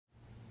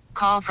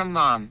Call from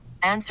mom.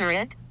 Answer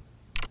it.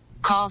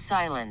 Call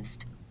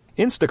silenced.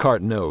 Instacart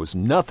knows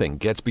nothing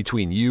gets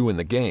between you and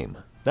the game.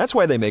 That's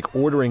why they make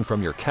ordering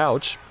from your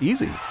couch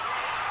easy.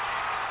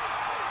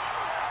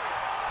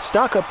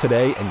 Stock up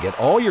today and get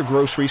all your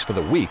groceries for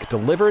the week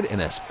delivered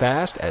in as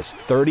fast as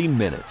 30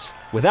 minutes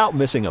without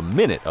missing a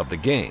minute of the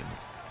game.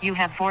 You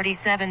have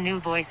 47 new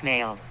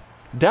voicemails.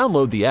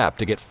 Download the app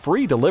to get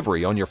free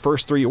delivery on your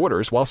first 3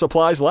 orders while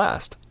supplies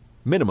last.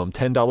 Minimum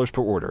 $10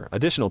 per order.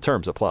 Additional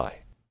terms apply.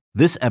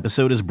 This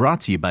episode is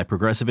brought to you by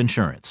Progressive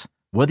Insurance.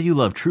 Whether you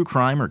love true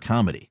crime or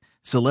comedy,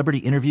 celebrity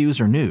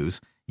interviews or news,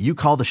 you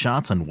call the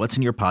shots on what's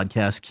in your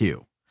podcast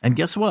queue. And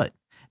guess what?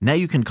 Now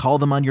you can call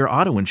them on your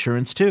auto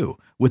insurance too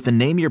with the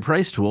Name Your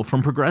Price tool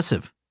from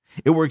Progressive.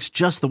 It works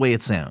just the way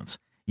it sounds.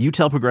 You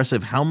tell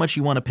Progressive how much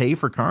you want to pay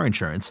for car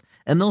insurance,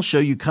 and they'll show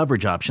you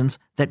coverage options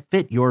that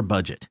fit your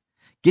budget.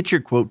 Get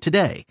your quote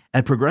today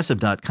at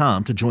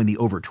Progressive.com to join the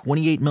over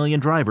 28 million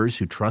drivers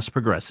who trust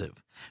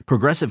Progressive.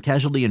 Progressive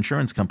Casualty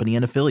Insurance Company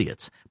and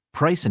Affiliates.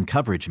 Price and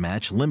coverage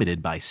match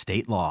limited by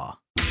state law.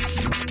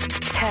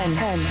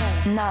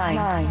 10,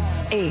 9,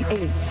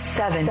 8,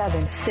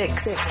 7,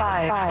 6,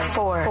 5,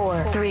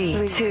 4,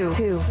 3,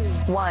 2,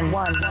 1.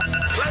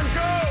 Let's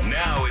go!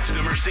 Now it's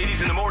the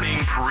Mercedes in the Morning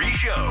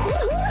pre-show.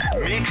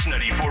 Mix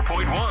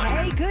 94.1.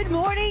 Hey, good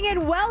morning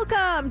and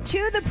welcome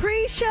to the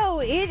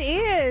pre-show. It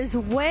is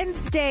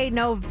Wednesday,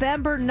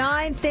 November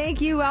 9th.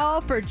 Thank you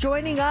all for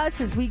joining us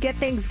as we get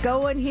things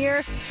going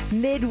here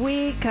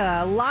midweek.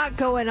 A lot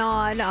going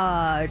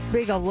on.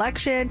 Big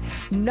election.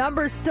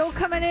 Numbers still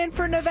coming in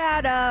for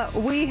Nevada.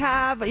 We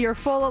have your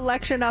full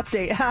election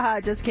update.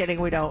 Just kidding.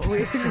 We don't.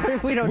 We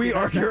don't. We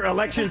are your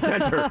election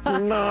center.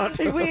 Not.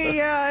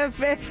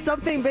 If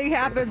something big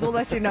happens, we'll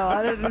let you know.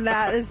 Other than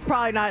that, it's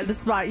probably not the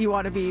spot you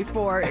want to be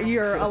for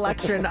your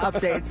election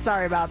updates.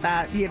 Sorry about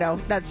that. You know,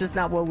 that's just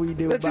not what we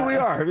do. That's who we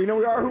are. We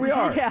are who we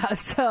are. Yeah.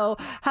 So,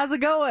 how's it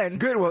going?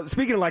 Good. Well,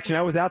 speaking of election,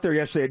 I was out there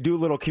yesterday at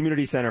Doolittle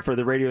Community Center for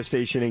the radio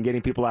station and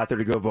getting people out there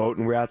to go vote.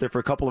 And we were out there for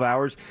a couple of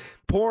hours.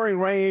 Pouring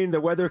rain, the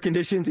weather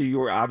conditions.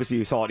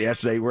 You saw it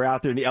yesterday. We're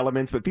out there in the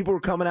elements, but people were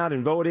coming out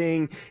and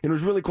voting. And it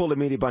was really cool to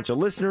meet a bunch of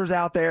listeners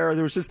out there.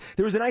 There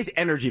was a nice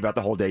energy about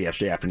the whole day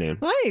yesterday afternoon.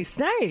 Nice.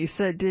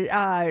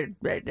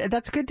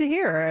 That's good to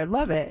hear. I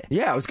love it.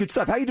 Yeah, it was good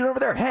stuff. How you doing over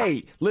there?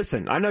 Hey,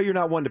 listen, I know you're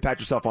not one to pat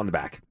yourself on the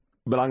back,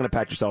 but I'm going to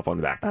pat yourself on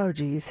the back. Oh,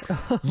 geez.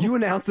 You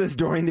announced this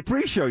during the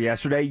pre-show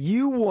yesterday.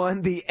 You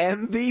won the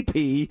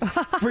MVP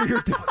for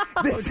your...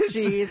 This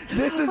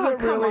is a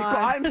really cool...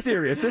 I'm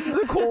serious. This is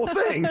a cool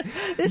thing.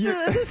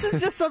 This is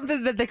just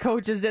something that the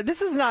coaches did.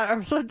 This is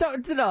not...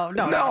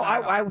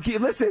 No.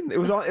 Listen, it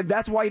was on,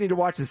 that's why you need to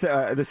watch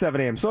the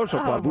 7 a.m. Social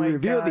Club. We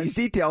reveal these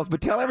details,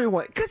 but tell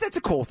everyone, because that's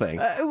a cool thing.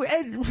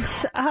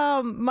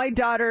 My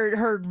daughter,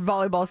 her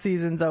volleyball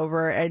season's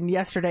over, and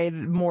yesterday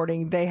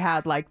morning they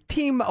had like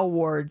team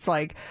awards,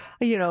 like,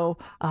 you know,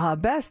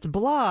 best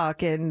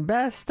block and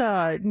best,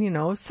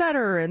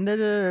 setter and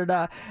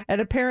da-da-da-da. And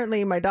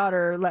apparently my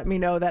daughter let me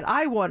know that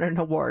I won an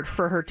award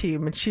for her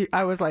team. And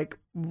I was like,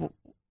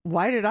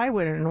 why did I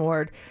win an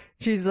award?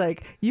 She's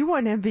like, you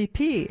won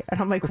MVP.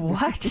 And I'm like,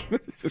 what?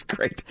 This is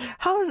great.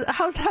 How's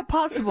that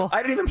possible?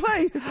 I didn't even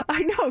play.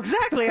 I know,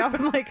 exactly.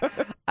 I'm like,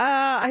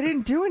 I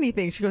didn't do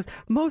anything. She goes,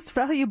 most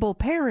valuable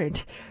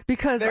parent.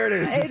 Because there it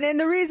is. And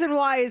the reason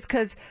why is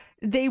because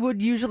they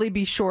would usually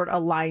be short a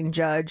line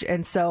judge.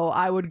 And so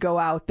I would go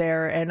out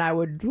there and I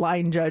would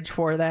line judge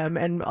for them.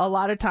 And a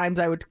lot of times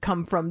I would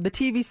come from the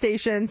TV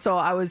station. So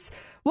I was...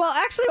 Well,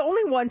 actually,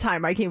 only one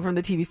time I came from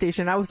the TV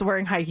station. I was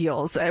wearing high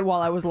heels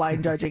while I was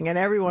line judging, and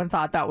everyone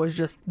thought that was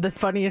just the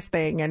funniest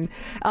thing. And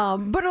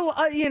but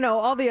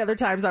all the other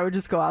times I would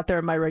just go out there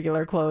in my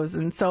regular clothes.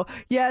 And so,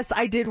 yes,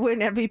 I did win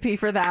MVP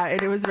for that,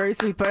 and it was very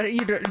sweet. But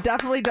you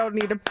definitely don't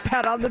need a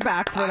pat on the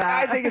back for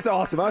that. I think it's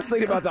awesome. I was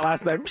thinking about that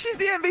last night. She's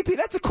the MVP.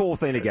 That's a cool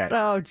thing to get.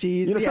 Oh,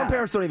 geez. Some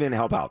parents don't even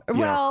help out.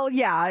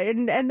 Yeah,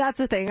 and that's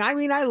the thing. I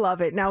mean, I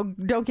love it. Now,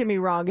 don't get me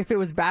wrong. If it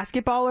was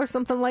basketball or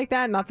something like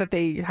that, not that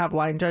they have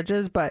line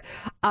judges, but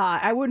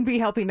I wouldn't be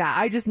helping that.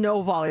 I just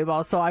know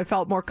volleyball, so I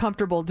felt more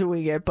comfortable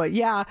doing it. But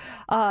yeah,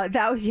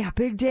 that was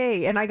big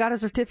day. And I got a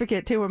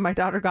certificate too when my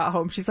daughter got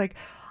home. She's like,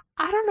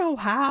 I don't know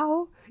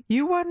how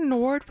you won an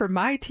award for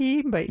my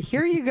team, but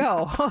here you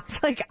go. I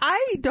was like,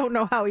 I don't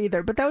know how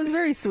either, but that was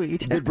very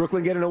sweet. Did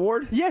Brooklyn get an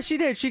award? Yeah, she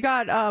did. She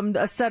got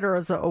a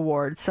Setter's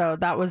award, so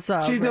that was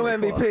she's really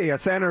no MVP, cool. A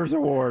Setter's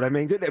award. I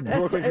mean, good,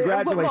 Brooklyn,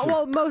 congratulations.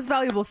 Well, most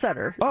valuable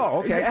setter. Oh,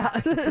 okay. Yeah. I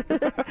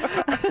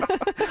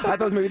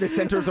thought it was maybe the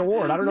Center's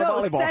award. I don't know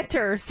volleyball.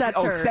 Setter.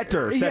 Oh,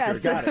 setter.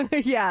 Yes. Got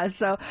it. Yeah,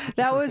 so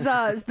that was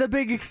the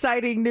big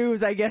exciting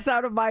news, I guess,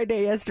 out of my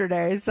day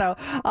yesterday. So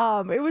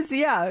it was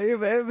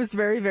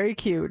very, very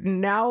cute.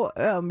 And now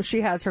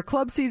she has her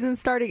club season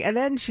starting, and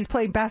then she's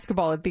playing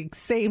basketball at the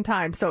same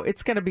time. So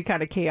it's going to be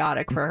kind of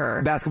chaotic for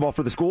her. Basketball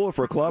for the school or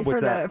for a club? What's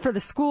that? For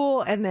the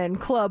school, and then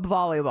club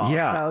volleyball.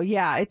 Yeah. So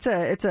yeah, it's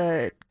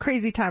a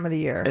crazy time of the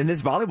year. And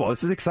this volleyball,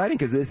 this is exciting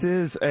because this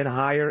is a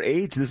higher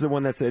age. This is the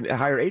one that's a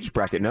higher age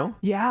bracket. it, no?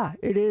 Yeah,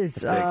 it is.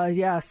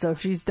 So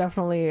she's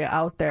definitely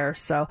out there.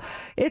 So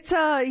it's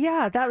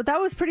that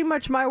was pretty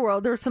much my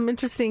world. There were some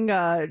interesting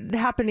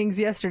happenings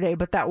yesterday,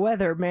 but that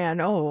weather,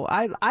 man,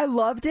 I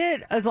loved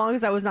it as long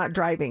as I was not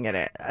driving in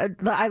it.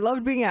 I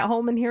loved being at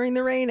home and hearing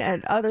the rain,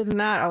 and other than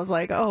that, I was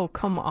like, oh,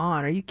 come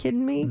on, are you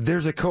kidding me?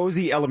 There's a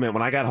cozy element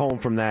when I got home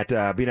from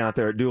that being out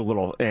there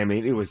Doolittle. I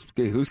mean, it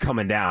was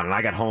coming down, and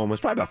I got home. It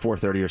was probably about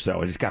 4:30 or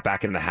so. I just got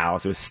back into the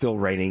house. It was still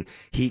raining.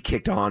 Heat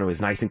kicked on. It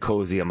was nice and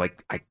cozy. I'm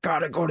like, I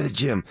gotta go to the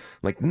gym. I'm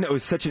like, no, it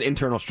was such an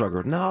internal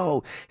struggle.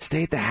 No,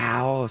 stay at the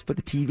house, put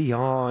the TV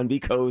on, be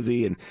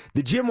cozy. And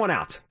the gym went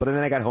out, but then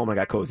I got home and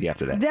I got cozy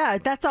after that. Yeah,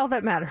 that's all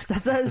that matters.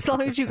 That's as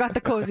long as you got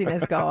the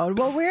coziness going.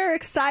 Well, we're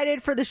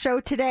excited for the show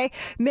today.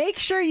 Make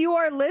sure you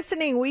are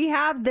listening. We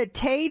have the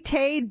Tay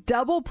Tay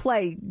double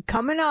play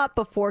coming up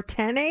before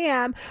 10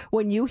 a.m.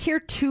 When you hear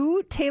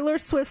 2 Taylor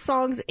Swift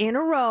songs in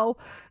a row,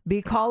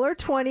 be caller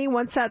 20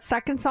 once that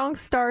second song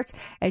starts,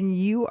 and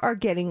you are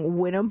getting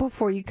win them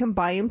before you can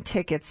buy them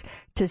tickets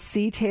to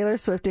see Taylor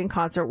Swift in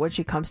concert when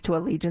she comes to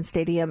Allegiant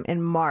Stadium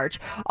in March.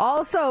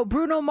 Also,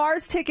 Bruno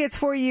Mars tickets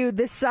for you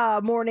this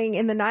morning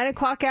in the 9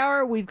 o'clock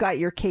hour. We've got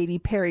your Katy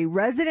Perry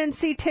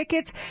residency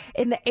tickets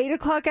in the 8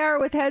 o'clock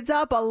hour with Heads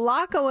Up. A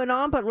lot going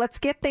on, but let's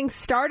get things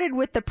started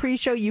with the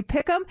pre-show. You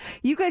pick them.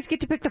 You guys get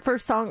to pick the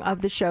first song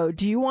of the show.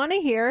 Do you want to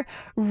hear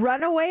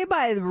Runaway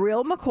by The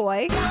Real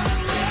McCoy?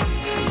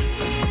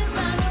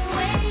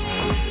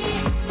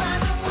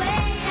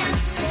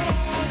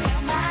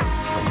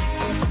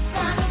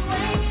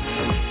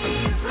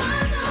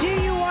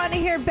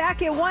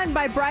 Back at One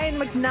by Brian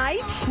McKnight.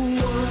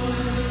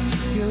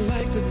 You're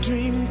like a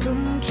dream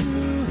come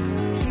true.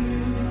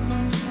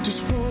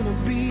 Just wanna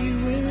be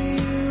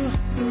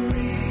with you.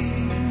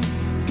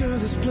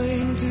 Girl is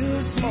plain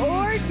to see.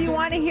 Or do you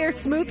want to hear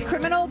Smooth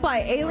Criminal by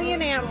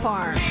Alien Ant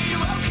Farm?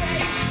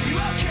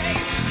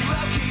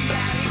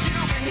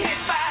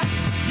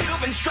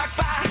 You've been struck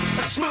by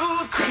a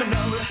smooth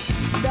criminal.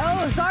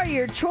 Those are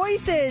your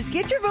choices.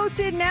 Get your votes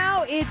in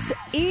now. It's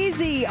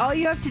easy. All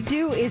you have to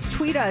do is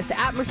tweet us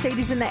at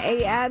Mercedes in the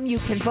AM. You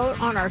can vote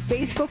on our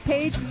Facebook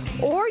page,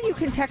 or you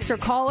can text or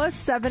call us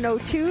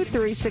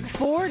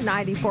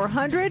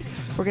 702-364-9400.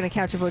 We're going to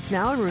count your votes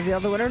now and reveal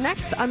the winner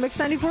next on Mix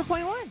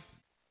 94.1.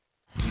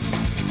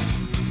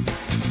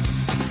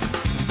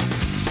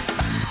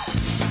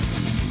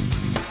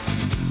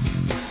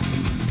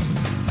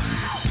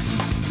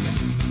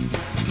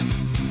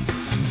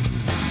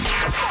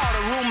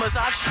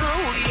 Are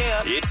true,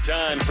 yeah. It's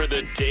time for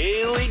the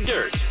Daily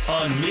Dirt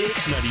on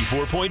Mix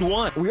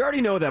 94.1. We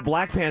already know that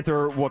Black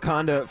Panther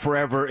Wakanda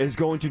Forever is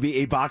going to be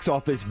a box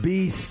office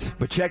beast,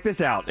 but check this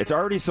out. It's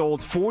already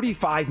sold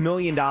 $45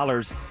 million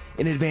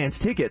in advance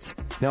tickets.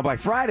 Now, by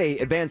Friday,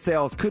 advance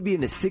sales could be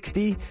in the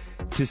 $60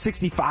 to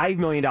 $65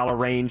 million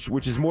range,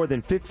 which is more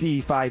than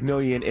 $55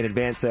 million in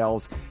advance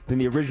sales than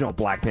the original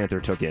Black Panther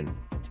took in.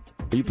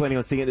 Are you planning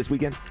on seeing it this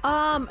weekend?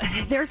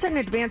 There's an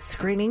advanced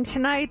screening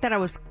tonight that I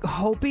was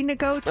hoping to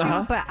go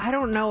to, but I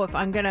don't know if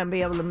I'm going to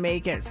be able to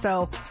make it.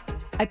 So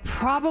I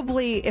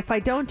probably, if I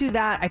don't do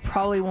that, I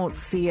probably won't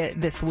see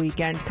it this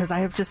weekend because I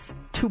have just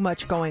too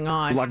much going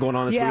on. A lot going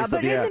on this week.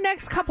 But in the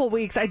next couple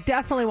weeks, I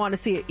definitely want to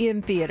see it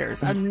in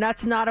theaters. And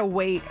that's not a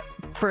wait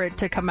for it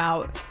to come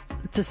out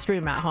to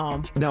stream at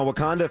home. Now,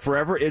 Wakanda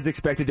Forever is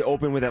expected to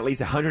open with at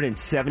least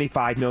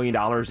 $175 million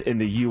in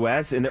the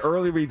U.S., and the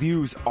early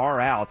reviews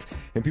are out,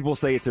 and people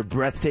say it's a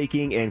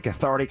breathtaking and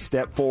cathartic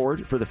step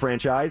forward for the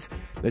franchise.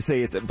 They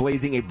say it's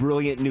blazing a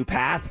brilliant new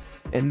path,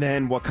 and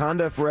then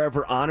Wakanda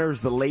Forever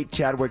honors the late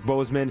Chadwick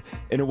Boseman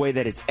in a way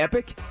that is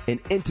epic and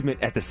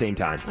intimate at the same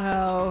time.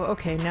 Oh,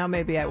 okay. Now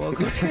maybe I will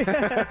go.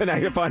 Now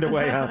you find a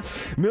way, huh?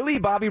 Millie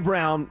Bobby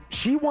Brown,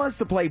 she wants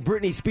to play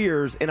Britney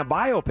Spears in a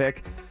biopic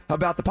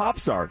about the pop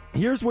star.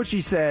 Here's what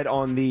she said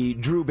on the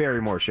Drew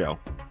Barrymore show.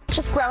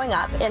 Just growing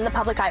up in the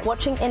public eye,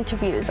 watching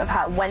interviews of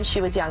her when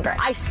she was younger,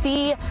 I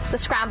see the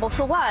scramble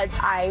for words.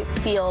 I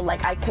feel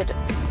like I could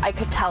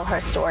tell her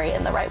story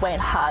in the right way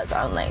and hers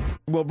only.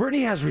 Well,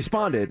 Britney has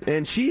responded,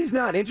 and she's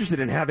not interested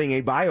in having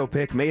a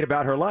biopic made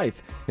about her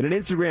life. In an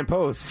Instagram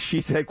post, she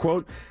said,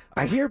 quote,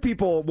 "I hear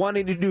people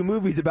wanting to do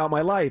movies about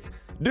my life.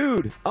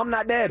 Dude, I'm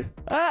not dead."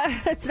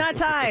 It's not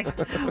time.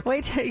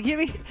 Wait,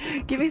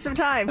 give me some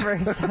time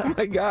first. Oh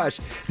my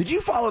gosh. Did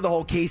you follow the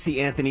whole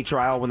Casey Anthony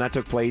trial when that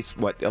took place,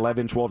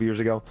 11, 12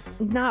 years ago?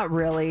 Not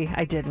really.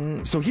 I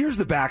didn't. So here's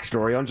the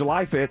backstory. On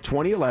July 5th,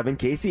 2011,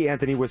 Casey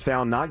Anthony was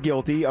found not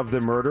guilty of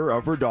the murder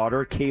of her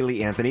daughter,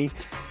 Kaylee Anthony,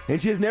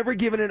 and she has never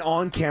given an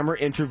on-camera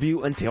interview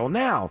until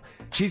now.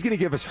 She's going to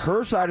give us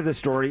her side of the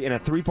story in a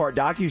 3-part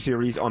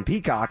docuseries on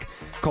Peacock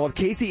called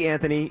Casey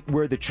Anthony,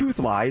 Where the Truth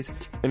Lies,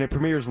 and it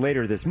premieres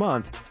later this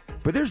month.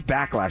 But there's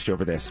backlash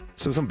over this.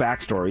 So some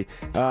backstory.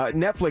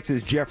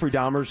 Netflix's Jeffrey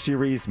Dahmer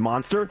series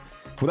Monster,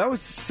 well, that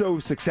was so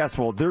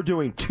successful, they're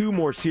doing 2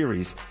 more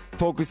series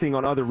focusing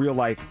on other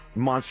real-life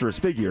monstrous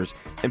figures.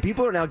 And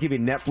people are now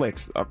giving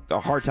Netflix a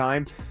hard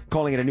time,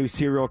 calling it a new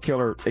serial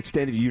killer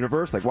extended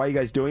universe. Like, why are you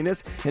guys doing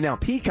this? And now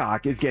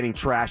Peacock is getting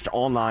trashed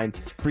online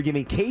for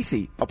giving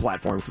Casey a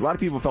platform, because a lot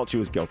of people felt she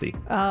was guilty.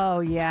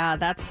 Oh, yeah.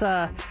 That's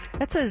a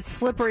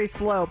slippery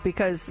slope,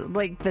 because,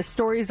 like, the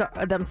stories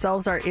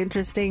themselves are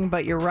interesting,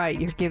 but you're right.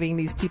 You're giving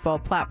these people a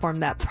platform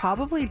that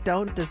probably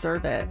don't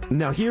deserve it.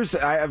 Now,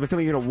 I have a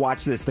feeling you're going to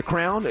watch this. The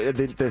Crown, the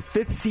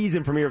 5th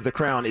season premiere of The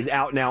Crown is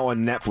out now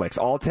on Netflix.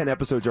 All 10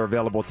 episodes are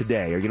available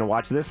today. Are you going to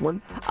watch this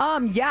one?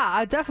 Yeah,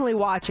 I'll definitely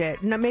watch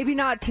it. No, maybe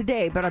not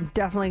today, but I'm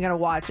definitely going to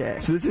watch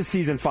it. So this is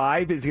season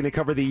 5. It's going to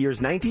cover the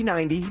years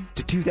 1990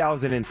 to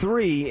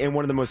 2003, and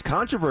one of the most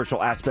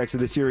controversial aspects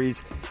of the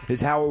series is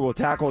how it will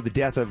tackle the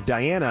death of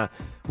Diana,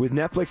 with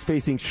Netflix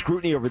facing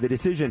scrutiny over the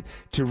decision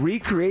to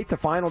recreate the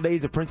final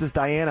days of Princess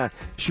Diana,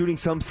 shooting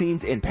some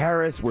scenes in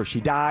Paris where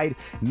she died.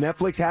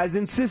 Netflix has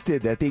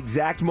insisted that the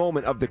exact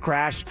moment of the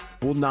crash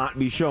will not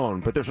be shown,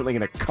 but they're certainly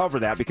going to cover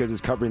that because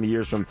it's covering the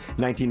years from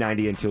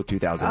 1990 until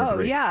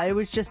 2003. Oh, yeah. It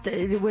was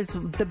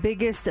the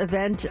biggest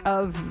event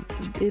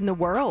in the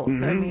world.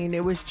 Mm-hmm. I mean,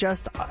 it was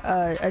just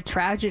a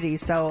tragedy.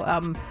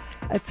 So,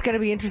 it's going to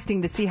be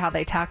interesting to see how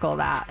they tackle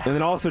that. And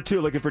then also, too,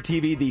 looking for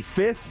TV, the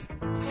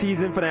 5th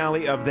season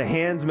finale of The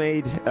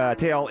Handmaid's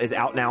Tale is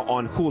out now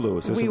on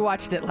Hulu. So we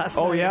watched it last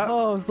night. Oh, yeah?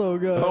 Oh, so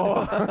good.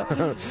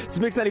 Oh. It's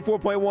Mix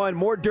 94.1.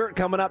 More dirt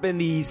coming up in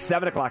the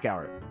 7 o'clock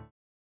hour.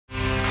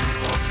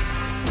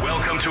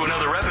 Welcome to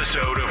another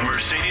episode of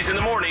Mercedes in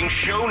the Morning,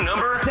 show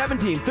number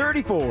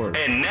 1734.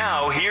 And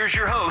now, here's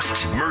your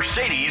hosts,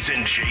 Mercedes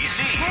and JC.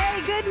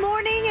 Hey, good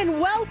morning and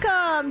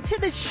welcome to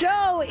the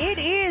show. It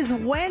is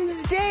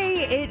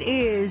Wednesday. It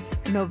is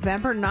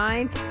November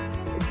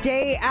 9th,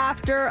 day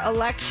after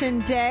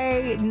Election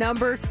Day.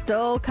 Numbers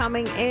still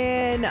coming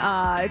in.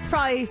 It's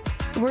probably...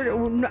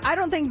 I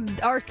don't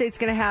think our state's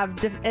going to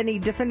have any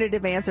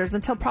definitive answers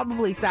until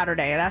probably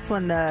Saturday. That's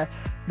when the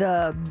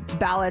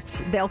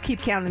ballots, they'll keep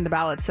counting the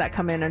ballots that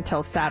come in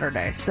until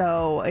Saturday.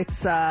 So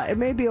it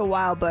may be a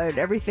while, but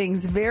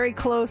everything's very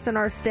close in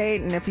our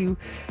state. And if you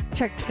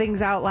checked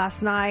things out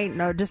last night,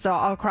 just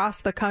all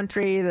across the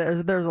country,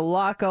 there's a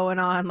lot going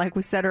on. Like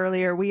we said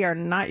earlier, we are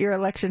not your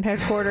election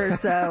headquarters.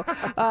 So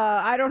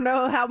I don't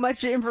know how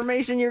much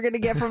information you're going to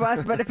get from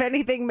us, but if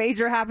anything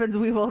major happens,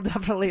 we will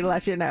definitely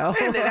let you know.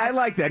 And I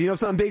like that. If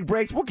something big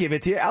breaks, we'll give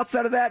it to you.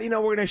 Outside of that, we're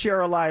going to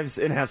share our lives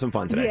and have some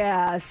fun today.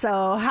 Yeah.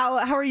 So how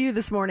are you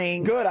this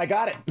morning? Good. I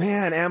got it.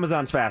 Man,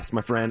 Amazon's fast,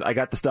 my friend. I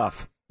got the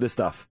stuff. This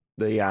stuff.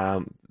 The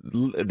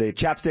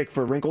chapstick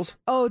for wrinkles.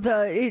 Oh,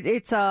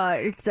 it's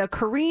a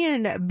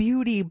Korean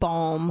beauty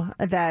balm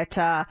that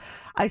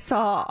I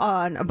saw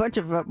on a bunch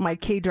of my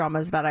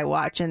K-dramas that I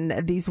watch,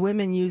 and these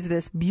women use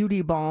this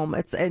beauty balm.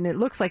 It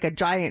looks like a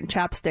giant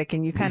chapstick,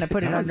 and you kind of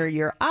put it under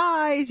your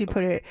eyes, you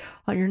put it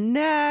on your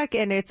neck,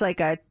 and it's like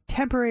a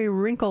temporary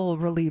wrinkle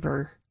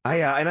reliever.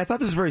 And I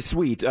thought this was very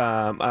sweet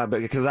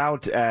because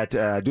out at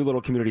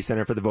Doolittle Community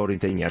Center for the voting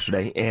thing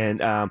yesterday,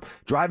 and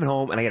driving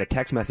home, and I get a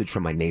text message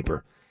from my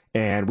neighbor.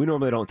 And we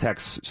normally don't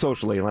text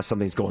socially unless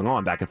something's going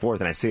on back and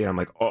forth. And I see it, I'm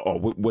like,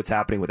 what's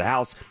happening with the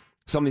house?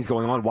 Something's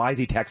going on. Why is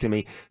he texting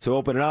me? So I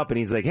open it up, and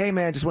he's like, hey,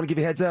 man, just want to give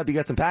you a heads up. You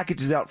got some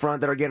packages out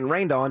front that are getting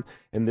rained on,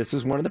 and this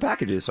is one of the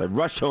packages. So I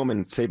rushed home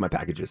and saved my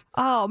packages.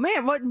 Oh,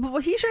 man,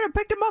 he should have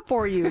picked them up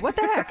for you. What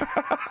the heck?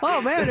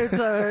 Oh, man,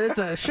 it's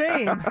a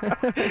shame.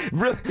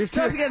 Really? Your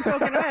stuff's getting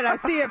soaking wet. I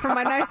see it from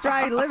my nice,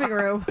 dry living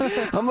room.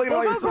 I'm looking at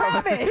all your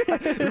stuff. Grab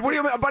it. What do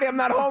you mean, buddy? I'm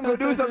not home. Go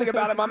do something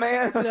about it, my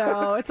man.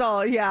 No, it's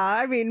all, yeah.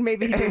 I mean,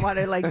 maybe he didn't want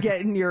to,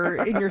 get in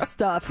your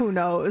stuff. Who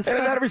knows? And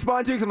I had to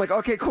respond to you because I'm like,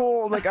 okay,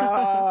 cool. I'm like,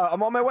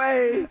 I'm on my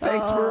way.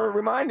 Thanks for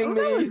reminding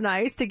me. That was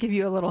nice to give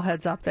you a little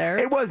heads up there.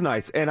 It was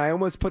nice, and I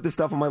almost put the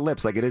stuff on my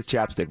lips like it is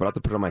chapstick, but I'll have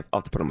to put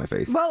it on my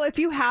face. Well, if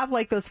you have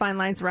those fine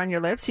lines around your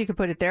lips, you could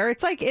put it there.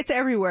 It's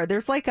everywhere.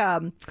 There's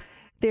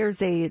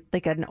there's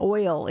an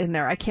oil in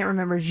there. I can't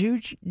remember,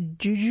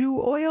 Juju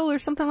oil or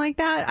something like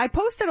that. I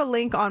posted a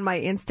link on my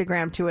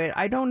Instagram to it.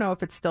 I don't know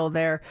if it's still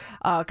there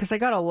because I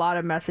got a lot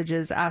of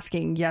messages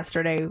asking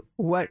yesterday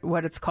what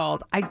it's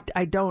called.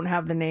 I don't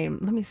have the name.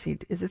 Let me see.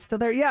 Is it still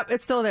there? Yep,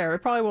 it's still there. It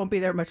probably won't be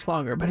there much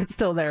longer, but it's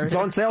still there. It's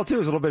on sale too.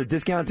 There's a little bit of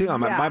discount too.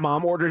 My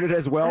mom ordered it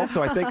as well,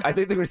 so I think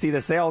they're going to see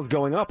the sales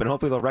going up, and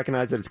hopefully they'll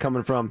recognize that it's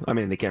coming from. I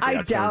mean, they can't.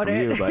 I doubt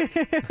it. From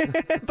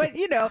you, but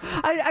but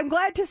I'm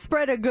glad to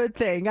spread a good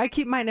thing. I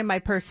keep mine in my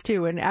purse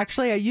too, and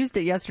actually I used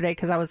it yesterday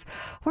because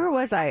where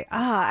was I?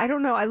 I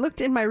don't know. I looked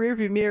in my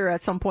rearview mirror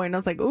at some point and I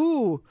was like,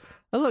 ooh,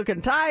 I'm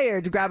looking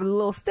tired. Grabbed a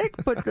little stick,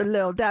 put the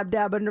little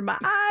dab under my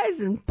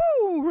eyes, and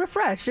boom,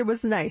 refresh. It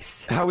was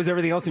nice. How was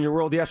everything else in your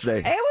world yesterday?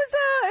 It was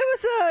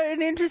was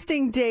an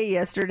interesting day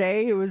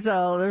yesterday. It was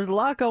there was a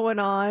lot going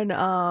on.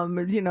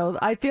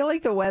 I feel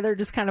like the weather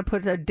just kind of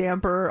put a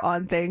damper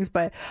on things,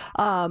 but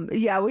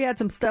we had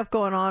some stuff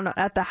going on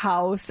at the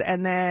house,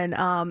 and then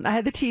I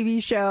had the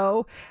TV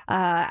show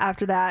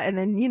after that, and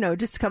then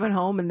just coming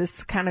home in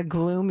this kind of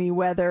gloomy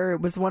weather.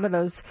 It was one of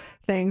those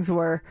things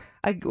where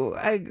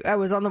I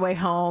was on the way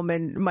home,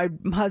 and my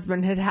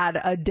husband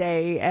had a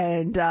day,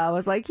 and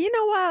was like, you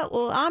know what?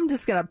 Well, I'm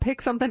just going to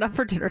pick something up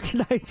for dinner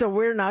tonight, so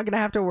we're not going to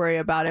have to worry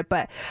about it.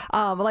 But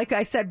like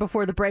I said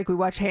before the break, we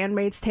watched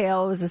Handmaid's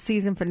Tale. It was the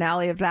season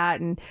finale of that,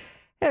 and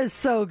it was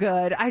so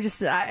good.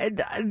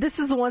 This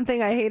is the one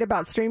thing I hate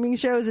about streaming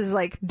shows is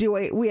like,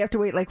 we have to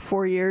wait like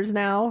 4 years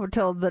now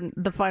until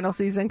the final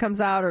season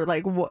comes out, or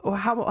like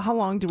how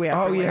long do we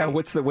have to wait? Oh yeah,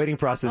 what's the waiting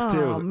process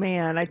too? Oh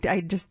man,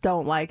 I just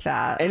don't like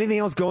that. Anything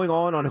else going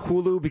on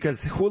Hulu?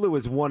 Because Hulu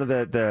is one of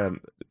the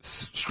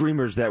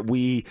streamers that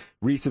we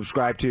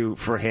resubscribe to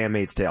for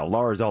Handmaid's Tale.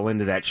 Laura's all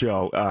into that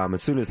show.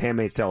 As soon as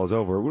Handmaid's Tale is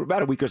over, we're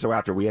about a week or so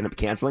after, we end up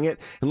canceling it.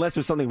 Unless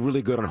there's something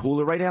really good on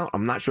Hulu right now.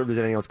 I'm not sure if there's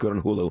anything else good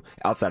on Hulu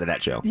outside of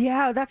that show.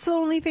 Yeah, that's the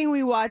only thing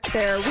we watch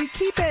there. We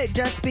keep it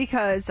just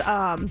because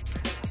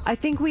I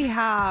think we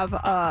have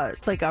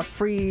like a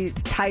free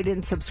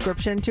tied-in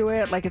subscription to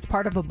it. Like it's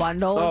part of a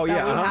bundle we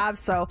have,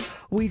 so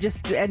we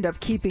just end up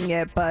keeping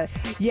it. But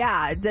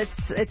yeah,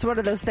 it's one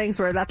of those things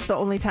where that's the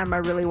only time I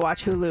really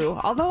watch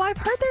Hulu. Although I've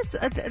heard there's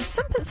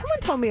someone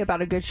told me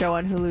about a good show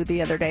on Hulu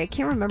the other day. I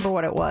can't remember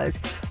what it was,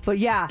 but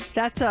yeah,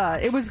 that's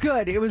it was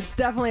good. It was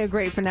definitely a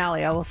great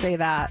finale. I will say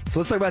that. So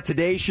let's talk about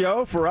today's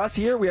show. For us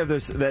here, we have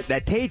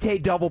that Tay-Tay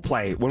double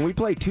play. When we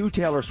play two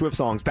Taylor Swift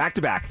songs back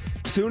to back,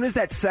 soon as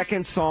that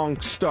second song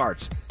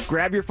starts,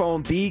 grab your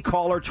phone, be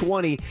caller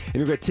 20, and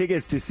you'll get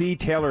tickets to see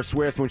Taylor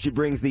Swift when she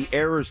brings the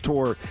Eras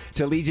Tour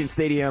to Allegiant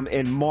Stadium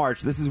in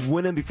March. This is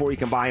win them before you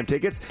can buy them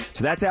tickets.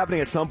 So that's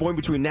happening at some point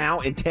between now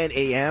and 10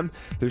 a.m.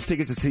 There's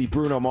tickets to see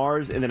Bruno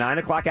Mars in the 9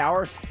 o'clock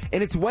hour.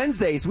 And it's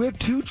Wednesday, so we have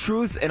two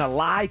truths and a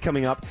lie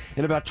coming up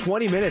in about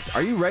 20 minutes.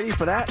 Are you ready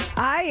for that?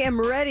 I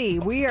am ready.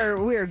 We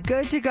are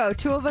good to go.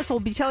 Two of us will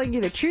be telling you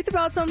the truth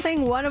about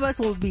something. One of us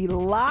will be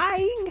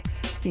lying.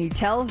 Can you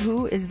tell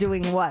who is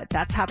doing what?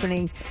 That's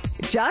happening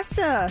just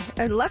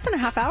in less than a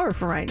half hour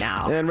from right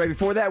now. And right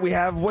before that, we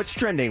have What's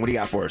Trending. What do you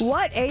got for us?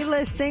 What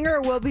A-list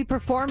singer will be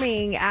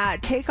performing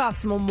at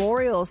Takeoff's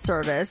memorial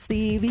service?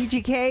 The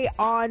VGK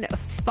on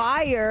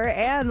fire,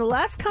 and the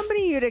last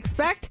company you'd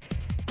expect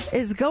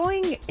is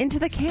going into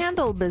the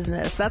candle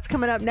business. That's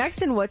coming up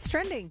next in What's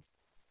Trending.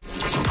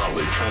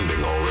 Probably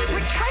trending already. We're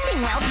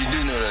trending, well. You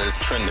do know that it's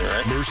trending,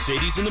 right?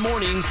 Mercedes in the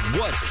mornings.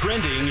 What's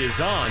Trending is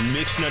on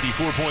Mix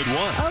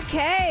 94.1.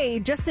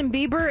 Okay, Justin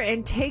Bieber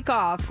and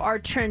Takeoff are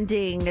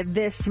trending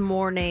this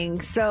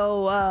morning.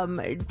 So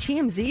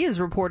TMZ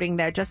is reporting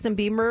that Justin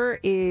Bieber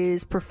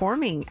is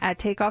performing at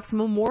Takeoff's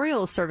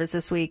memorial service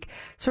this week.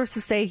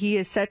 Sources say he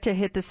is set to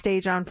hit the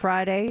stage on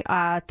Friday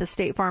at the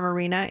State Farm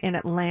Arena in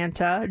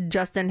Atlanta.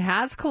 Justin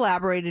has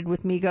collaborated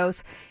with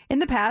Migos in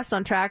the past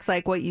on tracks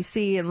like What You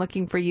See and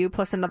Looking for You,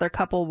 plus another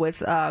couple with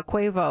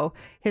Quavo.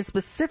 His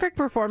specific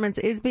performance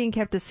is being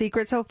kept a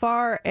secret so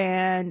far,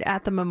 and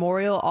at the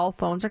memorial, all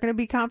phones are going to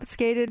be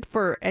confiscated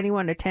for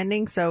anyone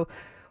attending. So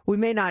we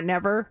may not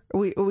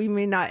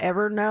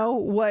ever know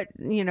what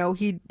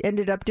he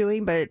ended up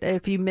doing. But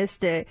if you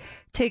missed it,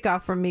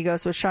 Takeoff from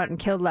Migos was shot and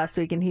killed last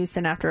week in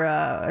Houston after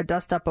a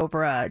dust up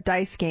over a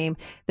dice game.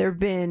 There have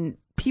been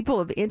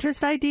people of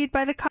interest ID'd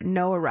by the cops.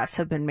 No arrests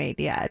have been made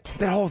yet.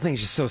 That whole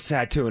thing's just so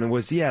sad, too. And it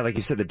was, like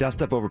you said, the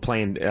dust up over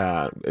playing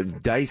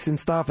dice and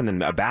stuff, and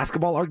then a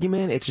basketball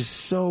argument. It's just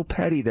so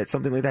petty that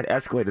something like that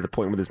escalated to the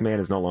point where this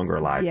man is no longer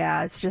alive.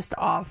 Yeah, it's just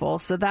awful.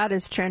 So that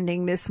is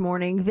trending this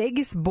morning.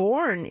 Vegas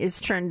Born is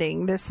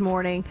trending this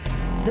morning.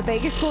 The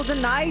Vegas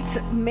Golden Knights,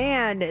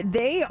 man,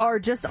 they are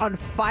just on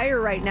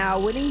fire right now,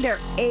 winning their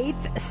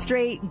 8th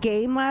straight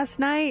game last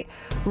night.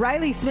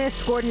 Riley Smith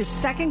scored his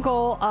second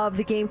goal of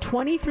the game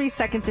 23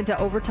 seconds into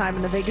overtime,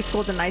 and the Vegas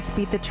Golden Knights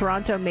beat the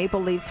Toronto Maple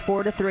Leafs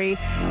 4-3.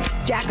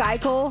 Jack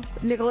Eichel,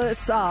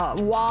 Nicholas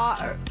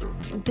Waugh,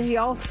 they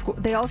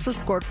also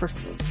scored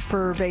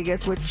for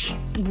Vegas, which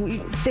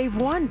they've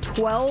won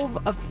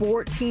 12 of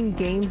 14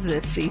 games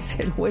this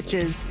season, which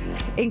is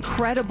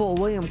incredible.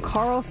 William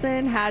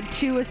Karlsson had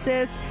 2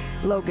 assists.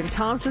 Logan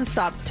Thompson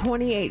stopped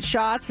 28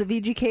 shots. The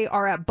VGK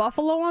are at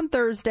Buffalo on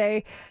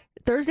Thursday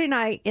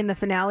night in the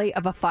finale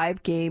of a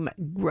 5-game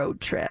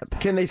road trip.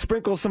 Can they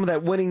sprinkle some of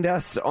that winning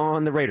dust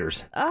on the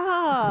Raiders?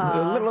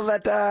 A little of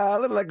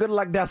that good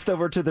luck dust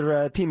over to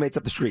their teammates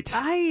up the street.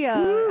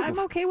 I'm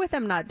okay with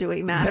them not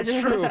doing that.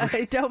 That's true.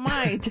 I don't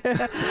mind.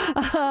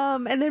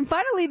 And then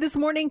finally this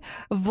morning,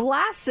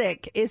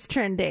 Vlasic is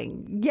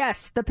trending.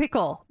 Yes, the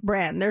pickle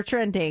brand, they're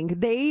trending.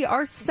 They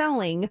are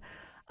selling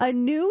a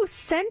new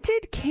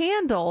scented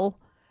candle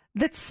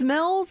that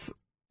smells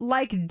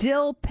like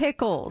dill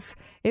pickles.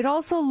 It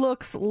also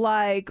looks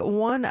like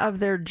one of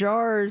their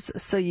jars,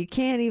 so you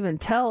can't even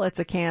tell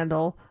it's a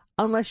candle,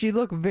 unless you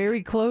look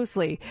very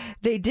closely.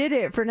 They did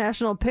it for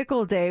National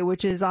Pickle Day,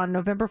 which is on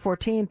November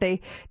 14th.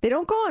 They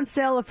don't go on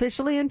sale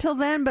officially until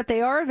then, but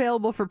they are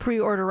available for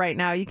pre-order right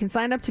now. You can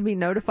sign up to be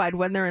notified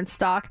when they're in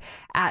stock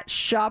at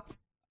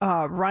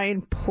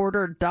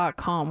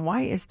shop.ryanporter.com.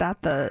 Why is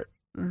that the...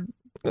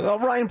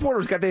 Ryan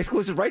Porter's got the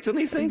exclusive rights on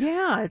these things?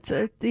 Yeah,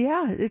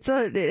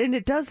 and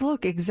it does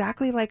look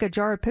exactly like a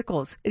jar of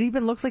pickles. It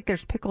even looks like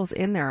there's pickles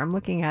in there. I'm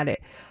looking at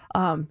it.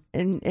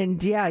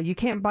 And yeah, you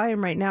can't buy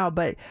them right now,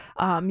 but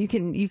you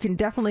can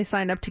definitely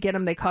sign up to get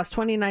them. They cost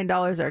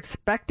 $29. Are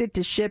expected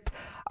to ship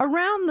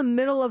around the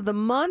middle of the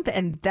month,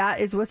 and that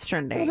is what's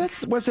trending. Well,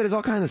 that website is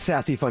all kinds of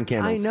sassy, fun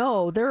candles. I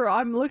know.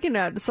 I'm looking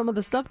at some of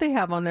the stuff they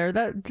have on there.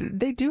 That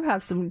they do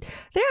have some.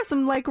 They have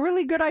some like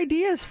really good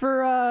ideas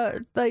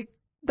for like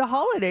the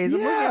holidays. I'm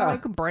looking at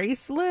like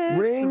bracelets,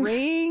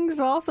 rings,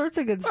 all sorts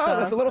of good stuff.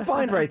 Oh, that's a little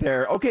find right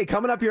there. Okay,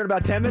 coming up here in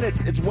about 10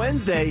 minutes, it's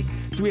Wednesday,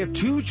 so we have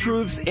 2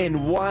 truths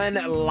and 1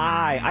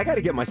 lie. I got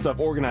to get my stuff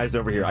organized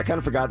over here. I kind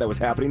of forgot that was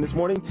happening this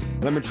morning,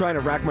 and I've been trying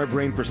to rack my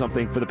brain for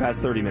something for the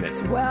past 30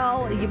 minutes.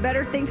 Well, you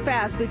better think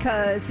fast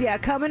because,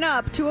 coming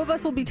up, 2 of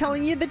us will be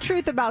telling you the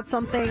truth about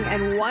something,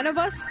 and 1 of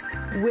us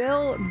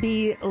will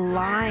be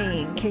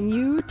lying. Can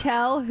you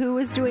tell who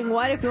is doing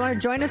what? If you want to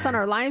join us on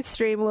our live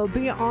stream, we'll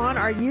be on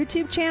our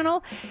YouTube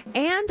channel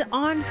and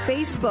on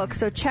Facebook,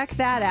 so check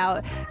that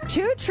out.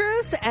 2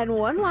 truths and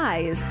 1 lie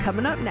is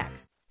coming up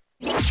next.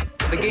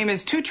 The game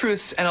is 2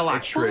 truths and a lie.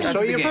 It's true. That's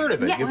So the you've game. heard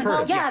of it. You've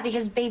heard of it.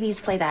 Because babies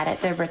play that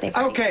at their birthday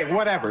parties. Okay,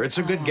 whatever. It's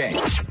a good game.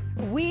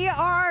 We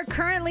are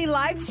currently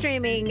live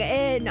streaming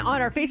on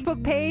our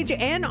Facebook page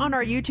and on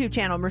our YouTube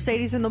channel,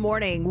 Mercedes in the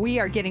Morning. We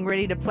are getting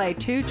ready to play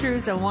 2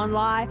 truths and 1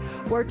 lie,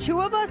 where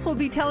 2 of us will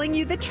be telling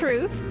you the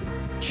truth.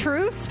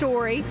 True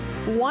story.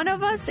 1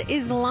 of us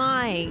is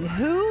lying.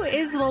 Who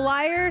is the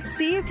liar?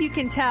 See if you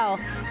can tell.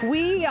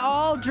 We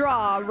all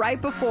draw right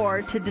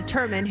before to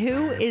determine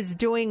who is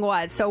doing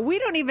what. So we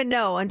don't even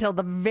know until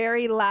the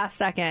very last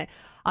second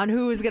on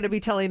who is going to be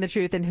telling the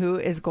truth and who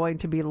is going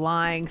to be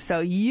lying. So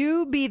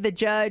you be the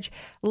judge.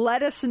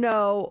 Let us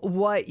know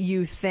what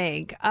you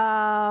think.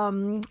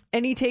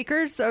 Any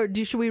takers? Or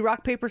should we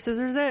rock, paper,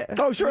 scissors it?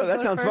 Oh, sure.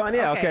 That sounds fun.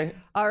 Yeah, okay.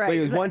 All right.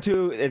 Wait, 1,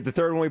 2, the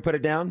third one we put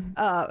it down?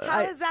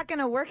 How is that going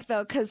to work,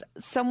 though? Because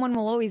someone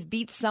will always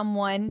beat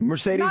someone.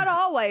 Mercedes? Not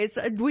always.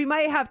 We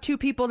might have 2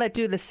 people that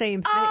do the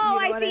same thing. Oh,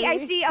 you know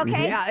I see.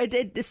 Okay. Yeah.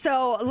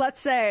 So let's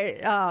say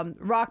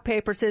rock,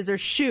 paper, scissors,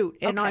 shoot.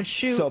 And on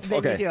shoot,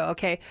 then you do.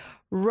 Okay.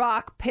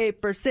 Rock,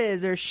 paper,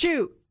 scissors,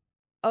 shoot.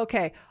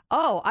 Okay.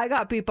 Oh, I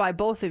got beat by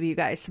both of you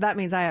guys, so that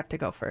means I have to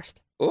go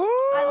first. Ooh,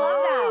 I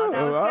love that.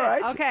 That was all good.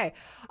 right.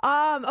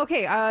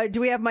 Okay.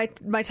 Do we have my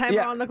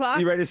timer on the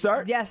clock? You ready to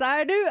start? Yes,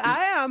 I do.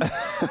 I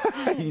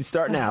am. You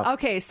start now.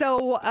 Okay.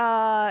 So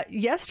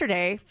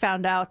yesterday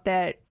found out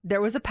that there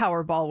was a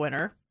Powerball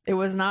winner. It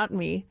was not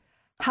me.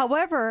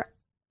 However,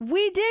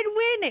 we did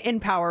win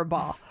in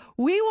Powerball.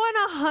 We won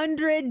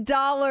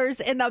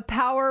 $100 in the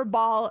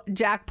Powerball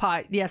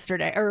jackpot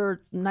yesterday or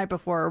night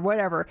before or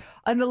whatever.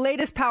 On the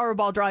latest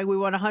Powerball drawing, we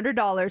won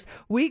 $100.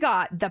 We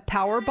got the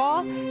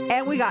Powerball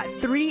and we got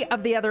 3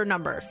 of the other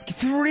numbers.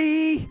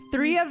 3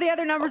 of the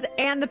other numbers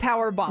and the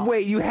Powerball.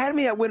 Wait, you had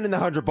me at winning the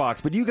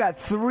 $100, but you got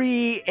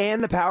 3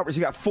 and the Powerball. So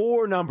you got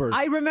 4 numbers.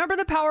 I remember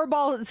the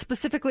Powerball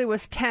specifically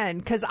was 10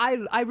 because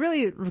I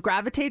really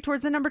gravitate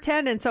towards the number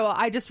 10, and so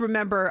I just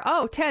remember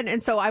 10.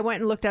 And so I went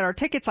and looked at our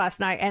tickets last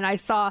night, and I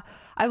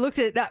looked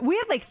at that. We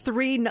had like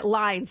 3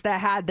 lines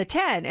that had the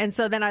 10. And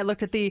so then I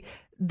looked at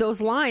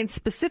those lines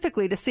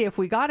specifically to see if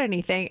we got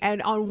anything.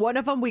 And on one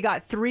of them, we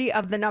got 3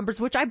 of the numbers,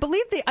 which I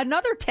believe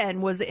another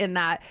 10 was in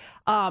that.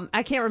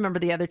 I can't remember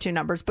the other 2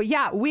 numbers, but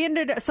yeah,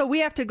 so we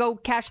have to go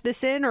cash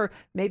this in, or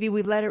maybe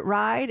we let it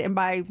ride and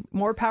buy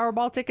more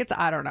Powerball tickets.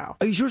 I don't know.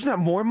 Are you sure it's not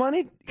more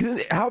money?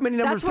 How many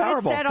numbers That's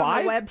what Powerball? It said 5?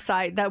 on the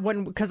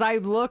website because I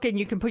look and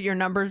you can put your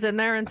numbers in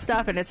there and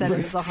stuff, and it said it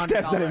was $100.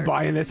 Steph's not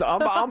buying this. I'm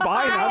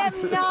buying. I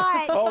am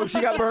not. Oh,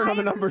 she got burned on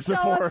the numbers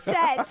before. So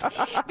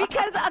upset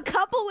because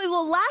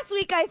last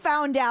week I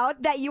found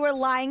out that you were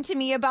lying to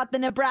me about the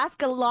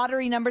Nebraska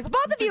lottery numbers.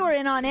 Both of you were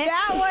in on it.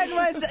 That one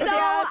was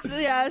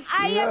yes.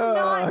 I am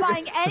not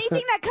buying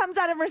anything that comes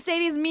out of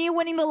Mercedes. Me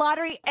winning the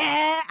lottery.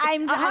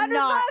 I'm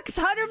not.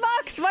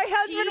 $100. My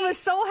husband was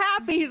so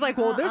happy. He's like,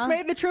 "Well, this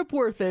made the trip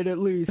worth it, at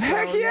least."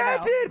 Heck so, yeah,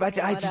 it did. But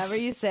whatever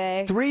you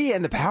say. 3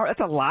 and the power. That's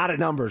a lot of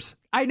numbers.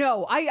 I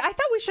know. I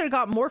thought we should have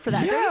got more for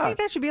that. Yeah. Don't you think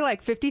that should be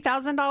like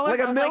 $50,000?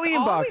 Like $1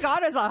 million. All we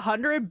got is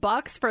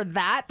 $100 for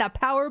that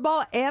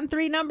Powerball and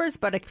 3 numbers,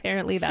 but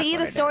apparently that's See,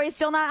 what the story's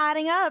still not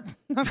adding up.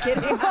 I'm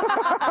kidding.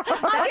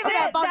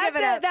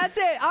 That's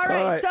it. All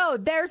right. So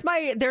there's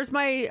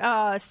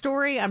my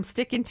story. I'm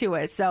sticking to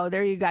it. So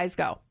there you guys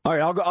go. All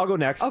right, I'll go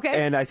next. Okay.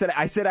 And I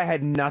said I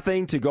had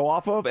nothing to go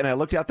off of, and I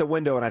looked out the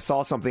window and I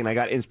saw something and I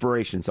got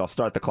inspiration. So I'll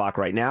start the clock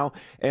right now.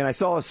 And I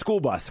saw a school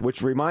bus,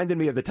 which reminded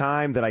me of the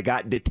time that I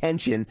got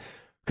detention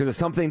because of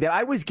something that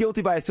I was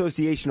guilty by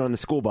association on the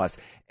school bus.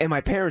 And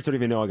my parents don't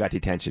even know I got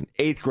detention.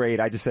 8th grade,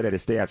 I just said I had to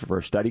stay after for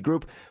a study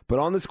group. But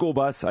on the school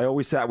bus, I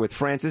always sat with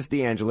Francis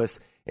DeAngelis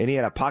and he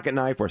had a pocket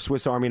knife or a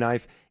Swiss Army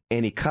knife,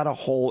 and he cut a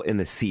hole in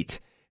the seat.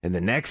 And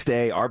the next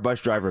day, our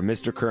bus driver,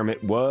 Mr.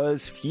 Kermit,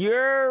 was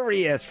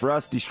furious for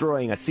us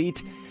destroying a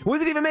seat. It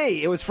wasn't even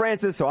me. It was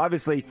Francis. So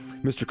obviously,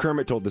 Mr.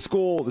 Kermit told the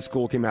school. The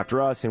school came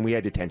after us, and we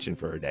had detention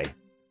for a day.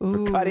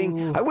 For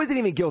cutting. I wasn't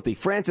even guilty.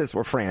 Francis,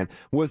 or Fran,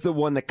 was the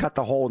one that cut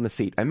the hole in the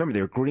seat. I remember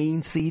they were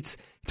green seats.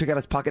 He took out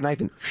his pocket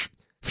knife and...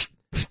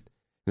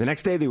 The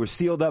next day, they were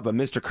sealed up, but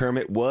Mr.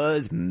 Kermit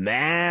was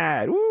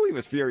mad. Ooh, he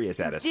was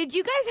furious at us. Did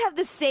you guys have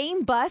the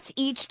same bus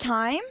each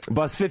time?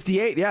 Bus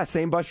 58, yeah,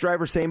 same bus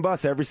driver, same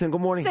bus every single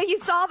morning. So you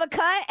saw the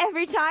cut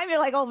every time? You're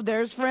like, oh,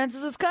 there's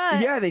Francis's cut.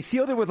 Yeah, they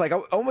sealed it with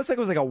almost like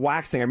it was like a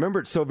wax thing. I remember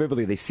it so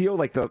vividly. They sealed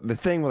like the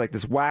thing with like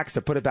this wax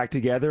to put it back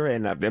together.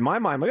 And in my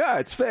mind, I'm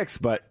like, it's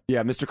fixed. But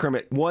yeah, Mr.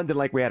 Kermit, one, didn't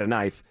like we had a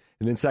knife.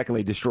 And then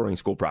secondly, destroying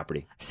school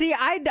property. See,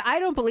 I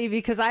don't believe you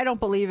because I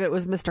don't believe it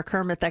was Mr.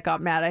 Kermit that got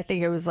mad. I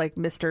think it was like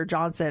Mr.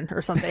 Johnson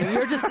or something.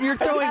 You're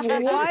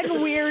throwing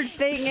one weird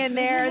thing in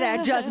there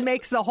that just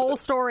makes the whole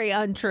story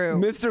untrue.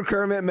 Mr.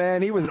 Kermit,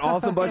 man, he was an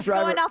awesome bus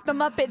driver. Going off the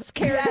Muppets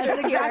characters.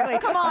 Yes, exactly.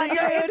 Come on,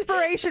 your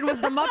inspiration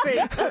was the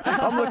Muppets.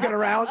 I'm looking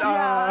around.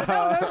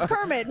 No, there's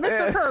Kermit.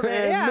 Mr.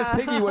 Kermit, yeah. Miss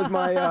Piggy was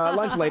my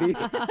lunch lady.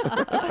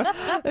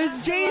 Is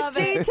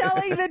JC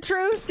telling the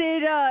truth?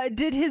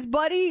 Did his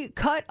buddy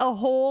cut a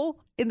hole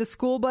in the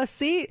school bus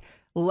seat?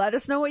 Let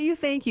us know what you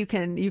think. You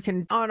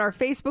can on our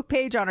Facebook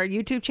page, on our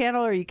YouTube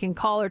channel, or you can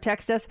call or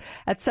text us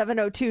at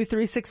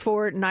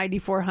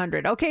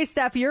 702-364-9400. Okay,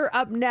 Steph, you're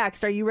up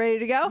next. Are you ready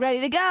to go?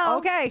 Ready to go.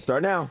 Okay.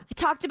 Start now. I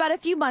talked about a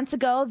few months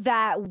ago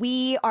that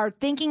we are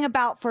thinking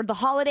about for the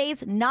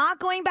holidays, not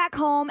going back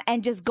home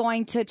and just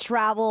going to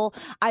travel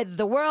either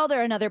the world or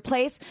another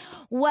place.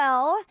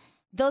 Well,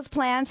 those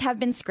plans have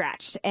been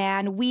scratched,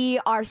 and we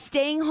are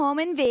staying home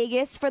in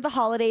Vegas for the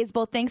holidays,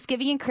 both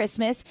Thanksgiving and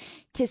Christmas,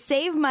 to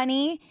save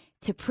money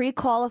to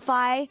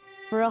pre-qualify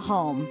for a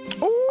home next year.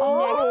 So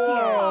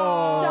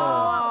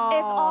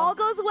if all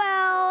goes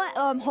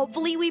well,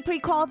 hopefully we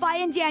pre-qualify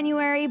in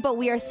January, but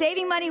we are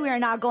saving money. We are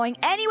not going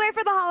anywhere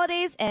for the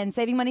holidays and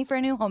saving money for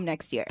a new home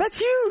next year. That's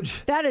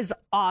huge. That is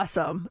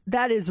awesome.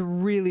 That is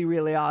really,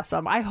 really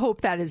awesome. I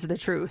hope that is the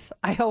truth.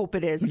 I hope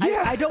it is.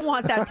 Yeah. I don't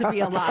want that to be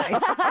a lie.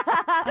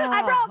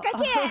 I broke.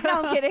 I can't.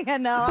 No, I'm kidding.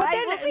 No,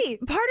 we'll see.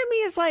 Part of me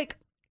is like,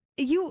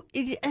 how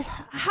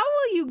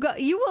will you go?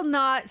 You will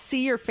not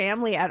see your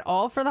family at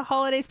all for the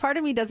holidays. Part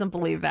of me doesn't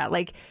believe that.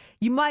 Like,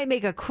 you might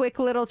make a quick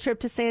little trip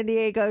to San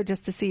Diego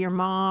just to see your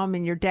mom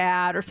and your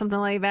dad or something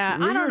like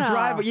that. I don't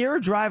know. You're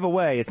a drive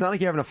away. It's not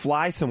like you're having to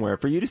fly somewhere.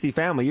 For you to see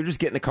family, you're just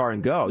get in the car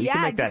and go. You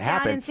can make that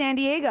happen. Down in San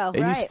Diego,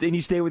 and right? And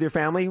you stay with your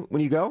family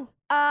when you go?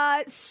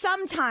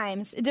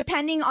 Sometimes,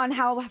 depending on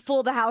how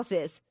full the house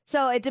is.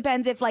 So it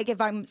depends if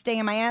I'm staying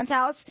in my aunt's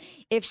house,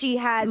 if she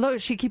has... Look,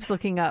 she keeps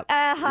looking up.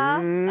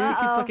 Uh-huh. She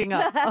keeps looking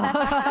up.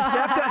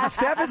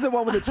 Steph is the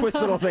one with the twist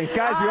little things.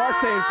 Guys, we are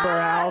staying for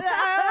a house.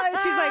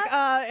 She's like,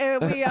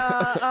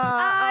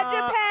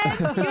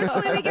 depends.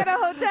 Usually we get a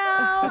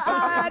hotel,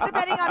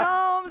 depending on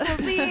homes. We'll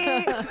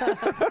see.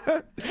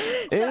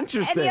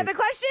 Interesting. Any other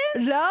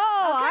questions? No.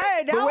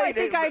 I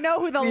think I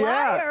know who the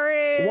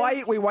liar is.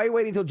 Why are you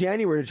waiting until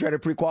January to try to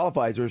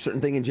pre-qualify? Is there a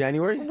certain thing in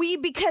January?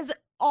 Because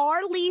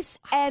our lease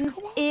ends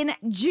in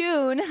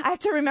June. I have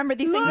to remember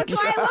these things. That's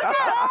why I look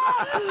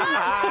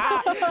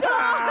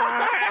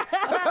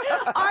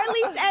up. Our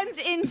lease ends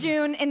in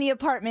June in the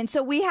apartment,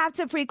 so we have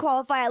to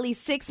pre-qualify at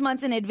least 6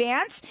 months in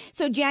advance.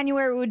 So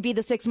January would be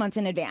the 6 months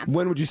in advance.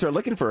 When would you start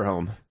looking for a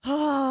home?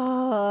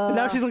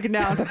 Now she's looking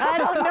down. I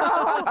don't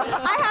know.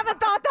 I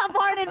haven't thought that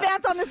far in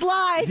advance on this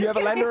line. Do you have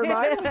a lender in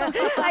mind?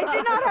 I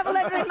do not have a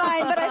lender in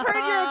mind, but I've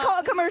heard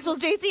your commercials,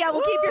 JC. I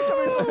will keep your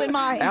commercials in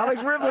mind.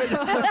 Alex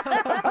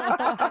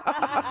Rivlin.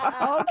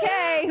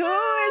 Okay, who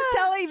is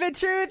telling the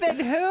truth and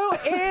who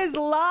is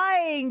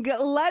lying?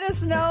 Let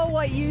us know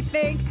what you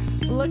think.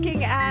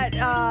 Looking at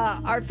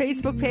our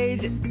Facebook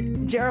page,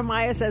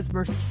 Jeremiah says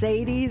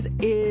Mercedes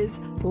is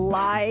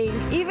lying.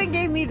 Even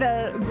gave me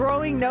the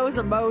growing nose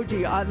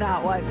emoji on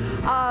that one.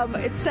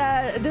 It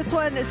says this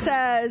one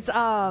says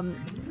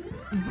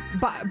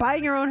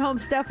buying your own home,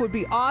 Steph, would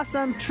be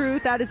awesome.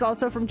 Truth. That is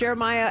also from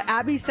Jeremiah.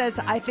 Abby says,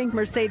 I think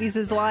Mercedes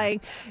is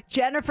lying.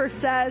 Jennifer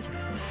says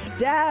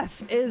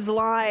Steph is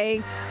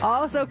lying.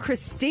 Also,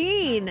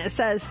 Christine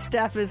says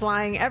Steph is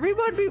lying.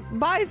 Everybody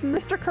buys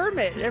Mr.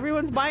 Kermit.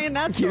 Everyone's buying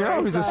that story. You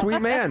know, he's a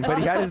sweet man, but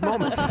he had his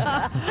moments.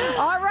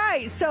 All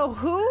right. So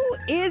who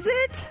is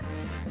it?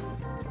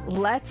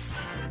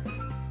 Let's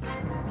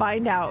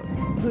find out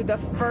who the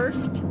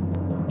first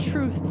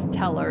truth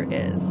teller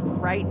is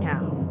right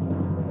now.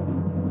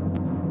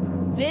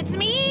 It's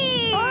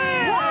me! What?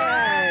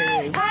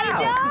 I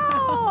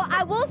know!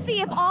 I will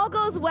see if all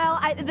goes well.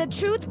 The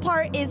truth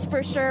part is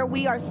for sure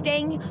we are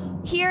staying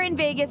here in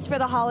Vegas for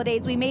the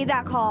holidays. We made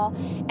that call.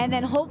 And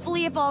then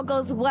hopefully if all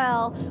goes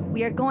well,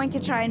 we are going to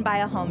try and buy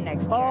a home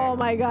next year. Oh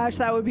my gosh,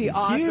 that would be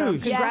awesome.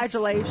 Huge.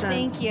 Congratulations.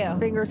 Yes, thank you.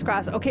 Fingers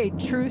crossed. Okay,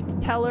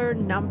 truth teller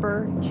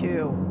number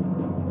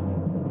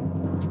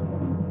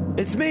 2.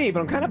 It's me, but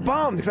I'm kind of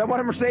bummed because I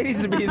wanted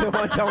Mercedes to be the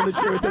one telling the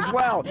truth as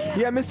well.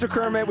 Yeah, Mr.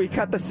 Kermit, we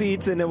cut the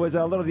seats and there was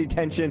a little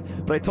detention,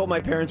 but I told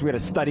my parents we had a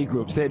study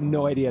group, so they had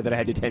no idea that I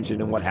had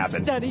detention and what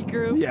happened. Study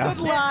group. Yeah.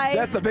 Good lie.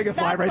 That's the biggest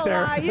lie right That's a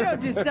there. lie. You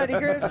don't do study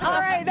groups. All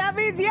right, that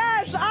means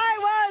yes,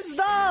 I was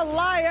the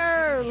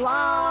liar.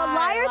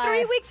 Liar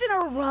 3 weeks in a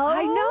row?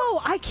 I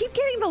know. I keep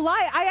getting the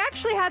lie. I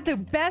actually had the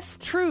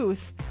best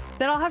truth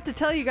that I'll have to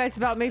tell you guys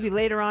about maybe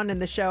later on in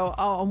the show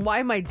on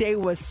why my day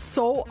was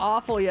so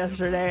awful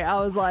yesterday. I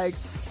was like,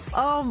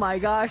 oh my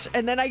gosh.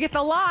 And then I get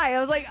the lie. I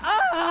was like,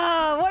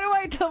 what do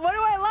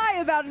I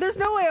lie about? There's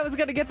no way I was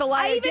going to get the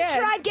lie I even again.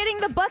 tried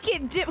getting the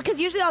bucket because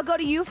usually I'll go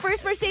to you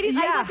first, Mercedes.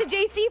 Yeah. I went to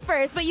JC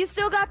first, but you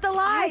still got the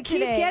lie I keep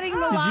today. getting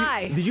the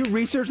lie. Did you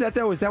research that,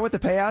 though? Is that what the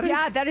payout is?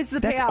 Yeah, that is the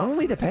That's payout.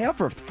 only the payout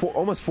for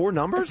almost 4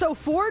 numbers? So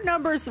 4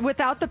 numbers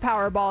without the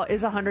Powerball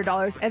is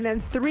 $100, and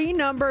then 3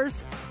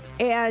 numbers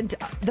and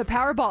the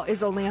Powerball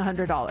is only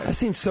 $100. That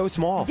seems so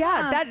small.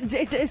 Yeah,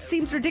 it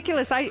seems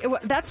ridiculous.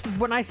 That's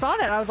when I saw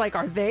that I was like,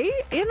 are they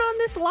in on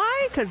this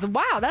lie? Because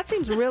wow, that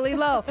seems really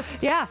low.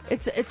 Yeah,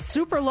 it's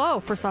super low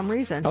for some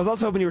reason. I was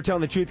also hoping you were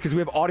telling the truth because we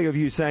have audio of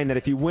you saying that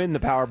if you win the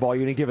Powerball, you're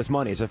going to give us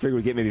money. So I figured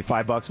we'd get maybe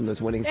 $5 from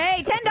those winnings.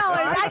 Hey, $10.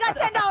 I got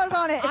 $10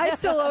 on it. I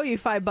still owe you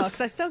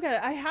 $5. I still get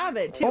it. I have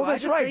it too. Oh,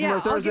 that's right. From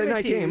our Thursday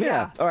night game.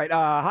 Yeah. All right.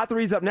 Hot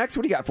Three's up next.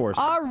 What do you got for us?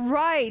 All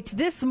right.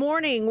 This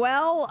morning,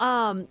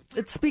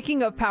 speaking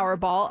of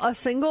Powerball, a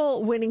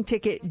single winning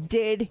ticket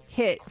did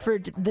hit for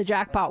the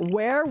jackpot.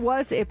 Where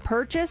was it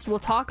purchased? We'll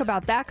talk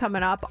about that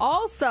coming up.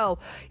 Also,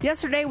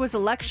 yesterday was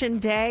election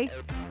day.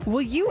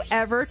 Will you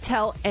ever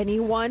tell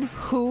anyone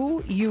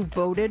who you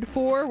voted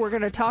for? We're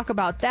going to talk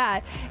about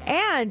that.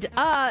 And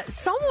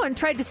someone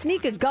tried to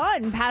sneak a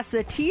gun past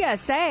the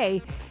TSA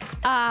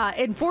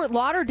in Fort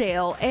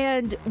Lauderdale,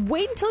 and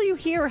wait until you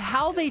hear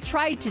how they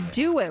tried to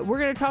do it. We're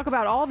going to talk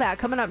about all that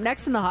coming up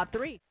next in the Hot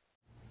 3.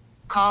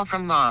 Call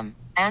from mom.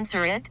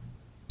 Answer it.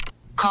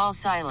 Call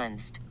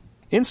silenced.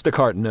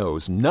 Instacart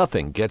knows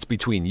nothing gets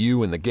between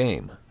you and the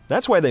game.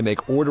 That's why they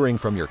make ordering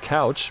from your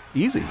couch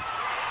easy.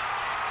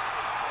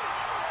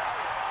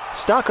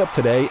 Stock up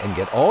today and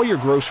get all your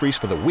groceries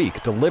for the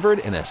week delivered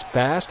in as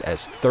fast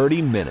as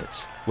 30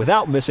 minutes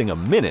without missing a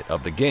minute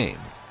of the game.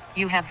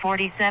 You have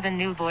 47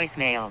 new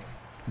voicemails.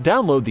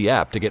 Download the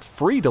app to get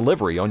free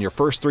delivery on your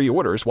first 3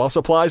 orders while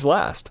supplies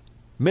last.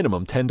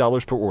 Minimum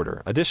 $10 per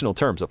order. Additional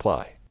terms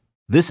apply.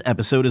 This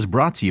episode is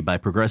brought to you by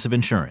Progressive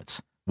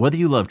Insurance. Whether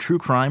you love true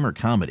crime or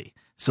comedy,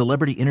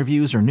 celebrity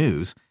interviews or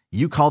news,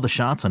 you call the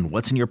shots on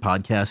what's in your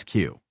podcast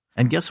queue.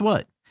 And guess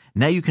what?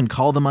 Now you can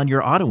call them on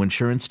your auto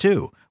insurance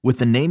too with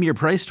the Name Your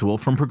Price tool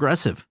from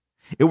Progressive.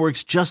 It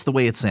works just the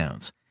way it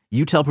sounds.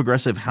 You tell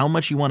Progressive how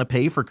much you want to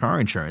pay for car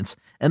insurance,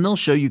 and they'll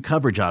show you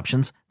coverage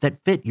options that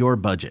fit your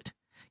budget.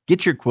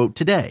 Get your quote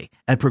today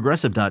at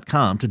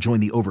Progressive.com to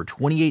join the over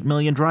 28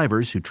 million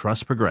drivers who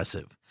trust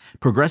Progressive.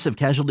 Progressive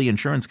Casualty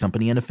Insurance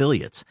Company and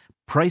Affiliates.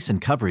 Price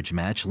and coverage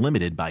match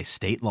limited by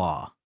state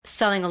law.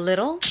 Selling a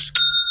little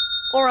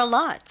or a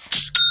lot?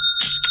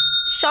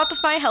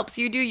 Shopify helps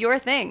you do your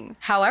thing,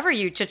 however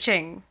you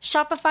cha-ching.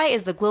 Shopify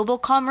is the global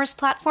commerce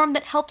platform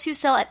that helps you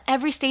sell at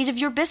every stage of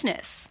your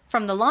business.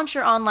 From the launch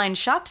your online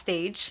shop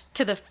stage,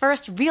 to the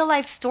first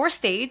real-life store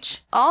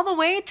stage, all the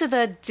way to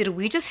the did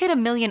we just hit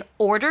 1 million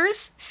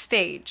orders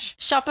stage.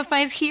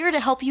 Shopify's here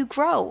to help you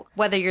grow.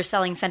 Whether you're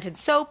selling scented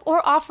soap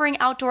or offering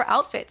outdoor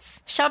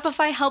outfits,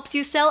 Shopify helps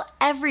you sell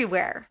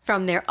everywhere.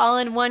 From their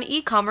all-in-one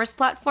e-commerce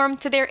platform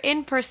to their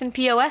in-person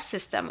POS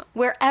system,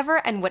 wherever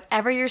and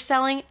whatever you're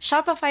selling,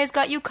 Shopify's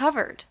got you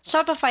covered.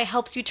 Shopify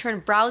helps you turn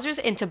browsers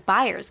into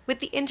buyers with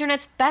the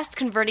internet's best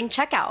converting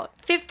checkout.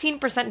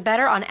 15%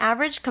 better on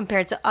average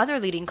compared to other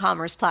leading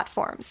commerce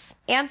platforms.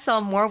 And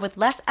sell more with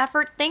less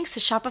effort thanks to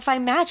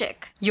Shopify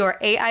Magic, your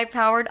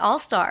AI-powered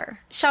all-star.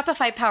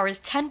 Shopify powers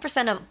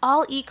 10% of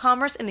all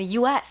e-commerce in the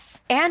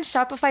U.S. And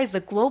Shopify is the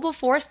global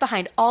force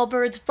behind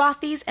Allbirds,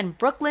 Rothy's, and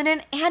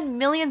Brooklinen, and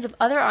millions of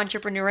other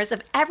entrepreneurs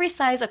of every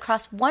size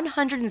across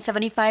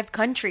 175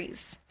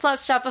 countries.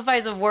 Plus,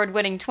 Shopify's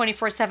award-winning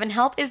 24/7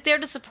 help is there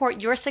to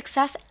support your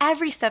success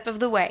every step of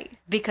the way.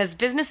 Because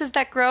businesses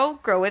that grow,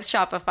 grow with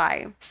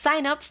Shopify.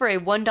 Sign up for a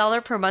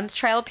 $1 per month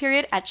trial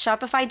period at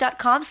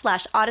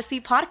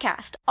shopify.com/Odyssey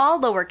Podcast, all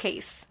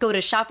lowercase. Go to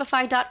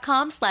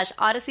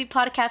shopify.com/Odyssey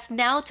Podcast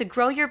now to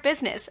grow your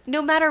business,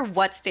 no matter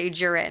what stage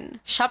you're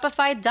in.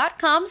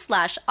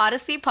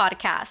 Shopify.com/Odyssey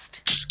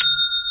Podcast.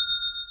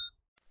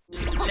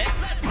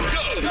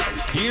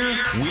 Here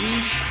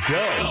we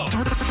go.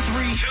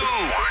 3, 2,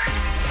 1.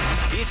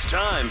 It's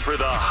time for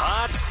the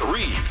Hot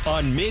 3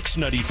 on Mix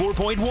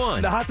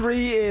 94.1. The Hot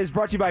 3 is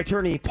brought to you by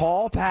attorney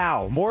Paul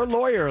Powell. More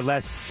lawyer,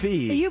 less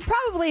fee. You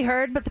probably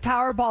heard, but the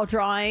Powerball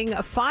drawing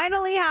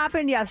finally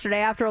happened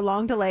yesterday after a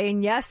long delay.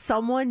 And yes,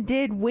 someone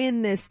did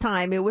win this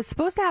time. It was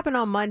supposed to happen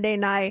on Monday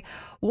night.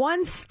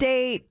 One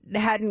state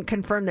hadn't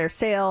confirmed their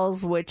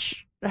sales,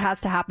 which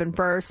has to happen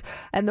first.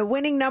 And the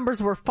winning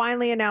numbers were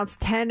finally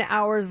announced 10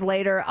 hours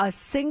later. A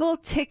single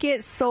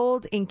ticket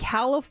sold in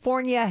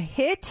California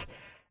hit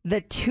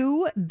the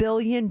 $2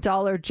 billion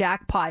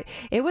jackpot.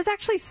 It was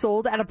actually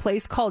sold at a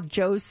place called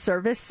Joe's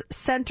Service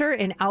Center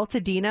in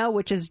Altadena,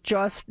 which is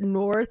just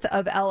north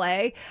of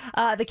LA.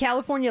 The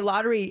California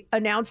Lottery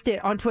announced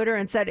it on Twitter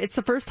and said it's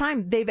the first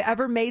time they've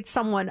ever made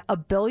someone a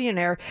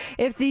billionaire.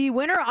 If the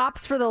winner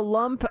opts for the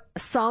lump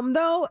sum,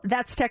 though,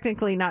 that's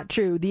technically not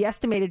true. The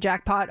estimated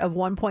jackpot of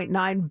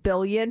 $1.9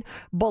 billion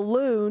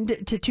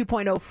ballooned to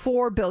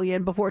 $2.04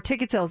 billion before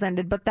ticket sales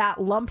ended, but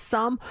that lump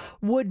sum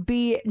would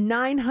be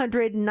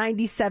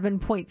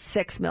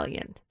 $997.6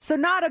 million. So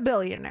not a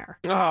billionaire,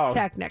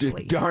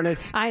 technically. Darn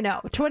it. I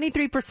know.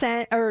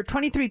 23% or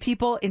 23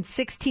 people in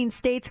 16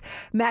 states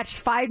matched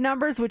 5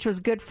 numbers, which was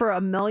good for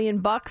 $1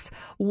 million.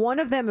 One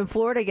of them in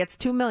Florida gets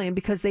 $2 million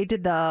because they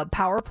did the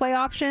power play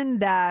option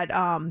that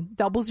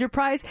doubles your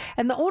prize.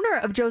 And the owner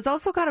of Joe's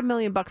also got $1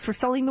 million for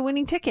selling the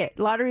winning ticket.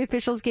 Lottery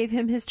officials gave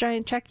him his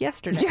giant check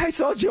yesterday. Yeah, I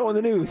saw Joe on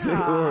the news.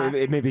 Or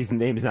maybe his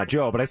name is not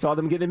Joe, but I saw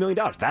them getting $1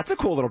 million. That's a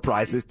cool little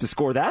prize to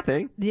score that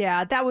thing.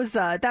 Yeah, that was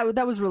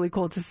really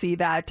cool to see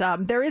that.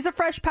 There is a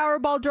fresh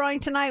Powerball drawing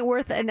tonight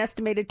worth an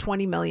estimated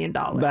 $20 million.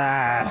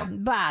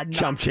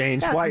 Chump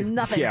change. That's Why?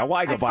 Nothing. Yeah,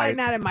 why go buy it? I find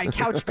that in my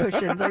couch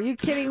cushions. Are you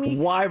kidding me?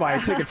 Why buy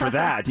a ticket for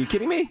that? Are you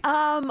kidding me?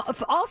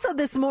 Also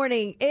this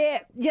morning,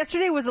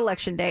 yesterday was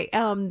election day.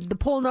 The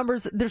poll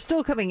numbers, they're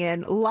still coming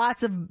in.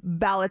 Lots of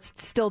ballots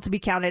still to be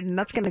counted, and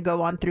that's going to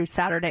go on through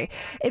Saturday.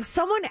 If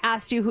someone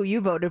asked you who you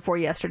voted for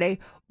yesterday,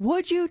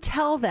 would you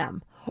tell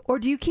them? Or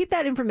do you keep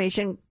that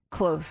information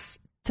close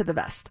to the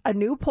vest? A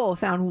new poll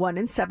found 1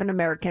 in 7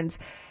 Americans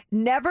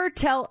never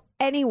tell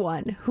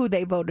anyone who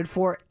they voted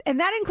for, and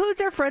that includes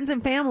their friends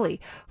and family.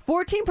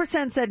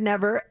 14% said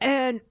never,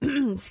 and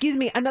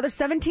another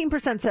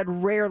 17% said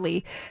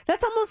rarely.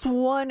 That's almost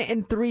 1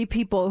 in 3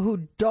 people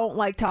who don't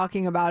like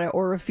talking about it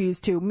or refuse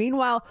to.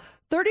 Meanwhile,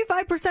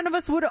 35% of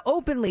us would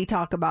openly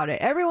talk about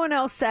it. Everyone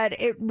else said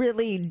it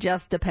really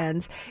just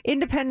depends.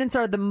 Independents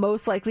are the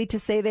most likely to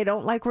say they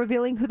don't like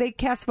revealing who they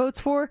cast votes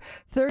for.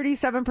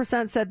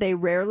 37% said they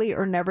rarely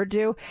or never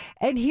do.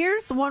 And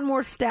here's one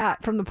more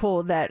stat from the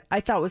poll that I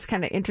thought was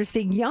kind of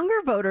interesting.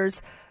 Younger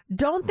voters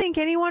don't think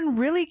anyone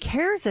really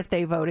cares if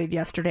they voted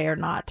yesterday or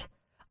not.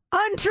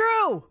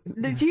 Untrue.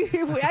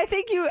 I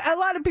think a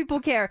lot of people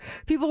care.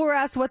 People were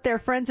asked what their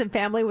friends and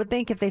family would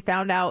think if they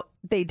found out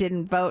they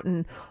didn't vote,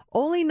 and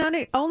only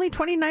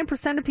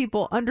 29% of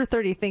people under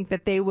 30 think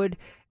that they would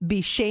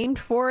be shamed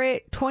for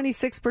it.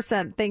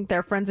 26% think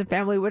their friends and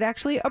family would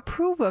actually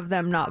approve of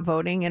them not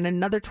voting, and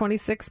another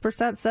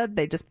 26% said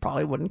they just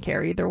probably wouldn't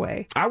care either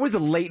way. I was a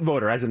late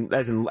voter, as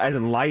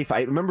in life.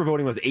 I remember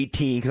voting when I was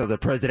 18 because I was a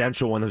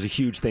presidential one. It was a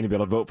huge thing to be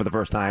able to vote for the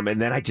first time,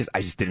 and then I just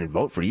didn't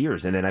vote for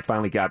years. And then I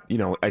finally got,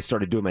 I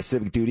started doing my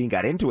civic duty and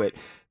got into it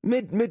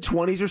mid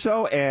 20s or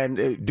so,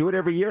 and do it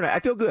every year, and I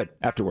feel good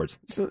afterwards.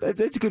 So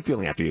it's a good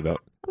feeling after you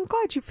vote. I'm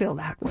glad you feel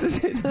that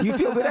way. Do you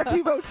feel good after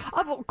you vote?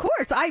 Of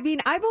course. I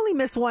mean, I've only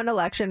missed one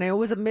election, and it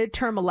was a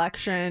midterm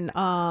election.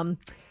 Oh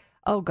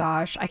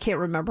gosh, I can't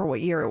remember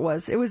what year it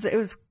was. It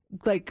was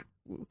like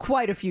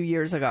quite a few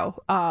years ago.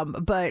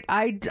 But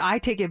I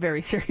take it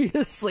very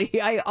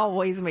seriously. I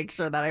always make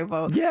sure that I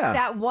vote. Yeah.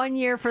 That one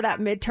year for that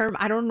midterm,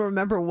 I don't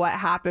remember what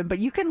happened, but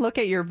you can look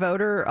at your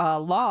voter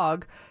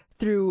log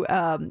through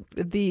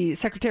the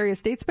Secretary of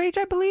State's page,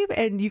 I believe,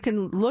 and you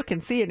can look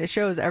and see, and it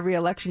shows every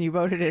election you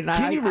voted in.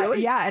 Can you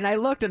really? Yeah, and I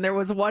looked, and there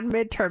was one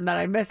midterm that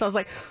I missed. I was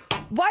like,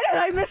 why did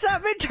I miss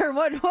that midterm?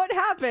 What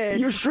happened?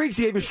 Your streaks.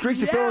 You have your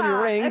streaks to fill in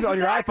your rings on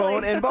your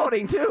iPhone and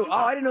voting, too. Oh,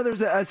 I didn't know there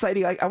was a site.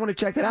 I want to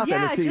check that out. Yeah,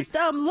 then to see. Just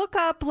look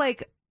up,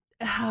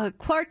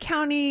 Clark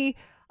County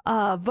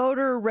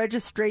voter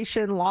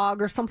registration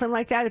log or something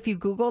like that. If you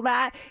Google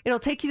that, it'll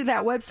take you to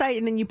that website,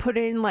 and then you put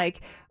in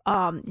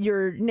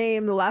your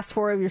name, the last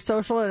 4 of your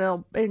social,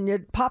 and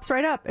it pops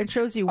right up and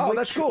shows you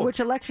which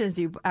elections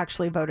you've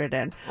actually voted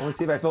in. I want to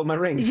see if I filled my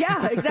rings.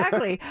 Yeah,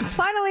 exactly.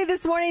 Finally,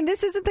 this morning,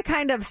 this isn't the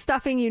kind of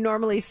stuffing you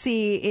normally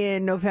see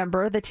in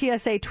November. The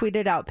TSA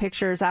tweeted out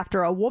pictures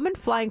after a woman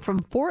flying from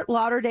Fort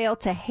Lauderdale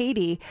to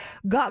Haiti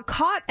got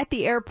caught at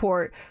the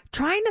airport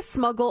trying to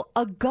smuggle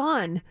a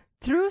gun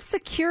through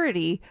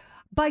security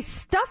by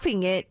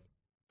stuffing it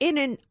in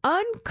an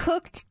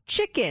uncooked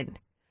chicken.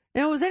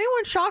 Now, was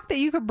anyone shocked that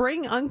you could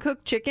bring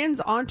uncooked chickens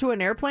onto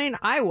an airplane?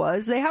 I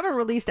was. They haven't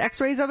released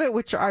x-rays of it,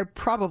 which are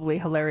probably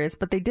hilarious,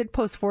 but they did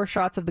post 4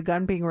 shots of the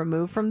gun being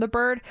removed from the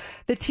bird.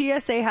 The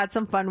TSA had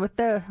some fun with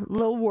the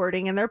little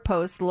wording in their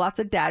post, lots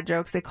of dad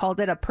jokes. They called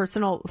it a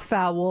personal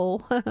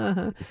foul,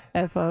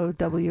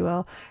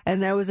 F-O-W-L,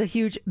 and there was a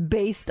huge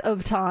waste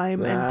of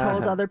time and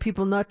told other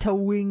people not to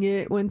wing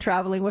it when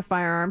traveling with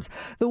firearms.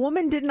 The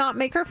woman did not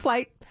make her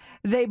flight.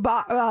 They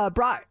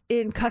brought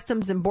in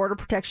Customs and Border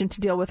Protection to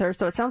deal with her,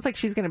 so it sounds like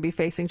she's going to be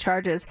facing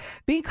charges.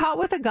 Being caught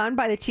with a gun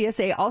by the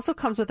TSA also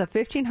comes with a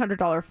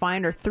 $1,500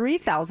 fine or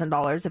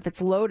 $3,000 if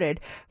it's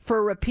loaded.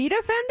 For repeat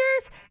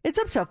offenders, it's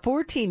up to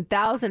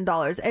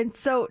 $14,000. And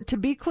so, to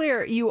be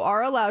clear, you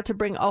are allowed to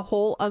bring a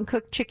whole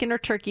uncooked chicken or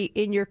turkey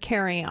in your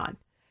carry-on.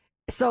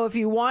 So if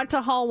you want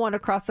to haul one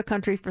across the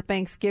country for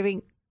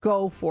Thanksgiving,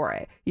 go for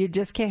it. You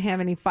just can't have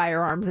any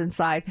firearms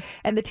inside.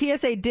 And the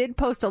TSA did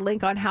post a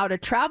link on how to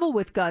travel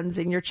with guns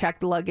in your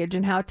checked luggage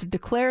and how to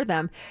declare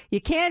them.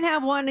 You can't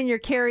have one in your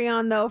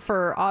carry-on, though,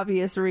 for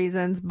obvious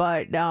reasons.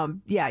 But,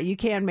 yeah, you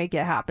can make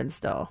it happen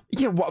still.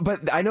 Yeah,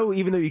 but I know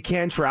even though you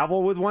can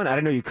travel with one, I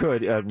didn't know you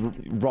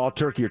could, raw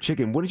turkey or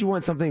chicken. Wouldn't you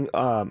want something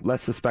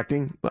less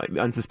suspecting, like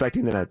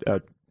unsuspecting than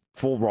a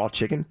full raw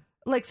chicken?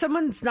 Like,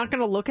 someone's not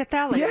going to look at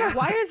that? Like, yeah.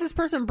 Why is this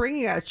person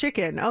bringing a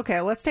chicken?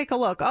 Okay, let's take a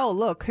look. Oh,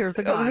 look, here's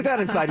a gun. There's a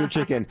gun inside your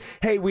chicken.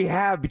 Hey, we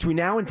have, between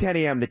now and 10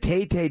 a.m., the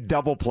Tay Tay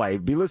Double Play.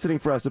 Be listening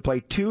for us to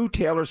play 2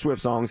 Taylor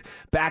Swift songs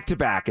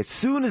back-to-back. As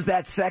soon as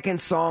that second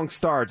song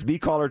starts, be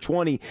caller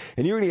 20,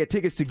 and you're going to get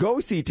tickets to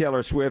go see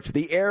Taylor Swift,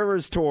 the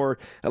Eras Tour,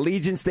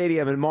 Allegiant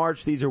Stadium in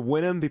March. These are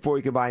win them before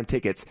you can buy them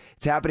tickets.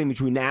 It's happening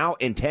between now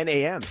and 10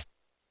 a.m.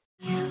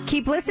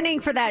 Keep listening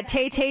for that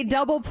Tay-Tay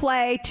Double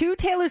Play. 2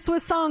 Taylor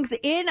Swift songs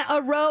in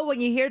a row. When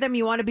you hear them,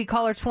 you want to be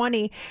caller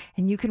 20,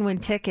 and you can win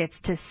tickets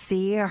to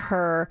see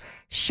her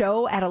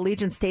show at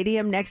Allegiant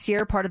Stadium next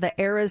year, part of the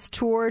Eras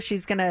Tour.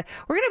 We're gonna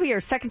be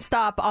her second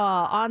stop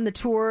on the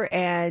tour,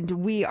 and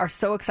we are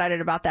so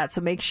excited about that.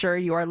 So make sure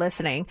you are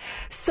listening.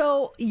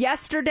 So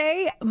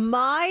yesterday,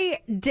 my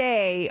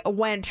day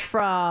went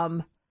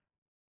from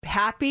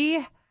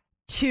happy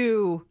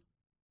to,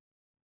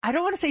 I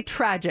don't want to say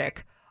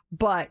tragic,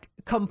 but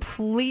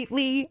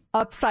completely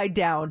upside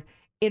down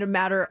in a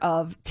matter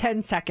of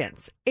 10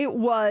 seconds. It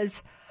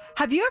was,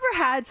 have you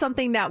ever had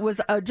something that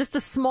was just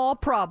a small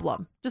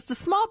problem,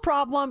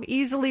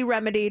 easily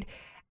remedied,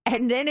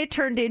 and then it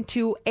turned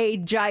into a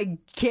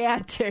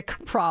gigantic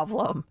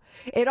problem?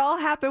 It all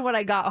happened when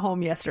I got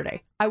home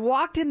yesterday. I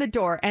walked in the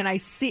door and I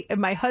see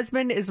my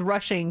husband is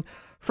rushing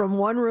from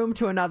one room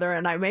to another,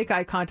 and I make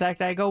eye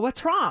contact. And I go,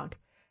 "What's wrong?"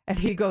 And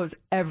he goes,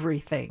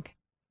 "Everything."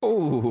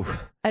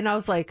 Oh. And I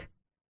was like,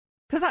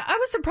 because I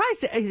was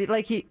surprised,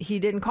 like he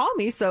didn't call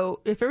me. So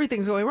if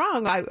everything's going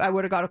wrong, I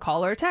would have got a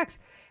call or a text.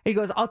 And he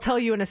goes, "I'll tell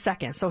you in a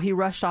second." So he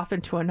rushed off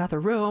into another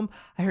room.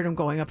 I heard him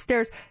going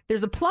upstairs.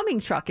 There's a plumbing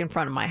truck in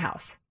front of my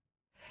house.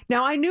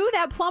 Now, I knew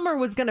that plumber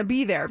was going to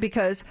be there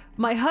because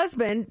my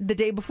husband the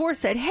day before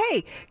said,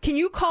 "Hey, can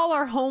you call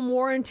our home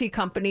warranty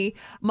company?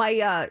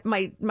 My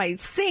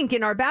sink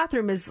in our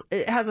bathroom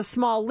it has a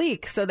small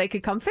leak, so they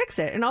could come fix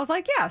it." And I was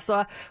like, "Yeah."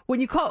 So when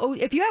you call,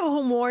 if you have a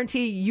home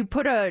warranty, you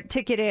put a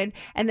ticket in,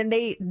 and then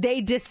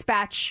they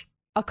dispatch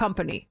a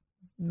company,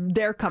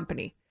 their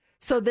company.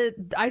 So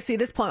I see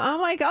this plumber.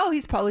 I'm like, "Oh,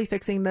 he's probably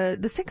fixing the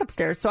sink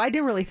upstairs." So I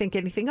didn't really think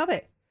anything of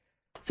it.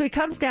 So he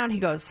comes down. He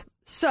goes,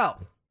 "So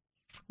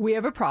we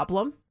have a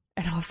problem."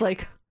 And I was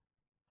like,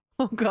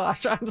 "Oh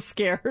gosh, I'm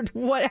scared.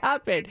 What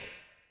happened?"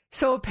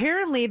 So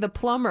apparently the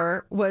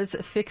plumber was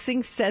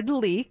fixing said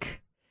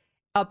leak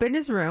up in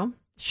his room.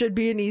 Should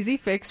be an easy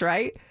fix,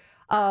 right?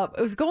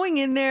 It was going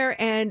in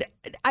there, and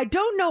I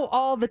don't know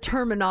all the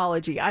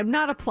terminology. I'm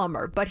not a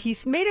plumber, but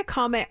he's made a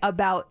comment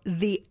about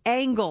the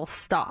angle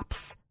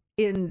stops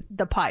in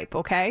the pipe,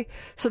 okay?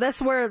 So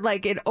that's where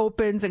like it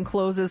opens and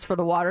closes for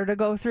the water to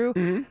go through.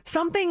 Mm-hmm.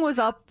 Something was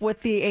up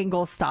with the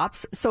angle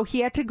stops, so he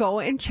had to go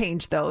and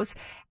change those.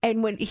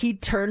 And when he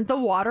turned the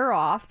water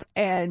off,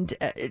 and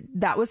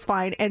that was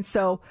fine. And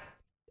so,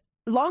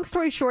 long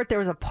story short, there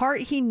was a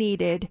part he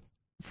needed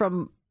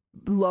from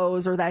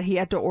Lowe's or that he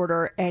had to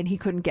order, and he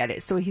couldn't get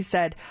it. So he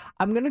said,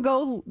 I'm gonna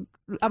go,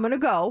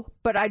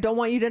 but I don't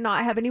want you to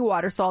not have any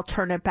water, so I'll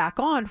turn it back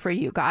on for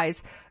you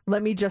guys.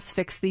 Let me just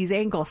fix these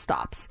angle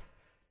stops."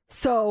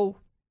 So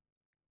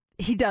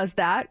he does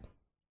that,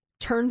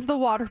 turns the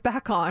water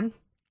back on,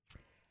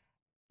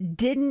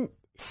 didn't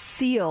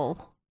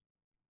seal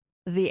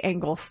the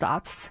angle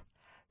stops.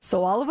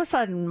 So all of a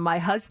sudden, my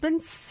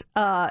husband's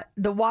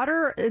the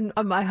water in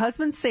my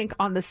husband's sink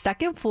on the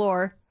second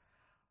floor,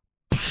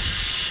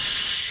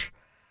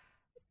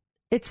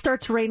 it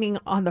starts raining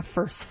on the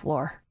first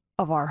floor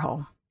of our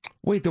home.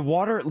 Wait, the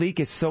water leak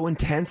is so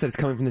intense that it's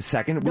coming from the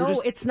second? No,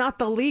 it's not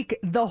the leak.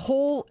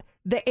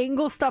 The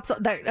angle stops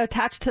that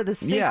attached to the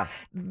sink. Yeah.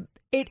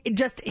 It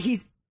just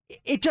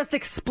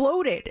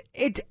exploded.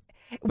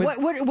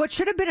 What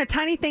should have been a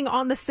tiny thing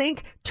on the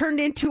sink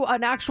turned into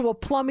an actual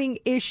plumbing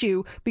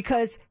issue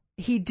because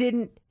he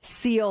didn't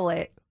seal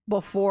it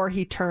before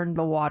he turned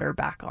the water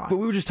back on. But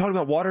we were just talking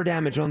about water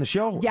damage on the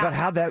show. Yeah. About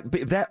how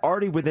that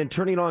already within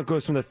turning it on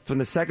goes from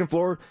the second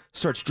floor,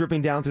 starts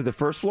dripping down through the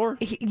first floor.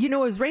 It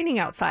was raining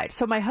outside.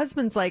 So my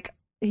husband's like,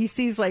 he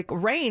sees like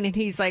rain, and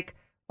he's like,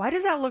 "Why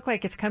does that look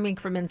like it's coming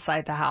from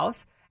inside the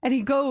house?" And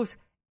he goes,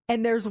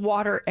 and there's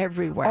water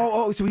everywhere.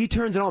 Oh, so he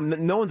turns it on.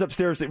 No one's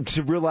upstairs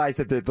to realize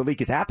that the leak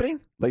is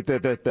happening? Like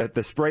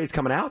the spray is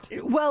coming out?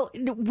 Well,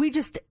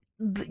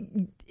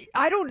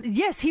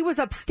 yes, he was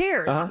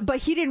upstairs, but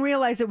he didn't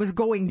realize it was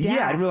going down.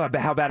 Yeah, I didn't realize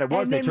how bad it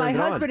was. And then my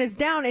husband is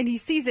down, and he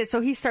sees it, so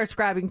he starts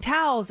grabbing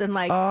towels, and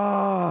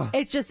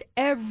it's just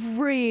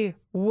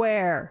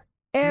everywhere.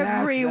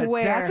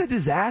 Everywhere. That's a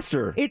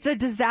disaster. It's a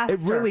disaster.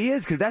 It really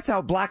is, because that's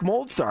how black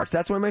mold starts.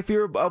 That's why my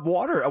fear of a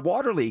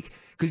water leak,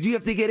 because you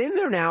have to get in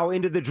there now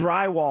into the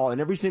drywall and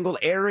every single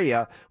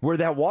area where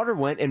that water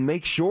went and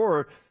make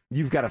sure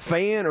you've got a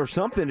fan or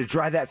something to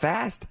dry that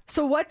fast.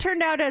 So what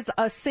turned out as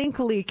a sink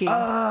leaking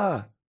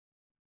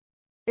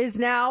is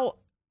now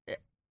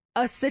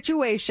a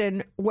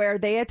situation where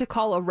they had to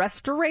call a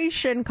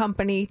restoration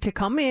company to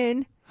come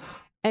in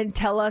and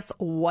tell us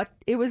what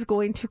it was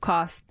going to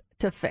cost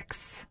to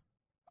fix.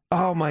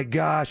 Oh my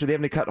gosh! Are they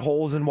having to cut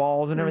holes in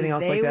walls and everything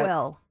else like that? They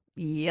will.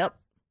 Yep.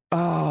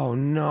 Oh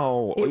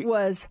no! It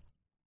was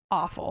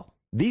awful.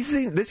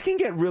 This can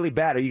get really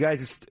bad.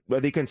 Are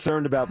they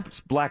concerned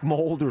about black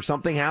mold or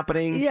something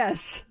happening?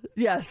 Yes.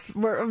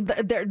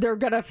 They're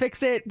gonna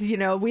fix it. You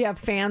know, we have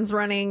fans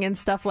running and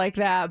stuff like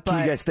that. But can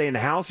you guys stay in the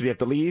house, or do you have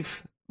to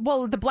leave?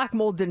 Well, the black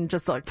mold didn't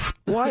just like.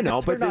 Well, I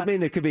know, but I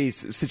mean, there could be a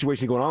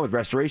situation going on with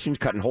restoration,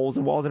 cutting holes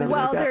in walls and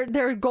everything like that. Well,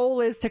 their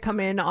goal is to come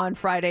in on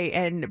Friday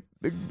and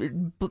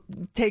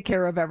take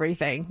care of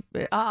everything.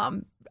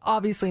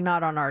 Obviously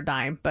not on our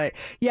dime, but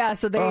yeah.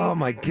 So they. Oh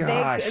my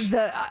gosh!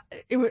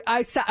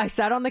 I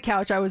sat on the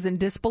couch. I was in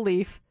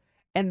disbelief,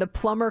 and the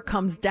plumber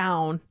comes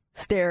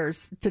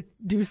downstairs to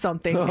do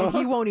something, and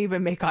he won't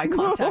even make eye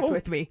contact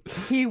with me.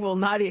 He will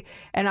not.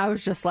 And I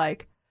was just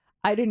like.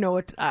 I didn't know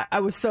what I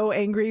was so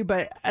angry,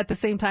 but at the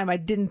same time, I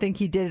didn't think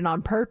he did it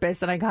on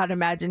purpose. And I got to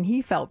imagine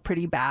he felt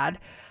pretty bad.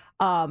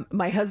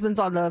 My husband's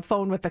on the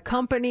phone with the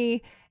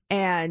company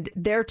and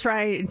they're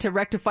trying to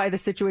rectify the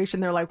situation.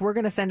 They're like, we're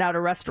going to send out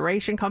a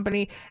restoration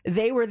company.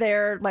 They were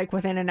there like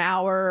within an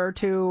hour or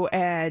two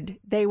and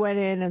they went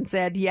in and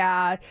said,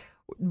 yeah,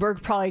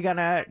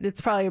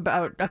 it's probably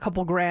about a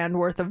couple grand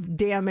worth of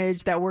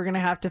damage that we're going to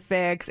have to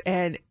fix.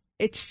 And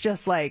it's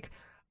just like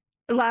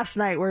last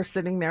night we're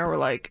sitting there, we're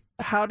like,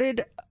 how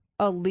did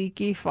a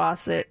leaky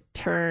faucet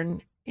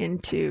turn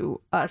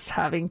into us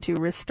having to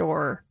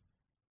restore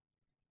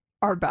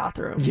our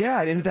bathroom?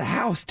 Yeah, and into the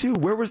house too.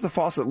 Where was the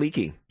faucet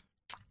leaking?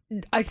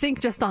 I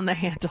think just on the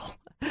handle.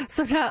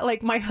 So now,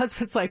 like, my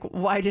husband's like,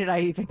 why did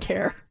I even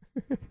care?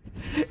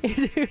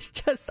 It was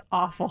just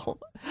awful.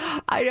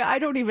 I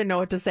don't even know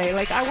what to say.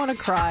 Like, I want to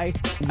cry.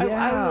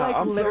 Yeah,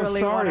 I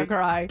literally want to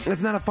cry.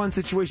 It's not a fun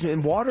situation.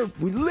 And water,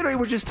 we literally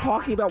were just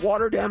talking about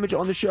water damage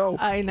on the show.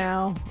 I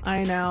know.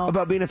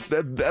 About being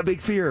a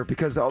big fear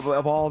because of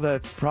all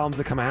the problems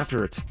that come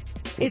after it.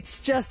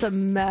 It's just a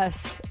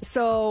mess.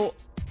 So,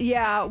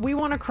 yeah, we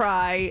want to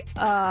cry.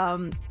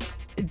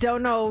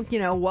 Don't know,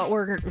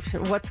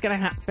 what's going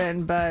to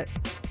happen, but...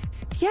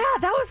 Yeah,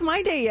 that was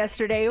my day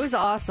yesterday. It was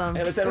awesome.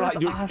 It was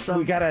awesome.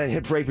 We got to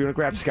hit break. We're going to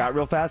grab Scott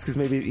real fast because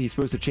maybe he's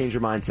supposed to change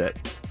your mindset.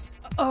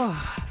 Oh,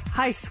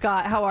 hi,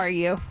 Scott. How are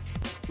you?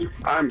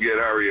 I'm good.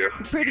 How are you?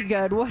 Pretty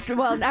good.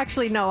 Well,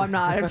 actually, no, I'm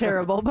not. I'm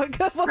terrible. But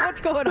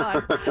what's going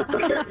on?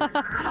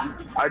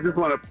 I just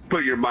want to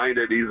put your mind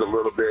at ease a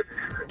little bit.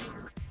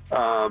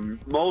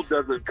 Mold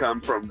doesn't come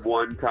from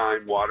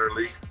one-time water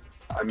leaks.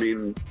 I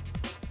mean,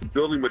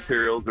 building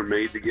materials are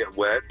made to get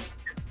wet.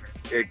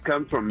 It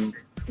comes from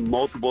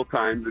multiple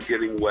times of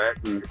getting wet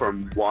and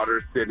from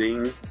water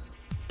sitting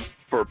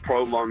for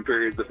prolonged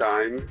periods of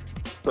time.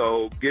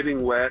 So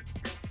getting wet,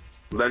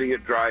 letting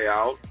it dry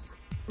out,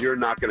 you're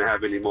not going to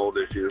have any mold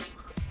issues.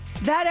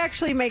 That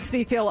actually makes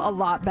me feel a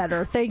lot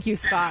better. Thank you,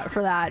 Scott,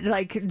 for that.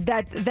 Like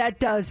that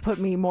does put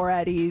me more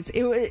at ease.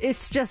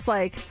 It's just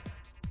like,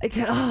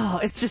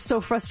 it's just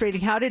so frustrating.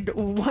 How did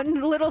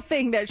one little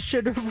thing that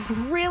should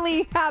have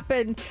really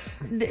happened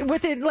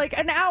within like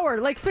an hour,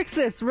 like fix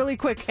this really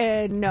quick?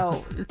 And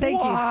no, thank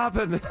you. What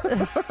happened?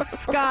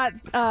 Scott,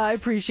 I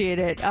appreciate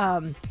it.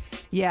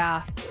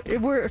 Yeah, it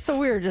was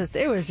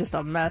just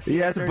a mess.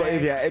 Yeah,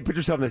 put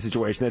yourself in this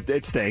situation.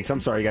 It stinks. I'm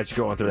sorry you guys are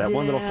going through that. Yeah.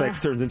 One little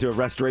fix turns into a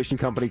restoration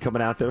company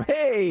coming out there.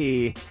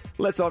 Hey,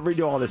 let's all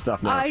redo all this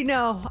stuff now. I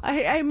know.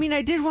 I mean,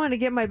 I did want to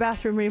get my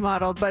bathroom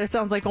remodeled, but it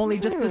sounds like only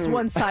just this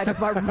one side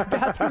of our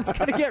bathroom's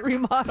going to get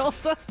remodeled.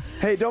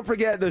 Hey, don't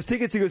forget those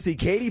tickets to go see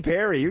Katy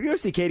Perry. You're going to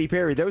go see Katy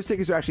Perry. Those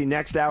tickets are actually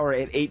next hour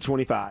at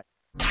 8:25.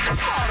 All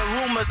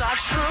the rumors are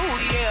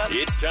true, yeah.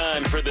 It's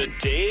time for the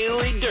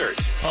Daily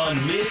Dirt on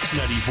Mix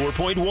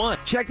 94.1.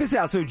 Check this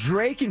out. So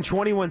Drake and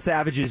 21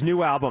 Savage's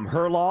new album,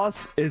 Her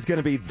Loss, is going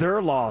to be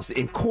their loss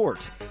in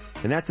court.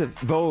 And that's if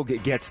Vogue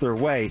gets their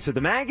way. So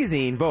the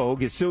magazine,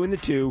 Vogue, is suing the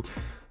two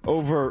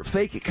over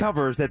fake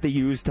covers that they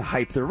used to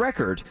hype their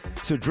record.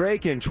 So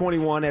Drake and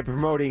 21 are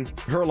promoting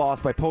Her Loss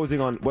by posing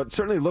on what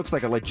certainly looks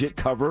like a legit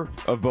cover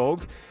of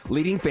Vogue,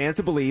 leading fans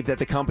to believe that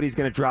the company's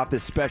going to drop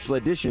this special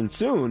edition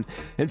soon.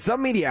 And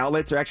some media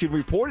outlets are actually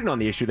reporting on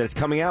the issue that it's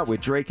coming out with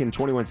Drake and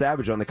 21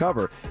 Savage on the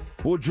cover.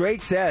 Well,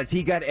 Drake says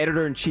he got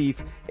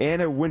editor-in-chief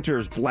Anna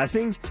Wintour's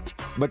blessing,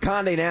 but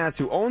Condé Nast,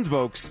 who owns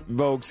Vogue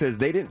says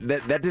that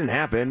didn't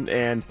happen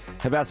and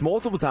have asked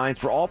multiple times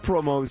for all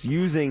promos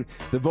using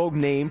the Vogue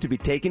name to be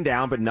taken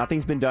down, but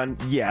nothing's been done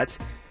yet.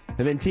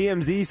 And then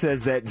TMZ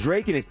says that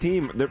Drake and his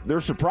team, they're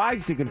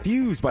surprised and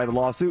confused by the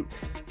lawsuit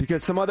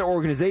because some other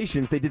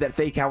organizations, they did that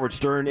fake Howard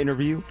Stern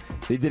interview.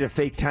 They did a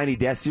fake Tiny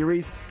Desk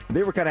series.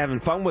 They were kind of having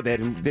fun with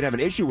it and didn't have an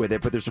issue with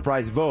it, but they're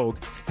surprised Vogue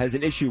has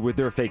an issue with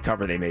their fake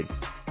cover they made.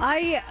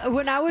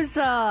 When I was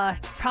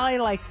probably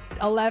like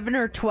 11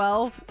 or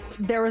 12,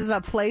 there was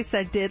a place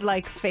that did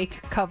like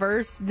fake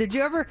covers. Did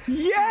you ever?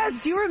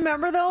 Yes. Do you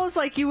remember those?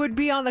 Like you would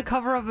be on the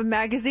cover of a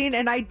magazine,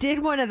 and I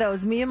did one of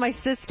those. Me and my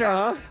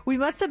sister. We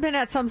must have been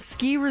at some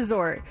ski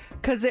resort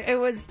because it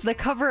was the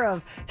cover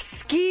of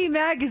Ski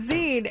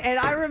Magazine, and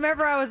I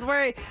remember I was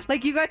wearing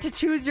like you got to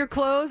choose your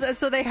clothes, and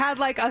so they had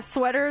like a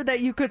sweater that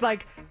you could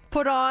like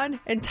put on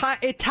and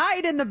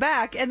tied in the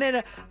back, and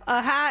then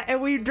a hat,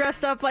 and we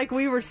dressed up like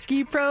we were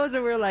ski pros,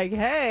 and we were like,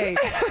 hey,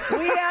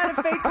 we had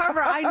a fake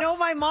cover. I know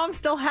my mom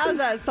still has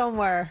that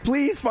somewhere.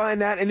 Please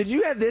find that. And did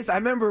you have this? I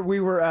remember we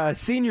were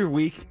senior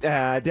week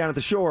down at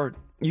the shore.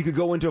 You could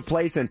go into a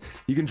place and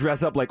you can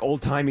dress up like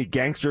old-timey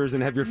gangsters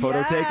and have your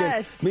photo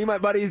taken. Me and my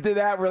buddies did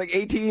that. We're like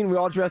 18. We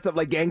all dressed up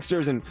like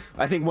gangsters, and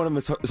I think one of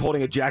them is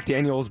holding a Jack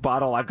Daniels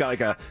bottle. I've got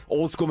like a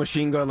old-school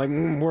machine gun, like,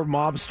 we're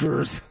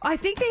mobsters. I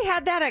think they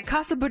had that at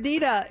Casa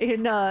Bonita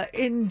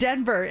in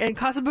Denver, and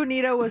Casa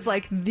Bonita was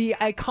like the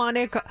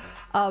iconic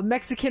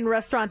Mexican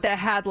restaurant that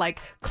had like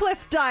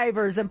cliff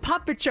divers and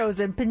puppet shows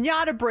and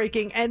piñata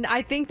breaking, and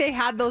I think they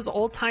had those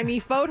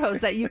old-timey photos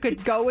that you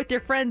could go with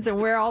your friends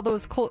and wear all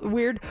those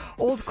weird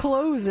old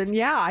clothes, and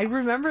yeah, I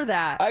remember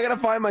that. I gotta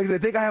find mine because I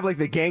think I have like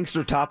the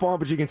gangster top on,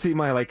 but you can see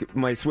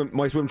my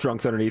swim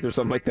trunks underneath or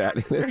something like that.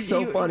 It's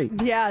so funny.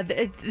 Yeah,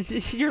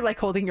 you're like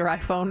holding your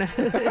iPhone.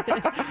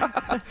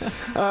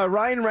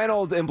 Ryan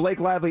Reynolds and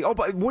Blake Lively. Oh,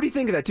 but what do you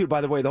think of that too?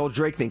 By the way, the whole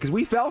Drake thing, because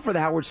we fell for the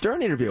Howard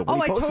Stern interview.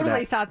 I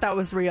totally thought that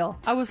was real.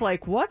 I was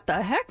like, what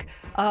the heck?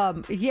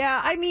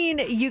 Yeah, I mean,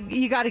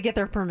 you got to get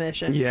their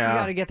permission. Yeah, you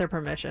got to get their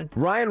permission.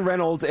 Ryan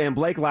Reynolds and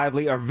Blake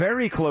Lively are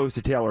very close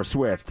to Taylor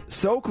Swift.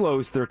 So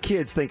close, their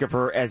kids think of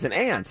her as an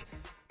aunt.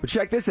 But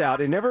check this out.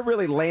 It never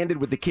really landed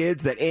with the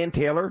kids that Aunt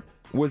Taylor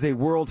was a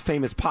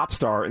world-famous pop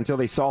star until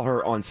they saw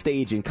her on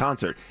stage in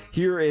concert.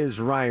 Here is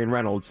Ryan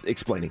Reynolds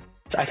explaining.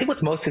 I think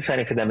what's most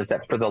exciting for them is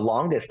that for the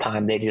longest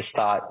time, they just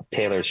thought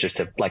Taylor's just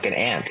like an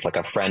aunt, like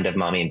a friend of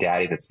mommy and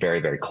daddy that's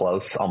very, very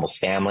close, almost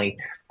family.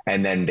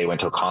 And then they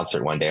went to a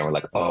concert one day and were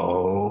like,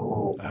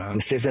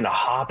 this isn't a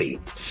hobby.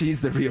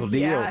 She's the real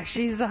deal. Yeah,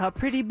 she's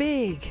pretty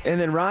big.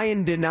 And then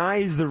Ryan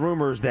denies the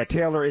rumors that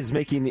Taylor is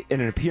making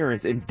an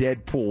appearance in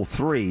Deadpool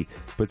 3,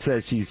 but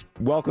says she's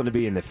welcome to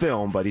be in the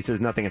film, but he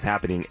says nothing is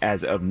happening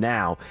as of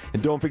now.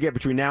 And don't forget,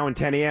 between now and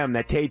 10 a.m.,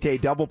 that Tay-Tay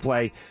double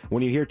play,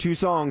 when you hear two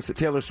songs,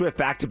 Taylor Swift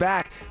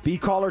back-to-back, be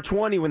caller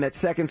 20 when that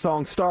second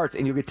song starts,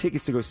 and you'll get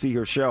tickets to go see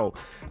her show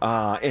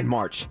in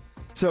March.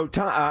 So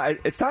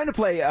it's time to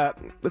play.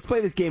 Let's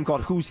play this game called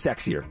Who's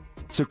Sexier.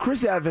 So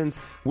Chris Evans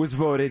was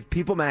voted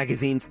People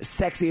Magazine's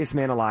sexiest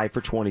man alive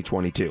for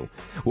 2022.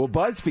 Well,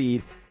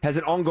 BuzzFeed has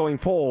an ongoing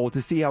poll to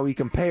see how he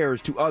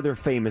compares to other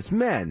famous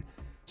men.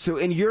 So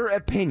in your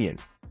opinion,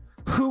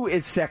 who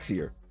is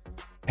sexier?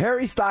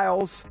 Harry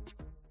Styles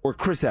or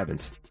Chris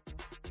Evans?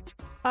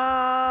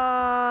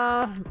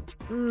 That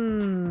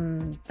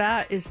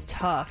is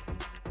tough.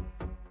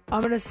 I'm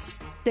going to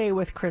stay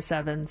with Chris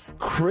Evans.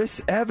 Chris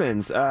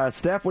Evans.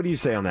 Steph, what do you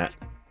say on that?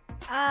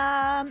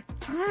 I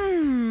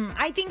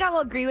think I'll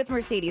agree with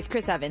Mercedes.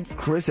 Chris Evans.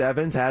 Chris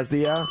Evans has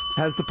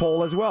the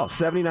poll as well,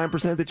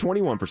 79% to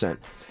 21%.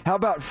 How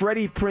about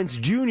Freddie Prinze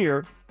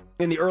Jr.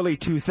 in the early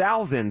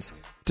 2000s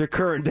to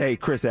current day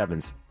Chris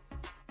Evans?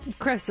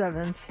 Chris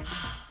Evans.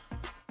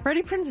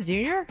 Freddie Prinze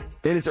Jr.?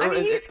 It is.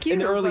 He's cute in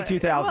the early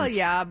 2000s. Well,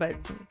 yeah, but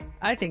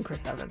I think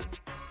Chris Evans.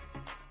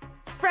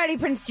 Freddie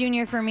Prinze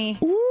Jr. for me.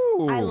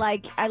 Ooh. I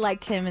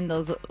liked him in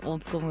those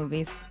old school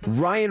movies.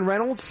 Ryan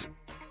Reynolds,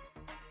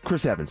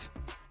 Chris Evans.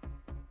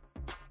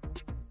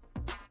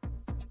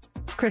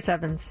 Chris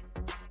Evans.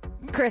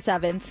 Chris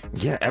Evans.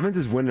 Yeah, Evans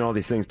is winning all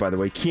these things, by the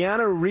way.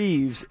 Keanu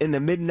Reeves in the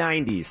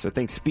mid-90s, so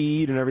think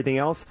Speed and everything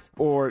else,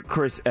 or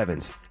Chris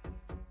Evans?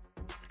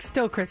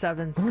 Still Chris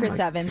Evans. Chris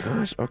Evans.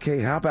 Gosh, okay,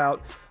 how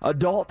about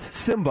adult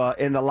Simba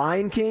in The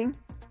Lion King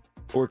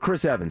or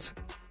Chris Evans?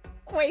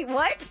 Wait,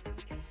 what?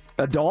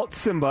 Adult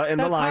Simba in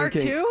The Lion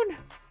King. The cartoon?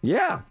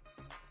 Yeah.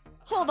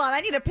 Hold on, I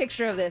need a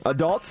picture of this.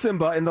 Adult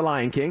Simba in The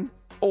Lion King,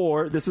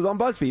 or, this is on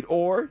BuzzFeed,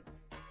 or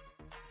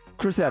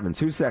Chris Evans.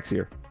 Who's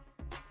sexier?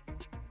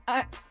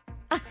 I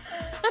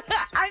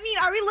mean,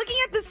 are we looking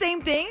at the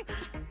same thing?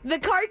 The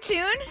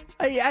cartoon?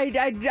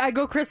 I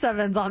go Chris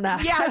Evans on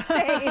that. Yeah,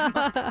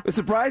 same.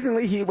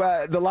 Surprisingly,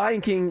 the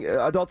Lion King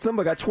adult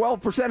Simba got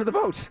 12% of the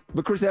vote,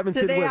 but Chris Evans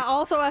did win. Did they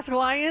also ask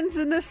lions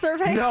in this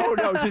survey? No,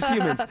 just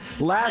humans.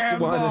 Last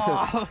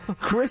one.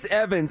 Chris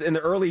Evans in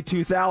the early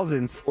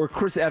 2000s or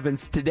Chris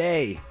Evans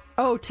today?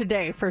 Oh,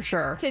 today, for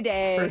sure.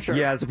 Today. For sure.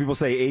 Yeah, so people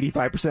say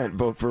 85%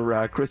 vote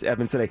for Chris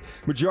Evans today.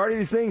 Majority of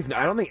these things,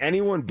 I don't think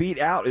anyone beat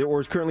out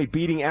or is currently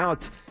beating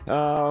out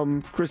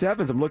Chris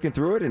Evans. I'm looking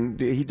through it, and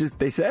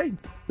they say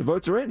the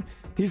votes are in.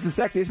 He's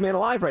the sexiest man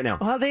alive right now.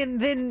 Well, then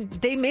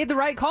they made the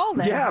right call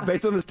then. Yeah,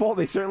 based on this poll,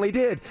 they certainly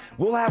did.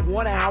 We'll have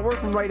 1 hour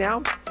from right now.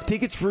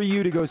 Tickets for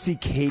you to go see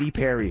Katy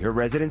Perry, her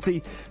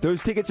residency.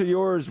 Those tickets are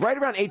yours right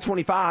around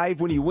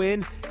 8:25 when you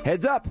win.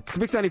 Heads up. It's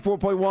Mix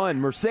 94.1,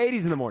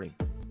 Mercedes in the morning.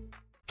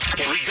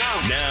 Here we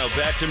go. Now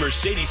back to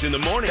Mercedes in the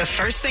morning. The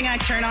first thing I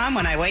turn on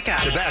when I wake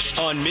up. The best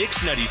on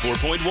Mix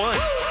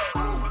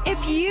 94.1.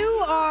 If you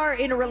are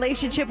in a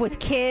relationship with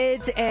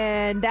kids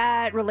and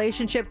that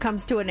relationship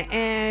comes to an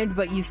end,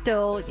 but you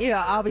still,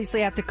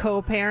 obviously have to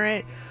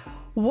co-parent,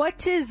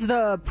 what is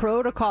the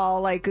protocol?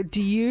 Like,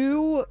 do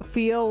you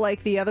feel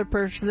like the other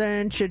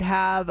person should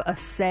have a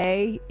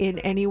say in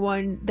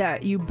anyone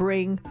that you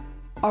bring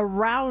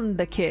around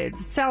the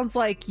kids? It sounds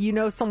like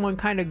someone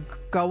kind of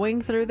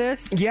going through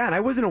this. Yeah, and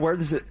I wasn't aware of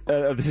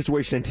the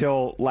situation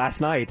until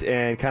last night,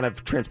 and kind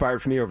of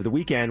transpired for me over the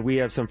weekend. We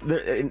have some,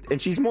 and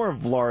she's more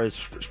of Laura's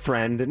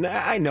friend, and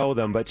I know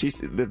them, but she's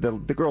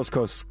the girl's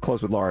close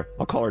with Laura.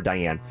 I'll call her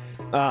Diane.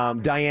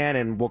 Diane,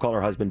 and we'll call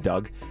her husband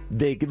Doug.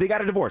 They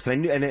got a divorce, and I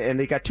knew, and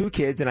they got 2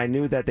 kids, and I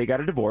knew that they got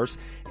a divorce.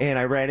 And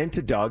I ran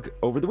into Doug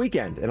over the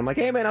weekend, and I'm like,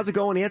 "Hey man, how's it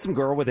going?" He had some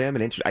girl with him,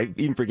 and I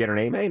even forget her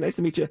name. "Hey, nice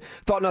to meet you."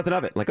 Thought nothing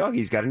of it. I'm like, "Oh,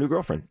 he's got a new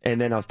girlfriend." And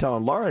then I was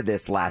telling Laura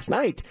this last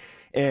night,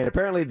 and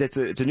apparently it's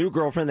a new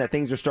girlfriend, that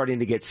things are starting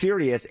to get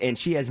serious, and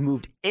she has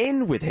moved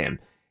in with him.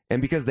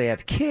 And because they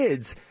have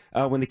kids,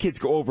 when the kids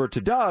go over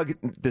to Doug,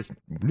 this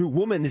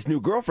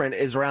new girlfriend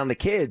is around the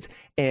kids,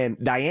 and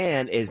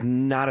Diane is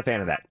not a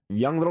fan of that.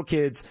 Young little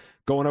kids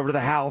going over to the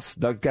house.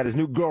 Doug's got his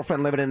new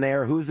girlfriend living in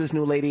there. Who's this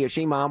new lady? Is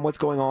she mom? What's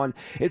going on?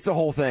 It's the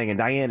whole thing, and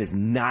Diane is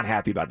not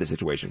happy about the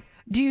situation.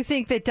 Do you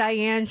think that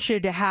Diane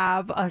should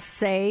have a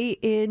say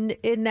in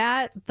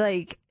that?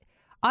 Like,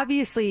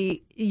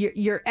 obviously,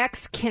 your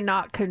ex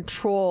cannot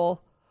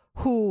control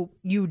who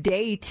you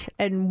date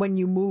and when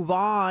you move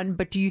on,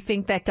 but do you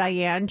think that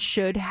Diane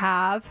should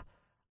have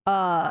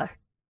a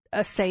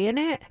say in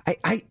it?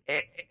 I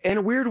in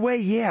a weird way,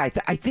 yeah.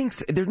 I think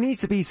there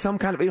needs to be some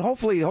kind of.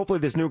 Hopefully,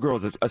 this new girl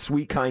is a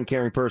sweet, kind,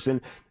 caring person,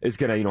 is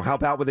gonna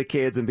help out with the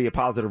kids and be a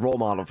positive role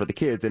model for the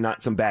kids, and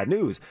not some bad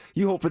news.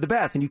 You hope for the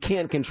best, and you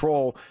can't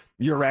control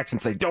your ex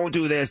and say, "Don't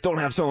do this. Don't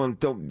have someone.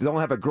 Don't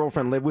have a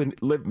girlfriend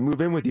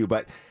move in with you."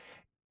 But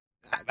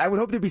I would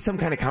hope there'd be some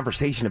kind of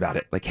conversation about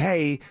it, like,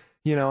 hey,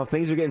 if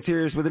things are getting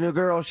serious with a new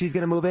girl, she's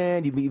going to move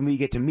in. You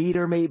get to meet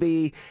her,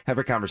 maybe have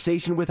a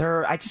conversation with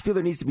her. I just feel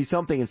there needs to be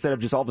something, instead of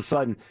just all of a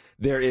sudden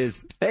there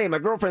is, "Hey, my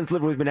girlfriend's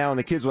living with me now," and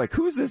the kids are like,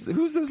 "Who's this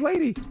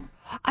lady?"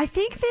 I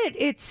think that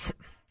it's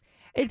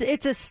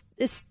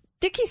a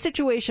sticky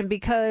situation,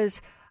 because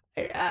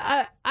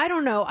I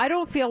don't know. I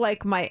don't feel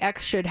like my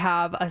ex should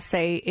have a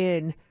say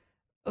in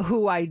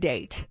who I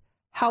date.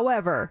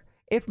 However,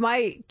 if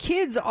my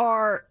kids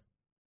are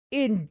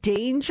in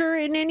danger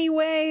in any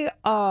way,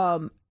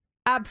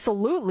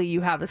 absolutely you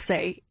have a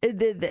say,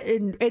 and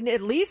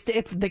at least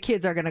if the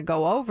kids are going to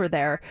go over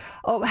there.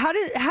 How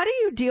do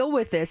you deal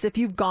with this if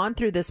you've gone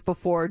through this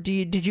before?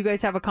 Did you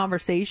guys have a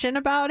conversation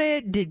about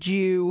it? Did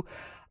you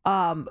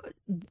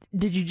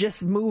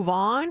just move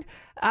on?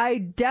 I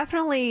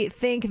definitely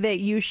think that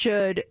you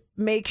should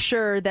make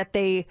sure that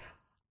they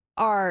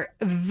are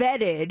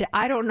vetted.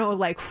 I don't know,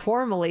 like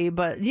formally,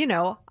 but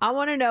I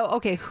want to know,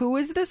 okay, who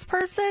is this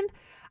person?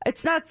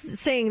 It's not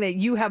saying that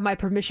you have my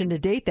permission to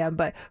date them,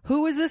 but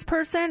who is this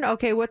person?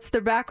 Okay, what's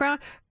their background?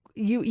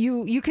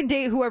 You can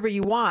date whoever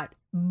you want,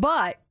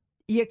 but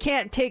you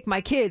can't take my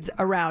kids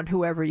around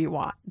whoever you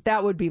want.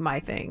 That would be my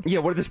thing. Yeah,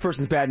 what if this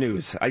person's bad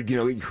news?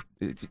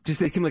 Just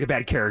they seem like a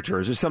bad character.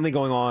 Is there something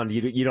going on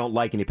you don't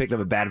like, and you pick up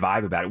a bad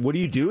vibe about it? What do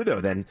you do though?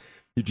 Then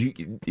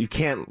you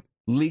can't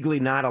legally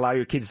not allow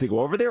your kids to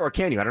go over there, or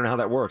can you? I don't know how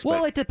that works.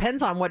 Well, it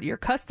depends on what your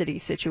custody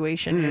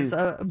situation is,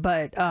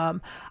 but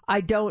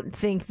I don't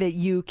think that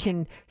you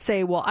can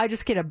say, well, I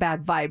just get a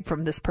bad vibe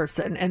from this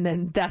person, and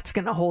then that's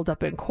going to hold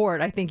up in court.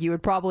 I think you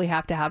would probably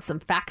have to have some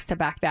facts to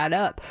back that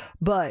up.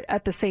 But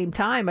at the same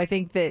time, I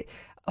think that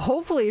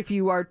hopefully if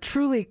you are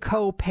truly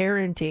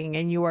co-parenting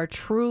and you are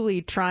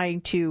truly trying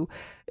to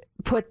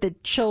put the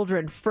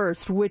children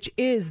first, which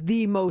is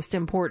the most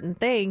important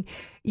thing,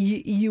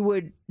 you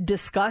would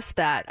discuss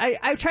that.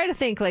 I try to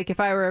think, like, if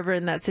I were ever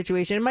in that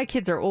situation, and my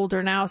kids are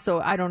older now, so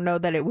I don't know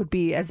that it would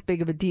be as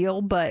big of a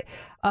deal, but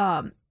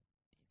I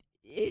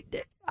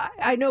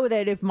know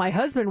that if my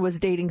husband was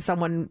dating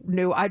someone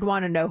new, I'd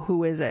want to know,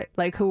 who is it?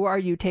 Like, who are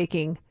you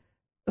taking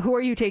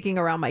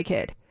around my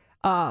kid?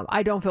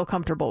 I don't feel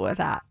comfortable with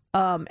that.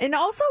 And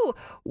also,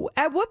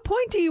 at what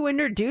point do you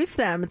introduce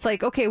them? It's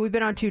like, okay, we've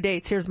been on 2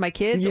 dates. Here's my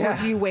kids. Yeah. Or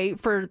do you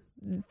wait for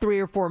 3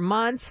 or 4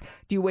 months?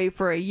 Do you wait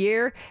for a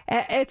year?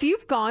 If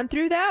you've gone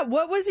through that,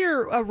 what was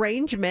your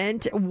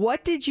arrangement?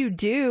 What did you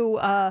do?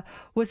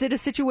 Was it a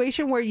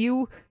situation where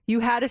you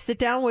had to sit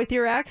down with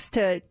your ex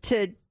to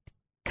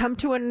come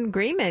to an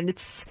agreement?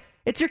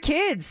 It's your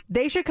kids.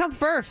 They should come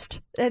first,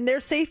 and their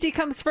safety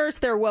comes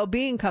first. Their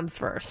well-being comes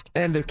first.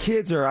 And the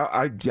kids are,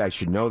 I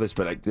should know this,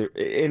 but they're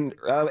in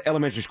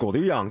elementary school.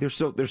 They're young. They're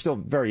still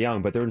very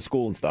young, but they're in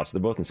school and stuff. So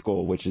they're both in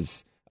school, which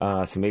is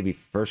so maybe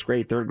first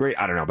grade, third grade.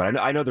 I don't know, but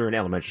I know they're in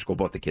elementary school.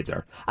 Both the kids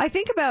are. I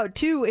think about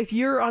too, if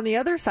you're on the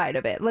other side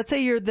of it. Let's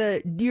say you're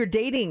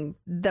dating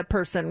the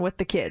person with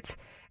the kids,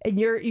 and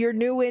you're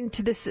new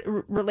into this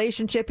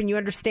relationship, and you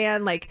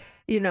understand, like,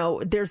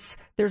 there's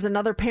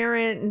another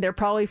parent, and they're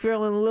probably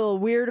feeling a little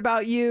weird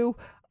about you.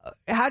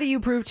 how do you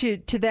prove to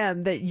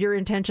them that your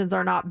intentions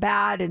are not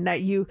bad and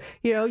that you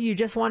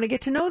just want to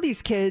get to know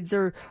these kids,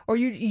 or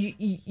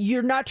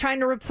you're not trying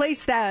to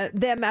replace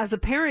them as a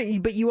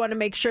parent, but you want to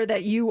make sure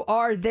that you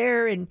are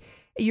there and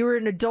you're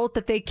an adult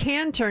that they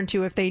can turn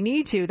to if they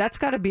need to. That's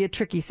got to be a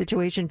tricky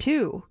situation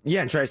too. Yeah,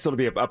 and try still to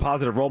be a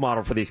positive role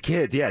model for these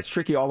kids. Yeah, it's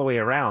tricky all the way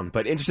around,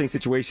 but interesting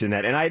situation.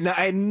 And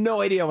I had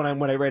no idea when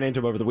I ran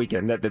into him over the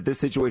weekend that this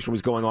situation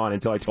was going on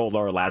until I told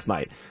Laura last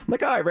night. I'm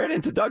like, I ran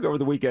into Doug over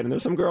the weekend, and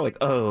there's some girl like,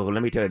 oh,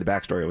 let me tell you the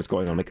backstory of what's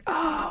going on. I'm like,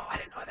 oh, I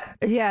didn't know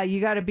that. Yeah,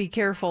 you got to be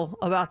careful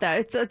about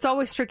that. It's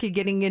always tricky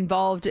getting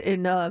involved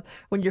in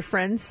when your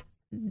friends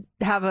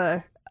have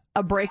a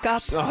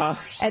breakup,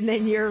 and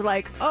then you're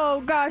like,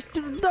 oh gosh,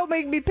 don't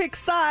make me pick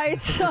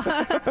sides.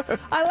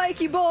 I like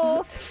you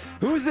both.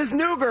 Who's this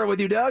new girl with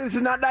you, Doug? This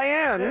is not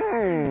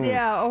Diane.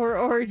 Yeah,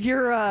 or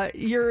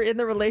you're in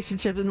the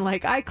relationship and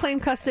like, I claim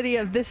custody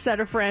of this set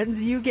of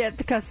friends, you get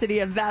the custody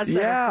of that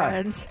set of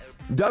friends.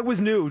 Doug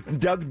was new.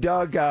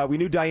 Doug, we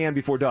knew Diane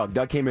before Doug.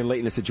 Doug came in late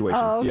in the situation.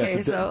 Oh, okay.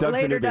 Yeah, so Doug's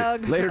later,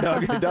 Doug. Later,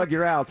 Doug. Doug,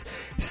 you're out.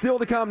 Still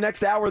to come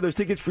next hour, there's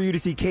tickets for you to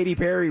see Katy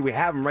Perry. We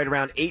have them right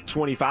around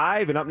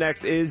 8:25. And up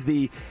next is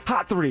the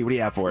Hot 3. What do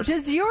you have for us?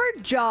 Does your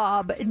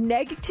job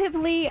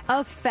negatively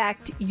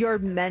affect your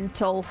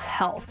mental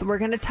health? We're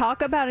going to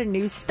talk about a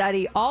new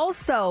study.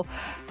 Also,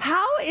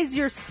 how is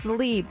your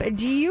sleep?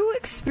 Do you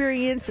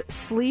experience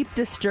sleep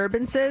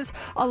disturbances?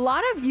 A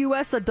lot of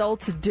U.S.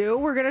 adults do.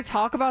 We're going to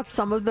talk about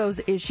some of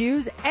those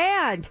issues.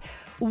 And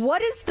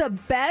what is the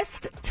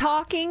best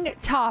talking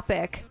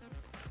topic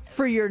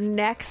for your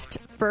next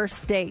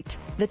first date?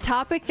 The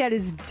topic that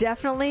is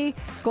definitely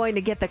going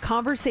to get the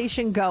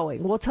conversation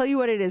going. We'll tell you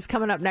what it is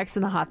coming up next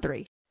in the Hot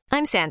 3.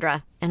 I'm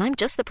Sandra, and I'm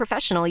just the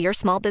professional your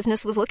small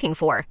business was looking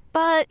for.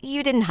 But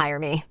you didn't hire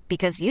me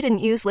because you didn't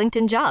use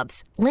LinkedIn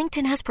Jobs.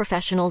 LinkedIn has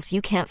professionals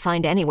you can't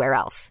find anywhere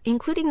else,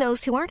 including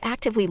those who aren't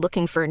actively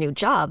looking for a new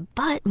job,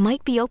 but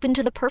might be open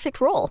to the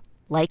perfect role,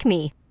 like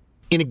me.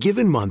 In a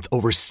given month,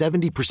 over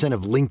 70%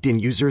 of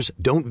LinkedIn users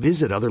don't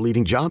visit other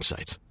leading job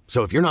sites.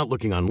 So if you're not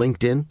looking on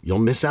LinkedIn, you'll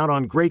miss out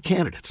on great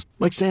candidates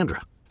like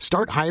Sandra.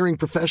 Start hiring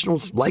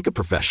professionals like a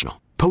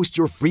professional. Post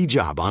your free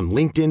job on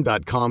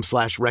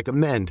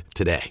linkedin.com/recommend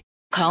today.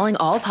 Calling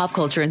all pop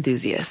culture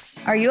enthusiasts.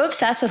 Are you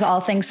obsessed with all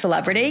things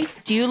celebrity?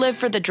 Do you live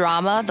for the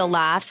drama, the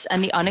laughs,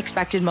 and the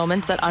unexpected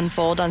moments that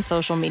unfold on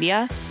social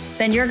media?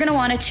 Then you're going to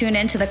want to tune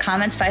in to the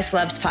Comments by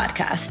Celebs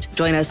podcast.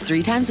 Join us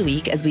 3 times a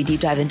week as we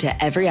deep dive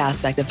into every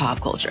aspect of pop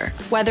culture.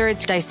 Whether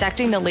it's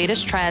dissecting the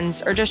latest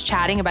trends or just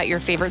chatting about your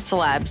favorite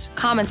celebs,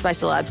 Comments by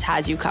Celebs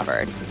has you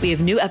covered. We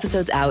have new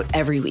episodes out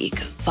every week.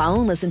 Follow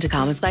and listen to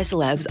Comments by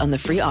Celebs on the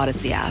free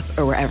Odyssey app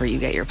or wherever you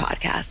get your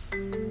podcasts.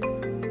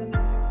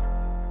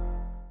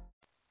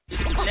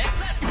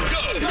 Let's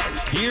go.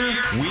 Here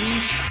we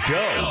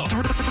go.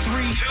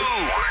 3,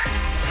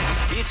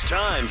 2. It's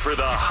time for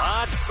the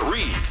Hot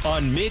 3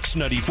 on Mix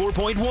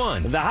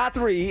 94.1. The Hot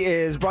 3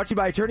 is brought to you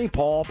by attorney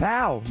Paul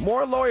Powell.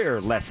 More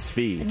lawyer, less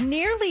fee.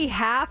 Nearly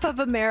half of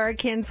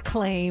Americans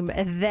claim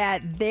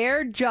that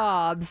their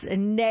jobs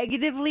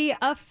negatively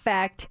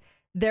affect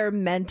their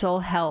mental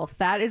health.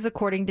 That is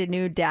according to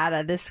new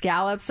data. This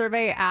Gallup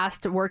survey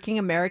asked working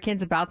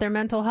Americans about their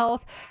mental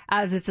health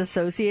as it's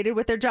associated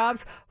with their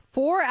jobs.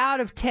 4 out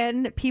of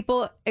 10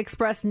 people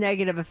express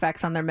negative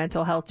effects on their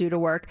mental health due to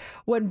work.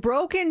 When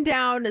broken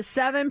down,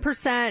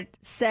 7%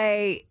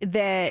 say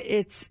that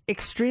it's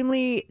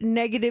extremely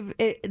negative.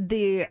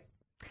 The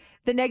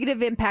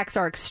negative impacts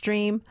are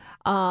extreme.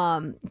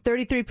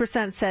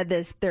 33% said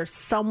this, they're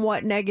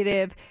somewhat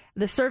negative.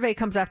 The survey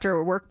comes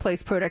after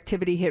workplace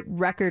productivity hit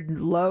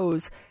record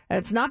lows. And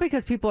it's not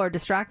because people are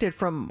distracted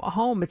from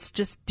home. It's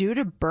just due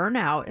to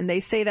burnout. And they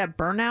say that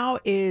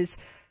burnout is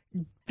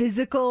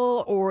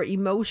physical or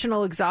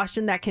emotional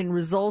exhaustion that can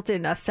result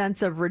in a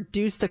sense of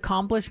reduced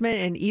accomplishment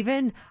and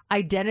even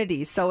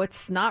identity. So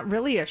it's not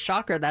really a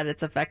shocker that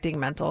it's affecting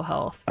mental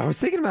health. I was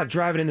thinking about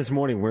driving in this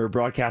morning. We were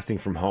broadcasting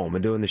from home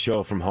and doing the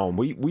show from home.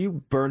 We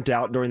burnt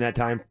out during that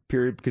time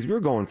period because we were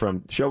going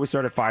from the show. We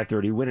started at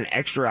 5:30. We went an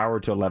extra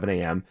hour to 11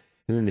 a.m.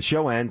 And then the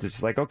show ends.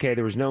 It's like, okay,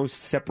 there was no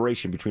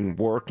separation between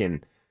work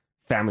and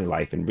family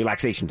life and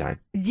relaxation time.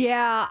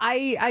 Yeah,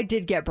 I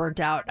did get burnt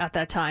out at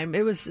that time.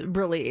 It was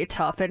really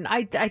tough. And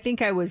I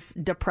think I was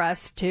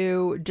depressed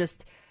too.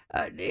 Just,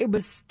 it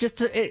was just,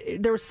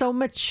 there was so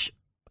much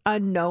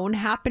unknown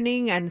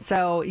happening. And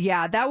so,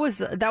 yeah, that was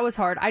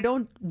hard. I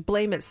don't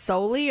blame it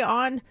solely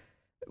on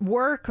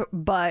work,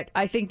 but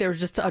I think there was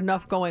just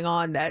enough going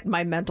on that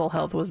my mental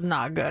health was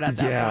not good at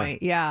that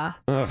point. Yeah.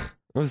 Ugh.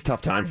 It was a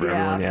tough time for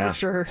everyone. Yeah, for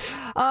sure.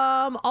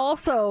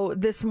 Also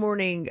this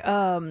morning,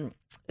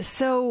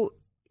 so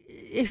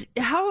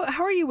how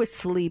are you with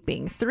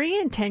sleeping? 3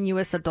 in 10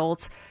 U.S.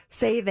 adults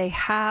say they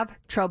have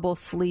trouble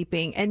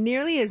sleeping, and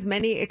nearly as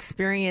many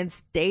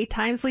experience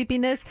daytime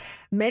sleepiness.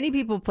 Many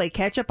people play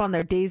catch up on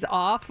their days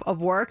off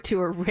of work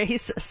to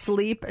erase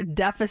sleep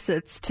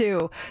deficits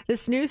too.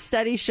 This new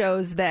study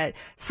shows that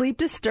sleep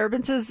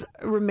disturbances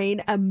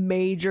remain a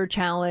major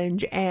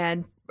challenge,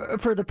 and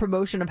for the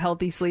promotion of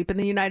healthy sleep in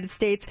the United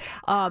States.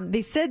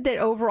 They said that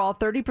overall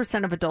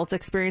 30% of adults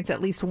experience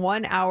at least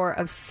 1 hour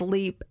of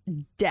sleep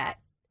debt,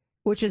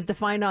 which is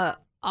defined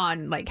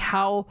on like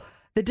how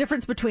the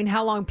difference between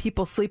how long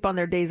people sleep on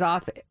their days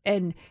off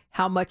and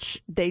how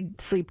much they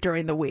sleep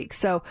during the week.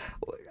 So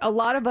a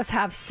lot of us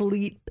have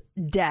sleep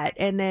debt.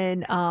 And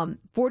then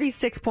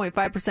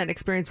 46.5%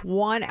 experience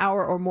 1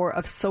 hour or more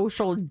of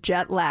social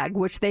jet lag,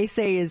 which they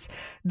say is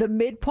the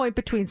midpoint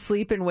between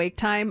sleep and wake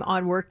time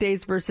on work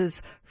days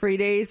versus free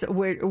days,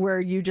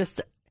 where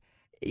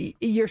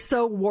you're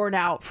so worn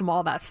out from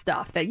all that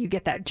stuff that you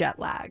get that jet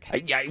lag.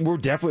 We're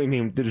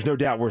definitely, there's no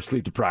doubt we're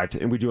sleep deprived,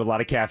 and we do a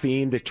lot of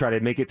caffeine to try to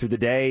make it through the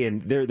day.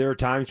 And there are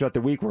times throughout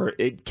the week where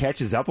it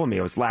catches up on me.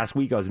 It was last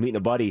week I was meeting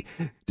a buddy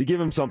to give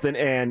him something,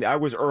 and I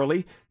was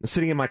early,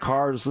 sitting in my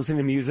car, just listening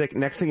to music.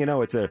 Next thing you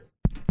know, it's like,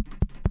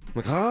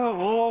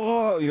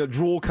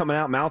 drool coming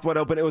out, mouth wide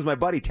open. It was my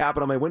buddy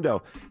tapping on my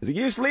window. He's like,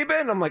 "You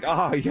sleeping?" I'm like,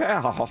 "Oh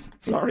yeah,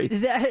 sorry."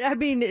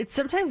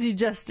 Sometimes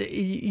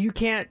you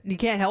can't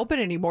help it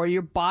anymore.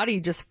 Your body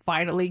just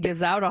finally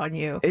gives out on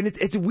you. And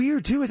it's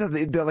weird too. Is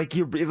that like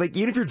you're like,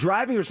 even if you're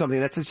driving or something,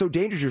 that's so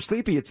dangerous. You're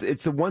sleepy.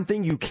 It's the one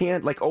thing you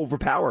can't like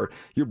overpower.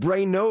 Your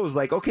brain knows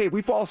like, okay, if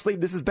we fall asleep,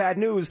 this is bad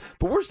news,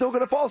 but we're still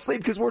gonna fall asleep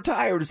because we're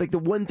tired. It's like the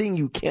one thing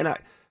you cannot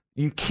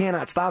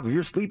stop. If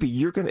you're sleepy,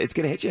 it's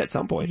gonna hit you at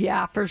some point.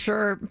 Yeah, for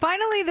sure.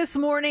 Finally, this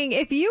morning,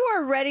 if you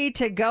are ready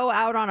to go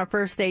out on a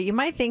first date, you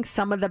might think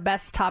some of the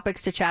best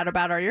topics to chat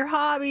about are your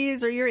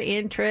hobbies or your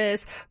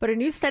interests. But a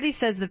new study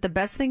says that the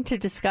best thing to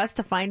discuss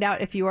to find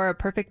out if you are a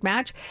perfect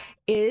match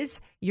is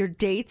your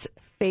date's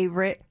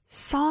favorite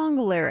song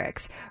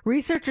lyrics.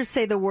 Researchers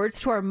say the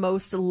words to our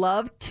most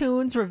loved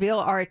tunes reveal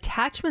our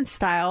attachment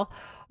style,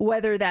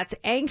 whether that's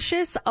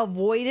anxious,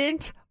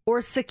 avoidant, or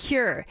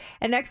secure.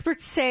 And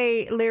experts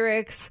say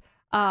lyrics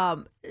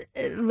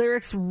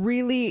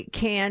really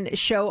can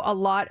show a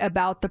lot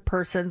about the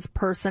person's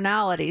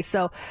personality.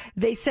 So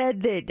they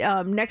said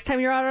that next time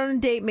you're out on a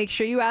date, make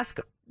sure you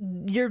ask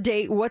your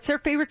date what's their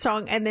favorite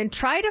song, and then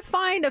try to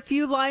find a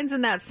few lines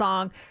in that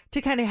song to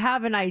kind of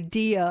have an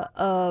idea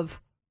of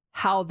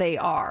how they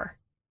are.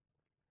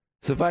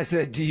 So if I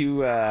said to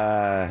you,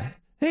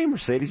 "Hey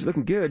Mercedes, you're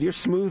looking good. You're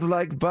smooth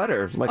like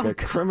butter, like a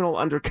criminal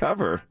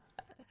undercover,"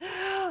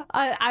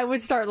 I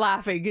would start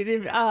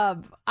laughing.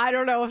 I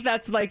don't know if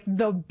that's like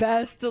the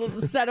best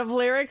set of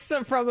lyrics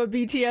from a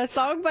BTS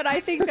song, but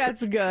I think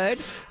that's good.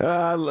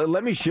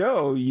 Let me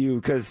show you,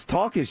 because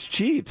talk is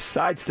cheap.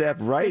 Sidestep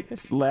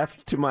right,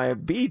 left to my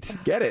beat.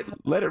 Get it?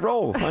 Let it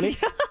roll, honey.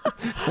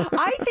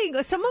 I think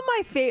some of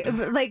my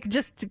favorite, like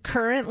just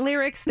current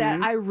lyrics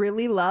that I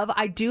really love.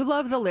 I do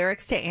love the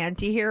lyrics to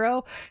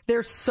Antihero.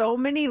 There's so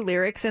many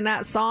lyrics in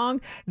that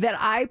song that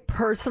I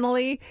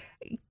personally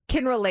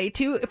can relate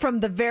to, from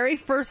the very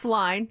first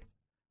line,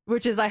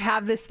 which is, "I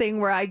have this thing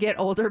where I get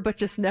older but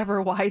just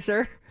never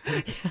wiser."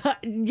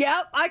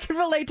 Yep, I can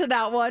relate to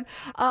that one.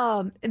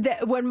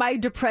 When my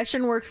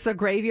depression works the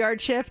graveyard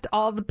shift,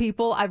 all the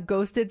people I've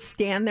ghosted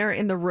stand there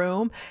in the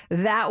room.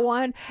 That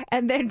one.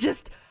 And then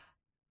just,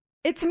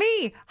 "It's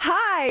me.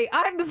 Hi,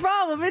 I'm the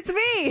problem. It's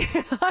me."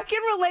 I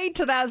can relate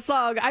to that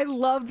song. I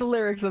love the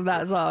lyrics of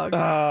that song.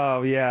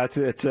 Oh yeah,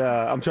 it's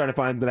I'm trying to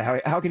find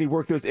how can you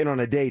work those in on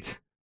a date?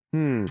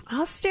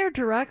 I'll stare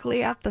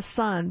directly at the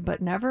sun, but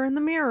never in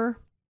the mirror.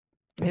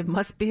 It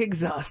must be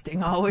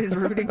exhausting, always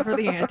rooting for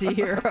the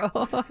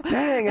anti-hero.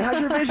 Dang, how's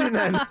your vision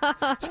then?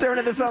 Staring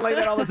at the sun like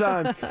that all the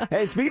time.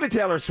 Hey, speaking of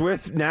Taylor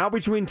Swift, now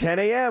between 10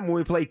 a.m. when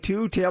we play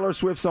 2 Taylor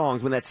Swift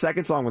songs, when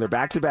they're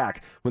back to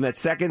back, when that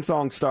second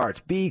song starts,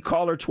 be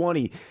caller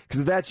 20. Because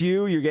if that's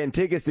you, you're getting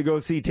tickets to go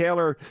see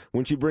Taylor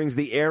when she brings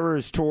the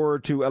Eras Tour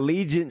to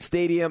Allegiant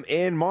Stadium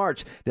in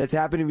March. That's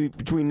happening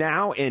between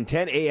now and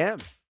 10 a.m.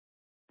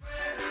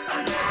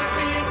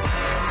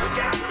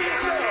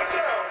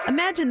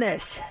 Imagine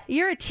this.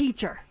 You're a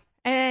teacher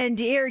and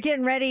you're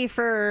getting ready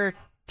for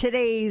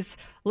today's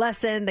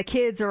lesson. The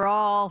kids are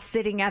all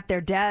sitting at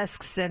their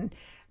desks and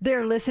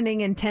they're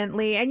listening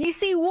intently. And you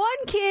see one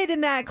kid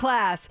in that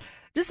class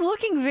just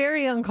looking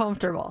very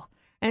uncomfortable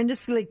and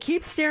just like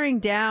keep staring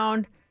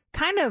down,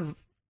 kind of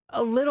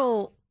a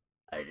little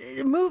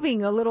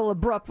moving a little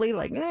abruptly,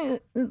 like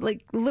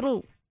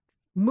little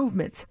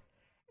movements.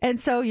 And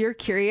so you're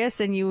curious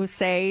and you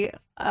say,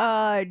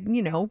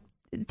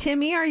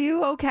 "Timmy, are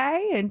you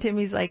okay?" And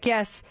Timmy's like,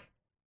 "Yes,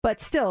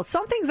 but still,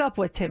 something's up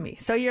with Timmy."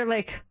 So you're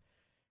like,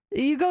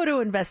 you go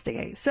to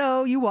investigate.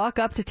 So you walk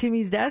up to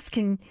Timmy's desk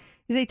and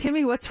you say,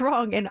 "Timmy, what's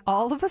wrong?" And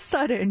all of a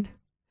sudden,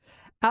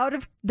 out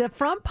of the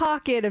front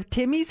pocket of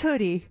Timmy's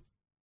hoodie,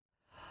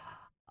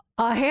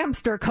 a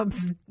hamster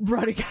comes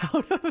running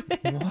out of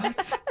it. What?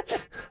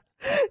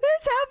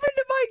 This happened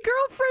to my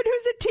girlfriend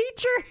who's a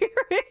teacher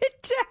here in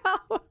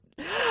town.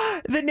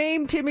 The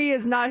name Timmy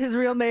is not his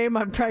real name.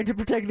 I'm trying to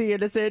protect the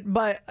innocent,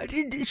 but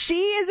she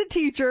is a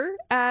teacher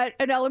at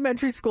an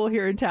elementary school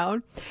here in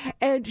town.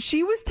 And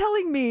she was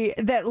telling me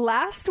that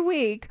last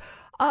week,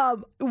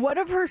 one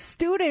of her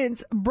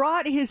students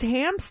brought his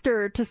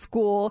hamster to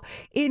school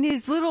in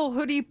his little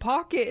hoodie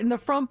pocket in the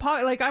front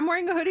pocket. Like, I'm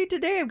wearing a hoodie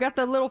today. I've got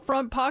the little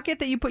front pocket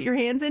that you put your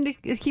hands in to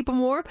keep them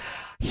warm.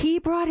 He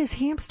brought his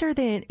hamster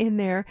then in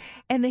there,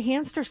 and the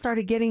hamster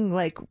started getting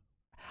like,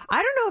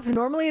 I don't know if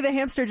normally the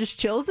hamster just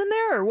chills in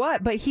there or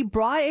what, but he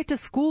brought it to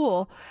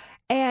school.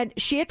 And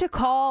she had to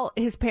call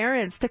his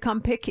parents to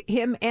come pick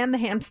him and the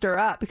hamster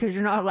up because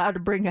you're not allowed to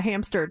bring a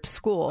hamster to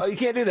school. Oh, you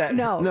can't do that?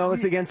 No,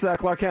 it's against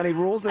Clark County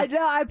rules?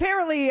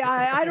 Apparently,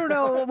 I don't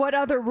know what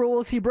other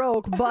rules he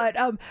broke, but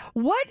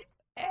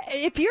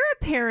if you're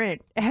a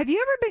parent, have you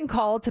ever been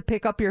called to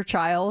pick up your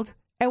child?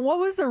 And what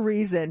was the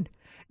reason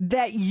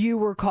that you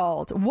were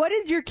called? What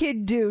did your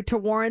kid do to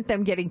warrant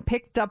them getting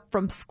picked up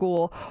from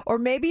school? Or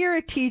maybe you're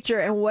a teacher,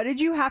 and what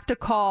did you have to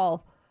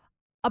call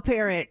a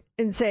parent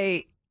and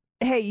say,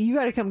 hey, you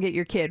got to come get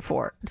your kid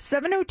for?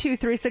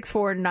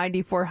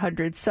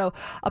 702-364-9400. So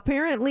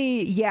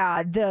apparently,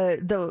 yeah,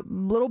 the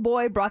little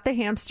boy brought the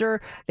hamster.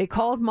 They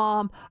called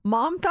mom.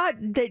 Mom thought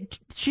that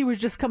she was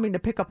just coming to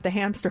pick up the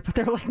hamster, but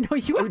they're like, no,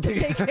 you have to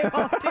take him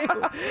home too.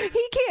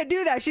 He can't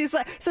do that. She's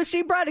like, so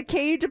she brought a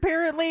cage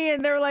apparently,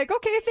 and they're like,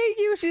 okay, thank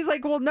you. She's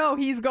like, well, no,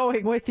 he's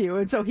going with you.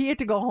 And so he had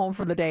to go home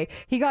for the day.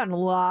 He got in a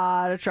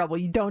lot of trouble.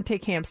 You don't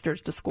take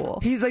hamsters to school.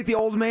 He's like the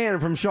old man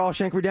from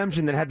Shawshank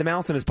Redemption that had the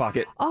mouse in his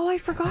pocket. Oh, I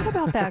forgot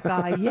about that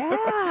guy.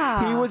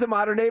 Yeah. He was a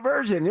modern day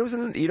version. It was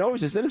it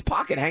was just in his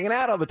pocket hanging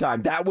out all the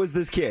time. That was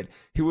this kid.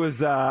 He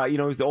was he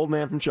was the old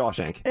man from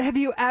Shawshank. Have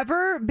you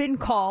ever been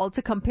called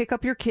to come pick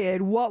up your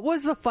kid? What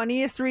was the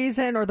funniest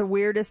reason or the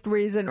weirdest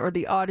reason or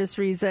the oddest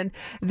reason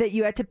that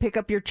you had to pick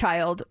up your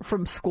child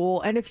from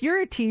school? And if you're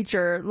a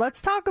teacher,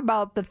 let's talk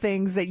about the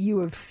things that you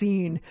have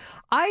seen.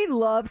 I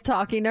love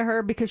talking to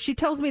her because she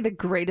tells me the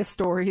greatest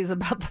stories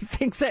about the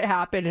things that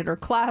happen in her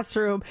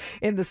classroom,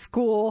 in the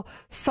school,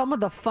 some of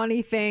the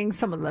funny things,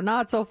 some of the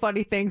not so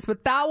funny things.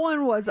 But that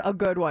one was a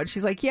good one.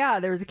 She's like,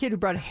 yeah, there was a kid who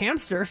brought a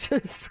hamster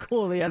to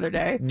school the other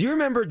day. Do you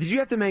remember, did you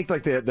have to make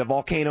like the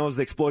volcanoes,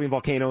 the exploding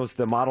volcanoes,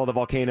 the model of the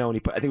volcano, and he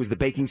put, I think it was the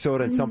baking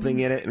soda and something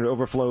in it and it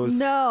overflows?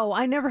 No,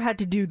 I never had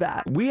to do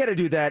that. We had to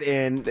do that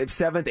in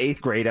 7th, 8th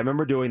grade. I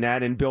remember doing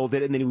that and build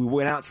it, and then we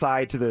went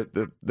outside to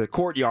the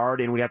courtyard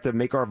and we'd have to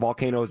make our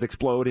volcanoes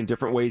explode in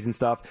different ways and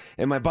stuff.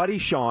 And my buddy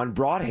Sean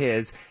brought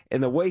his,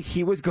 and the way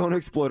he was going to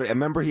explode it, I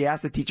remember he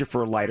asked the teacher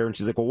for a lighter, and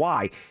she's like, well,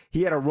 why?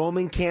 He had a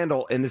Roman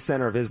candle in the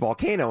center of his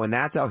volcano, and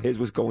that's how his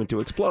was going to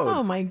explode.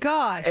 Oh my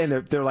God. And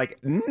they're like,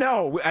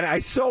 no. And I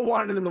so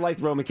wanted them to light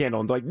the Roman candle,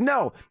 and they're like,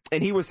 no.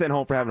 And he was sent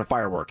home for having a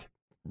firework.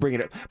 Bring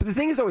it up. But the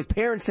thing is, though, his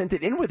parents sent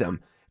it in with him.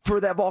 For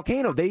that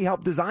volcano, they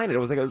helped design it. It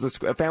was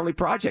a family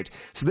project.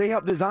 So they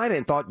helped design it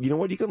and thought, you know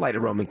what, you can light a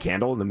Roman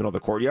candle in the middle of the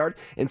courtyard.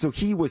 And so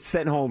he was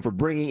sent home for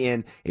bringing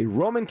in a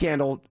Roman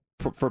candle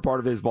for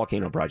part of his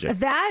volcano project.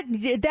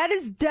 That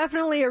is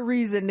definitely a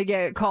reason to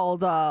get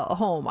called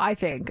home, I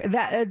think.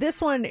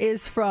 This one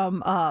is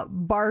from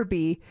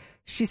Barbie.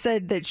 She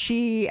said that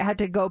she had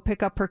to go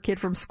pick up her kid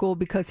from school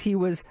because he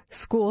was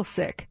school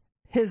sick.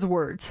 His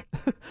words.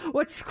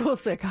 What's school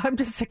sick? I'm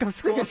just sick of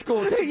school. Sick of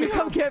school. Take me you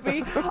come get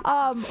me.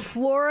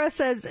 Flora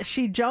says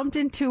she jumped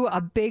into a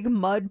big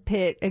mud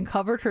pit and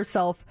covered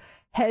herself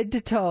head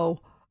to toe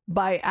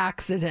by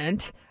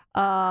accident.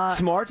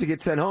 Smart to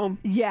get sent home.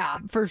 Yeah,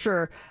 for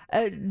sure.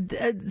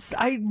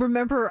 I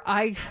remember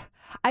I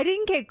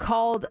didn't get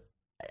called.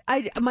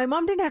 My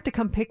mom didn't have to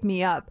come pick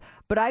me up,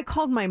 but I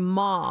called my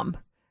mom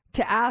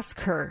to ask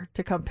her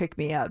to come pick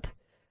me up.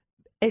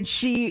 And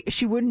she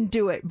wouldn't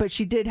do it, but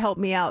she did help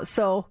me out.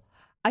 So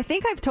I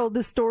think I've told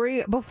this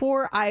story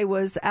before. I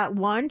was at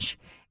lunch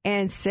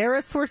and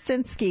Sarah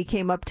Swarsinski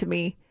came up to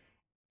me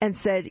and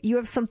said, you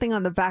have something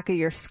on the back of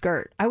your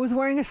skirt. I was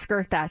wearing a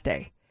skirt that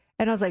day.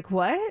 And I was like,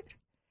 what?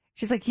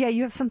 She's like, yeah,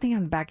 you have something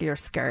on the back of your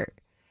skirt.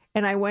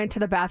 And I went to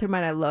the bathroom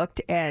and I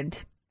looked,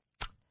 and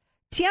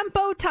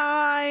tiempo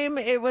time.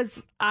 It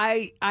was,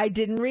 I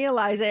didn't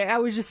realize it.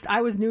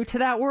 I was new to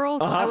that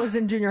world. I was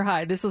in junior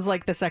high. This was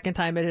like the second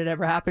time it had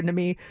ever happened to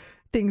me.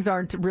 Things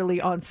aren't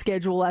really on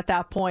schedule at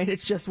that point.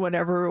 It's just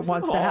whenever it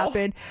wants to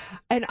happen.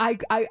 And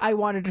I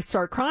wanted to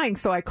start crying.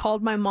 So I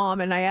called my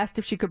mom and I asked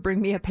if she could bring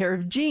me a pair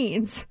of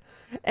jeans.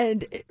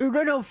 And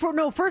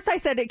first I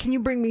said, can you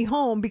bring me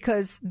home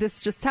because this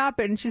just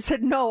happened? She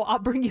said, no, I'll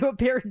bring you a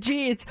pair of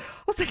jeans. I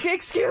was like,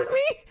 excuse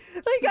me?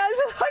 Like,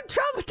 I'm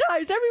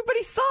traumatized.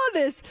 Everybody saw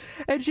this.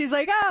 And she's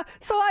like,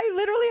 so I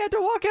literally had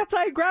to walk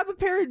outside, grab a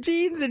pair of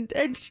jeans and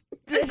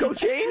go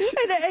change?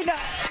 And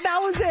that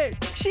was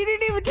it. She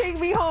didn't even take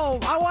me home.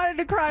 I wanted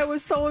to cry. I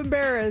was so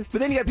embarrassed. But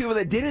then you got people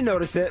that didn't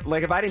notice it.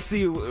 Like, if I didn't see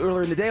you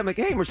earlier in the day, I'm like,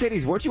 hey,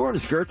 Mercedes, weren't you wearing a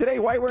skirt today?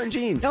 Why are you wearing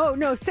jeans? Oh,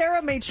 no.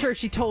 Sarah made sure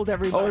she told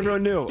everybody. Oh,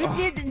 everyone knew.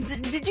 Did you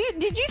see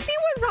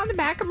what was on the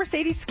back of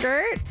Mercedes'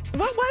 skirt?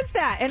 What was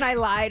that? And I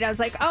lied. I was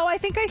like, oh, I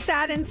think I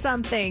sat in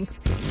something.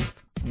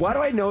 Why do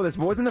I know this?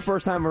 Wasn't the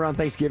first time around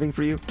Thanksgiving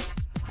for you?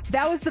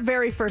 That was the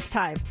very first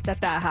time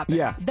that happened.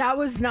 Yeah. That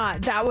was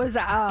not. That was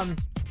a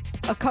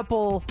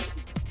couple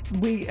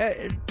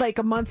like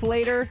a month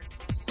later.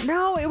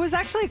 No, it was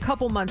actually a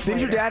couple months later.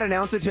 Did your dad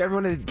announce it to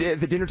everyone at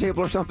the dinner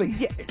table or something?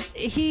 Yeah,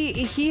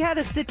 he had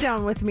a sit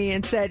down with me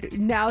and said,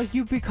 now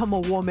you've become a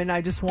woman,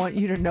 I just want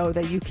you to know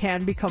that you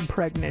can become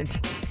pregnant.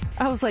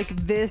 I was like,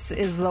 this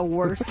is the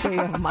worst day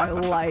of my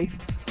life.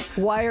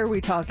 Why are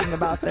we talking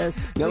about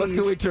this? Now let's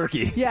go eat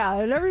turkey. Yeah,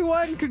 and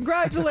everyone,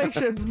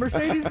 congratulations.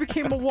 Mercedes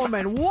became a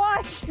woman.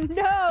 What?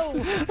 No.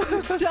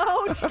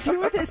 Don't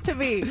do this to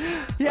me.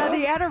 Yeah,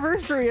 the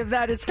anniversary of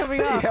that is coming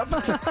up. Yep.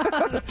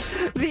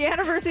 The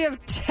anniversary of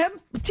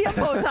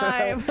Tiempo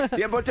Time.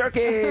 Tiempo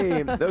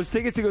Turkey. Those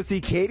tickets to go see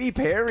Katy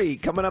Perry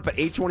coming up at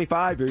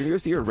 8:25. You're going to go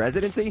see her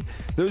residency.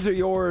 Those are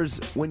yours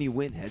when you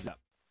win. Heads up.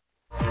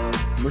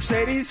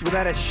 Mercedes,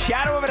 without a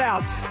shadow of a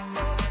doubt,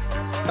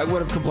 I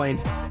would have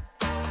complained.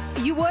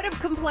 You would have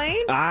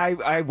complained?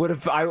 I would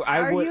have.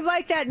 Are you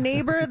like that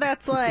neighbor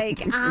that's like,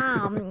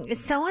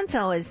 so and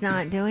so is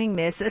not doing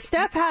this?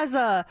 Steph has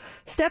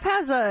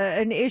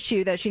an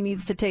issue that she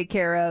needs to take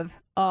care of.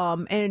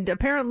 And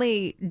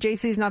apparently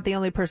JC's not the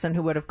only person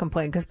who would have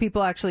complained, because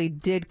people actually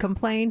did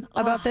complain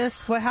about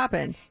this. What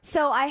happened?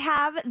 So I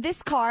have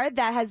this car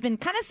that has been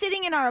kind of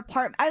sitting in our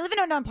apartment. I live in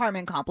an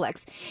apartment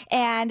complex,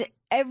 and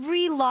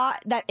every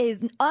lot that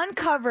is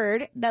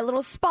uncovered, that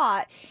little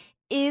spot,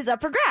 is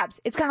up for grabs.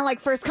 It's kind of like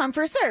first come,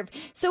 first serve.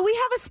 So we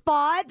have a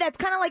spot that's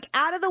kind of like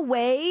out of the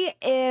way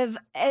of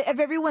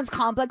everyone's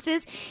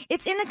complexes.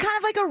 It's in a kind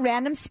of like a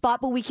random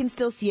spot, but we can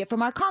still see it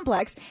from our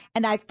complex.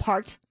 And I've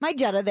parked my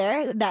Jetta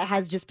there that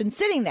has just been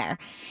sitting there.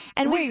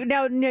 And wait,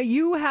 now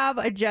you have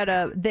a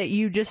Jetta that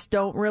you just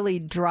don't really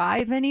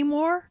drive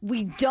anymore?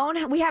 We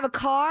don't. We have a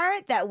car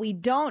that we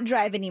don't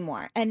drive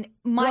anymore. And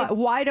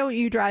why don't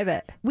you drive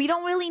it? We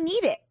don't really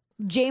need it.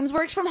 James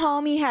works from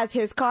home. He has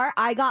his car.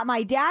 I got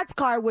my dad's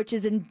car, which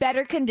is in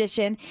better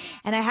condition.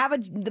 And I have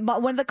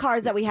one of the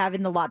cars that we have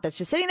in the lot that's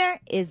just sitting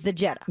there is the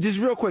Jetta. Just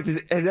real quick,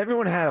 has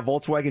everyone had a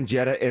Volkswagen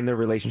Jetta in their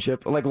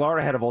relationship? Like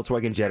Laura had a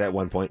Volkswagen Jetta at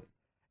one point.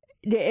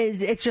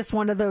 It's just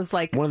one of those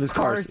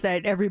cars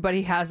that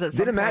everybody has at some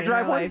Didn't Matt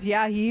drive one? Life.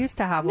 Yeah, he used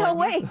to have one. No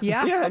way.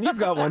 Yeah. Yeah, and you've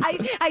got one.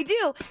 I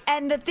do.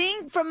 And the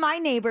thing from my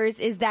neighbors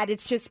is that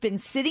it's just been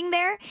sitting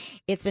there.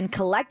 It's been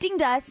collecting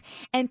dust,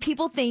 and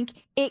people think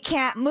it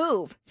can't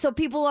move. So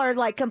people are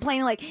like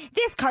complaining like,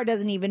 this car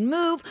doesn't even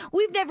move.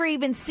 We've never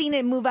even seen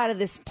it move out of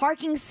this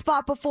parking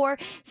spot before.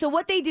 So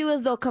what they do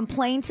is they'll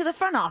complain to the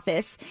front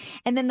office,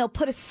 and then they'll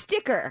put a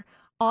sticker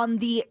on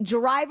the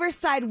driver's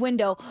side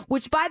window,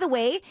 which, by the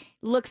way,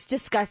 looks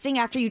disgusting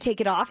after you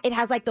take it off. It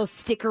has like those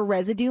sticker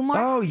residue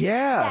marks. Oh,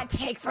 yeah. That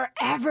take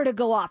forever to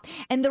go off.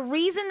 And the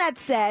reason that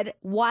said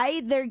why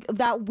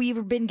that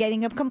we've been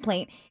getting a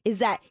complaint is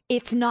that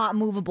it's not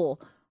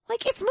movable.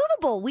 Like, it's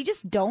movable. We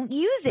just don't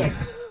use it.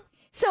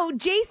 So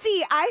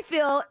JC, I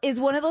feel, is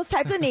one of those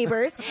types of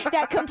neighbors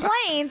that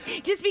complains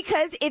just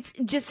because it's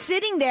just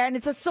sitting there and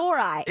it's a sore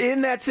eye.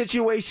 In that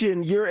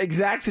situation, your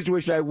exact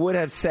situation, I would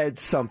have said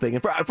something.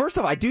 And first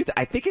off, I don't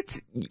think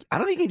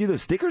you can do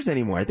those stickers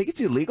anymore. I think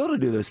it's illegal to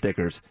do those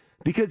stickers.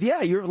 Because,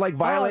 yeah, you're like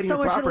violating your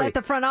property. Someone should let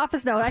the front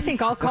office know. I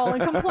think I'll call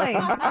and complain.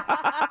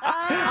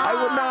 I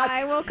would not.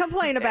 I will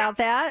complain about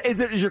that.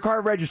 Is your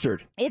car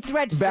registered? It's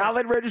registered.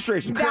 Valid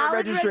registration. Current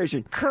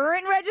registration.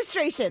 Current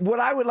registration. What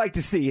I would like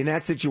to see in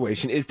that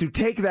situation is to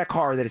take that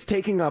car that is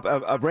taking up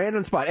a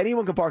random spot.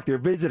 Anyone can park there.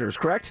 Visitors,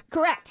 correct?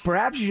 Correct.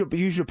 Perhaps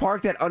you should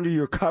park that under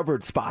your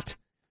covered spot.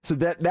 So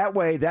that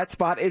way, that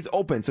spot is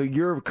open. So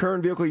your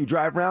current vehicle you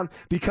drive around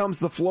becomes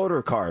the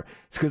floater car.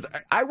 It's because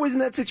I was in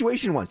that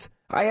situation once.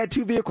 I had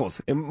two vehicles,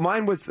 and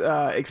mine was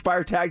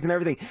expired tags and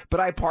everything,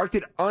 but I parked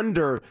it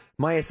under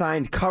my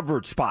assigned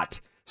covered spot.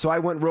 So I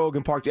went rogue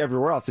and parked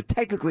everywhere else. So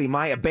technically,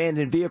 my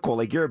abandoned vehicle,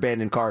 like your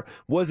abandoned car,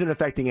 wasn't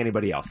affecting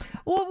anybody else.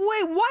 Well,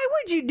 wait, why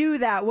would you do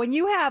that when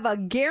you have a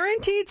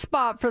guaranteed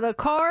spot for the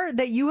car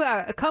that you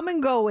come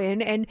and go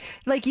in, and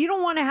like you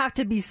don't want to have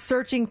to be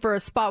searching for a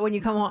spot when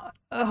you come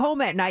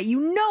home at night?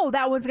 You know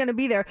that one's going to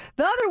be there.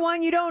 The other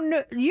one you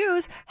don't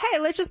use, hey,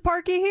 let's just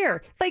park you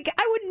here. Like,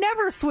 I would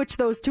never switch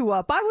those two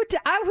up.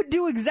 I would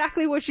do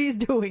exactly what she's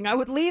doing. I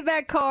would leave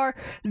that car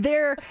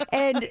there,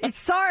 and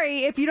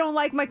sorry if you don't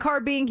like my car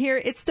being here.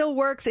 It still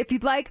works. If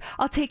you'd like,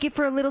 I'll take it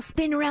for a little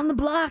spin around the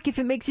block if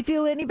it makes you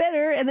feel any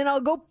better, and then I'll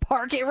go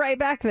park it right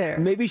back there.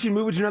 Maybe you should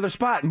move it to another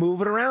spot.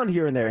 Move it around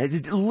here and there.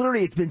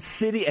 It's been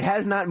sitting. It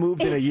has not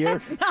moved in a year.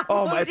 It's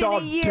all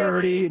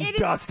dirty and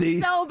dusty.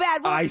 It's so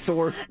bad. Well,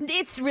 eyesore.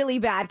 It's really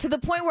bad, to the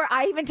point where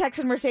I even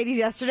texted Mercedes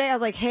yesterday. I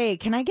was like, hey,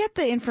 can I get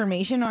the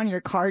information on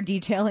your car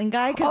detailing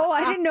guy?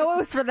 I didn't know it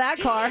was for that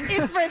car.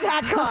 It's for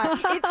that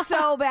car. It's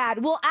so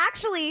bad. Well,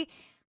 actually,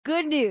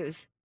 good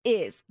news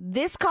is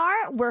this car,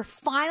 we're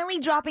finally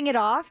dropping it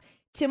off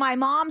to my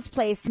mom's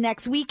place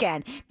next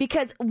weekend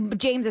because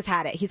James has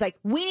had it. He's like,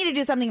 we need to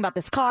do something about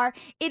this car.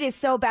 It is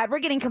so bad. We're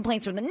getting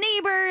complaints from the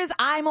neighbors.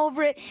 I'm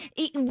over it.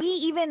 We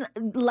even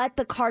let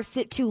the car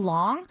sit too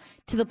long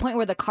to the point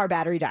where the car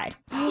battery died.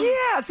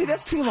 Yeah, see,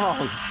 that's too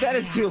long. That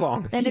is too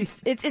long. And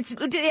it's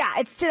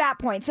to that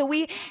point. So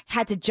we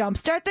had to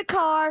jumpstart the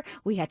car.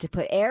 We had to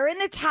put air in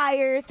the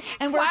tires.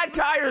 And flat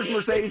tires,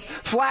 Mercedes.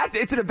 Flat.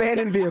 It's an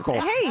abandoned vehicle.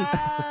 Hey,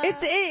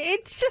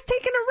 it's just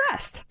taking a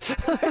rest.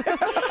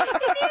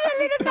 It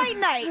needed a little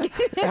night.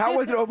 How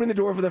was it opening the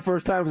door for the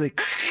first time? It was like...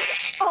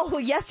 Oh,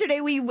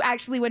 yesterday we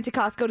actually went to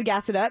Costco to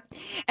gas it up,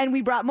 and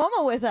we brought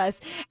Momo with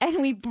us,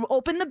 and we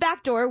opened the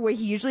back door where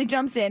he usually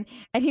jumps in,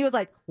 and he was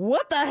like,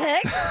 what the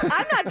heck?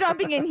 I'm not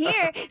jumping in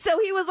here. So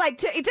he was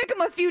like, it took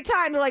him a few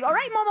times. We're like, all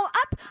right, Momo,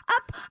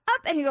 up,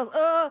 and he goes,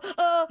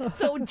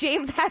 So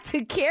James had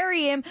to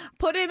carry him,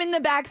 put him in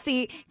the back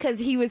seat because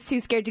he was too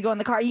scared to go in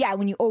the car. Yeah,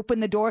 when you open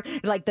the door,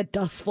 like the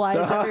dust flies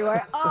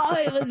everywhere. Oh,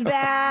 it was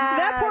bad.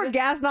 That poor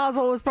gas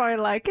nozzle was probably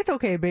like, it's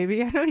okay,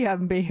 baby. I know you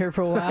haven't been here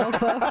for a while,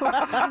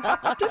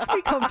 but just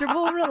be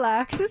comfortable and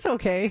relax. It's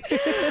okay. We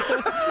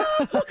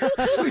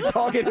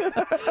talking.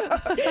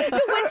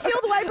 The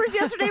windshield wipers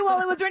yesterday while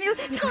it was raining. It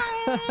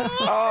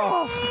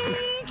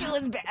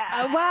was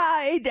bad. Well,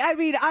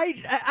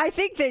 I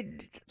think that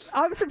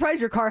I'm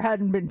surprised your car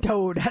hadn't been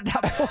towed at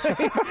that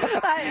point.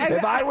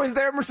 If I was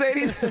there,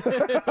 Mercedes.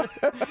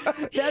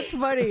 That's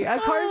funny.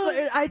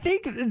 I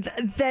think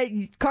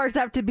that cars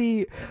have to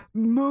be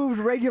moved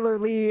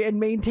regularly and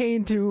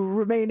maintained to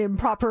remain in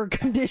proper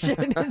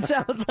condition. It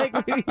sounds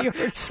like maybe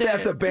yours.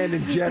 Steph's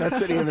abandoned Jenna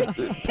sitting in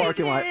the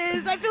parking lot. It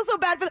is. I feel so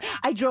bad for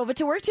I drove it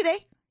to work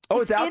today. Oh,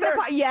 it's out there?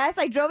 Yes,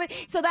 I drove it.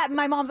 So that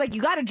my mom's like,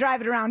 you got to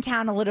drive it around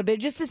town a little bit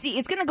just to see.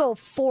 It's going to go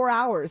 4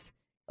 hours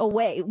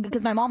away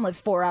because my mom lives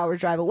 4 hours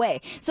drive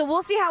away. So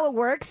we'll see how it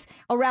works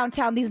around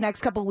town these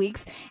next couple of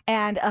weeks,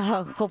 and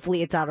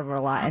hopefully it's out of our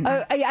lot. And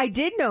I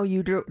did know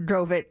you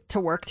drove it to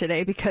work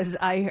today because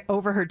I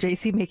overheard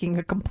JC making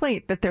a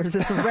complaint that there's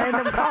this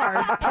random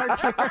car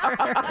parked here.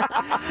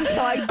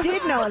 So I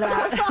did know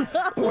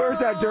that. Where's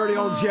that dirty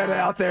old Jetta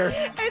out there?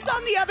 It's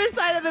on the other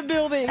side of the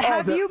building.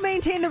 Have you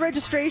maintained the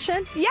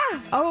registration? Yeah.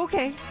 Oh,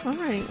 okay. All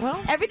right.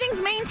 Well,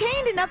 everything's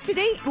maintained and up to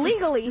date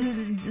legally.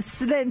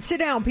 Then sit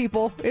down,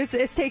 people.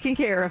 It's taken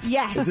care of.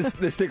 Yes. Is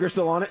the sticker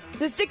still on it?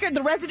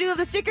 The residue of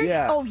the sticker?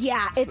 Yeah. Oh,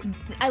 yeah.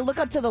 I look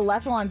up to the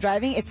left while I'm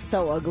driving. It's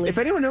so ugly. If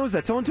anyone knows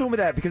that, someone told me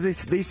that because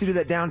they used to do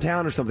that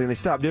downtown or something. They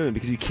stopped doing it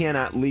because you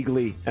cannot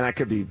legally, and I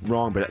could be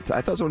wrong, but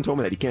I thought someone told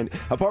me that you can't.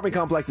 Apartment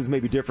complexes may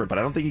be different, but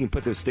I don't think you can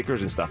put those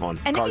stickers and stuff on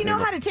And cars if you know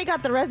anymore. how to take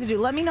out the residue,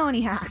 let me know any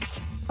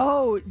hacks.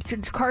 Oh,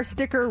 car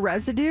sticker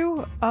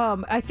residue?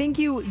 I think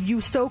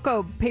you soak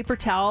a paper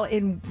towel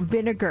in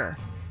vinegar.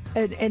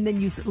 And then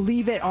you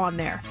leave it on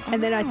there.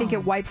 And then I think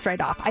it wipes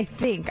right off. I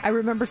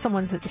remember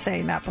someone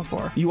saying that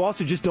before. You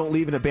also just don't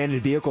leave an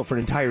abandoned vehicle for an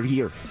entire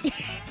year.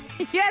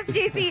 Yes,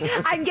 JC,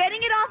 I'm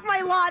getting it off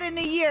my lot in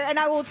a year, and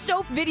I will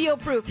show video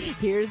proof.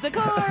 Here's the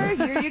car.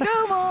 Here you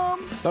go,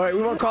 Mom. All right,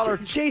 we won't call her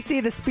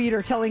JC the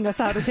speeder telling us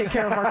how to take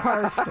care of our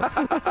cars.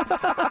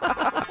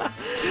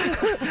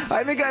 I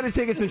haven't gotten a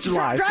ticket since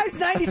July. Drives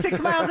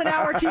 96 miles an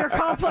hour to your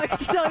complex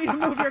to tell you to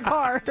move your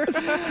car.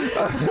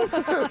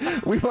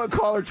 We want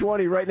caller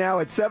 20 right now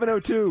at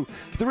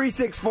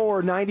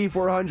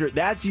 702-364-9400.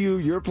 That's you.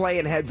 You're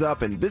playing Heads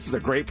Up, and this is a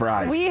great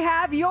prize. We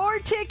have your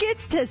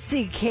tickets to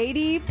see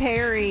Katy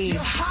Perry.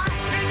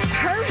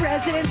 Her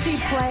residency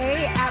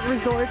play at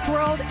Resorts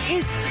World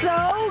is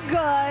so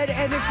good,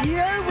 and if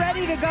you're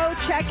ready to go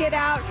check it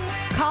out,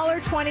 caller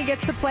 20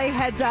 gets to play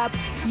Heads Up.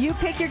 You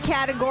pick your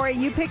category,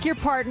 you pick your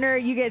partner,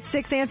 you get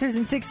 6 answers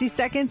in 60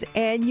 seconds,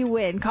 and you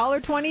win. Caller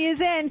 20 is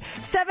in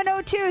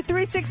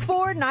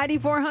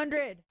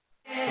 702-364-9400.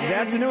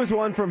 That's the newest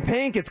one from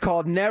Pink. It's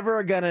called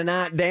Never Gonna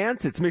Not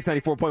Dance. It's Mix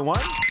 94.1.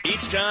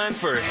 It's time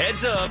for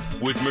Heads Up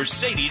with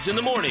Mercedes in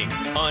the Morning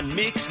on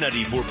Mix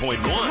 94.1.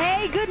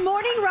 Hey, good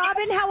morning,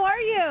 Robin. How are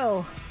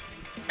you?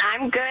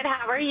 I'm good.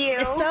 How are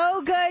you?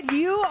 So good.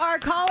 You are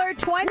caller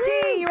 20.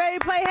 You ready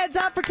to play Heads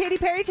Up for Katy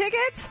Perry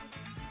tickets?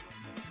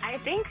 I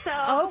think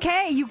so.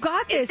 Okay, you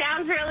got this.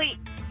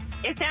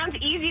 It sounds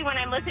easy when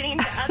I'm listening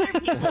to other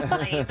people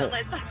play, so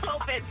let's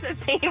hope it's the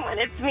same when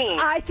it's me.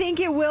 I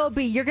think it will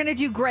be. You're going to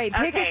do great.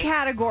 Pick a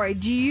category.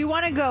 Do you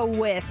want to go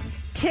with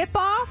Tip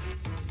Off,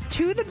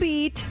 To the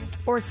Beat,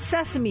 or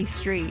Sesame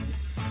Street?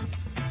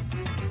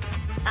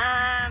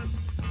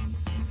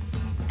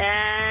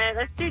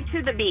 Let's do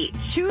To the Beat.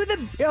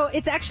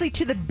 It's actually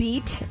To the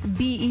Beat,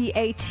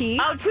 B-E-A-T.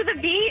 Oh, To the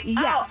Beat?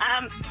 Yeah.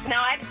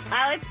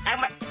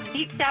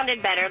 Beat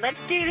sounded better. Let's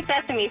do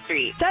Sesame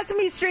Street.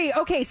 Sesame Street.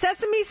 Okay,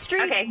 Sesame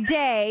Street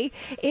Day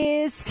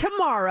is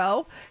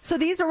tomorrow. So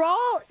these are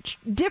all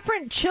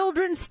different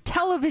children's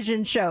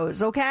television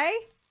shows, okay?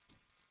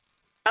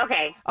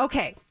 Okay.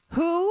 Okay.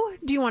 Who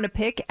do you want to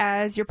pick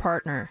as your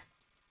partner?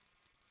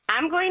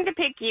 I'm going to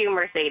pick you,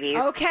 Mercedes.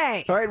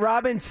 Okay. All right,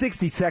 Robin,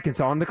 60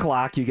 seconds on the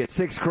clock. You get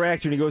 6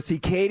 correct. You're going to go see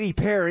Katy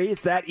Perry.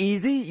 It's that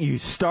easy. You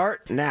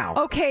start now.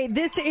 Okay,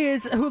 this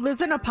is Who Lives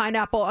in a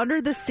Pineapple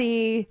Under the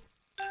Sea.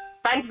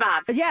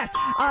 SpongeBob. Yes.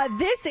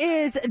 This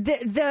is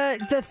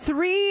the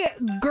three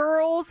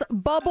girls,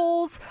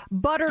 Bubbles,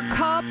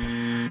 Buttercup.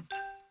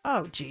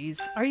 Oh,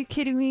 geez. Are you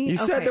kidding me? You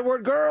said the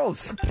word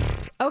girls.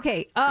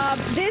 Okay.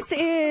 This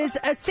is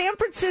a San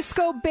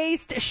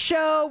Francisco-based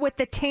show with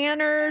the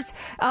Tanners.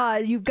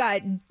 You've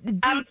got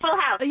Full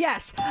House.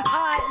 Yes.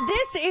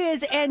 This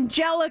is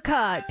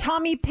Angelica,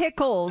 Tommy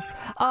Pickles,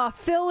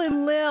 Phil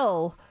and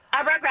Lil.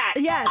 Rugrats.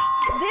 Yes.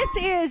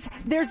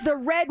 There's the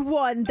red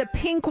one, the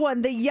pink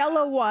one, the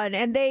yellow one,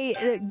 and they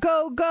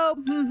go.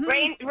 Mm-hmm.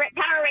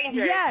 Power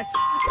Rangers. Yes.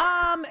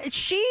 I'm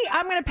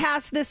going to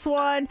pass this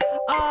one.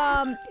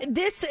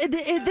 This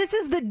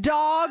is the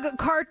dog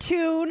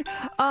cartoon.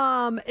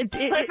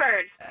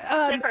 Clifford.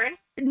 Clifford.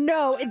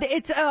 No,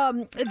 it's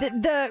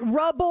the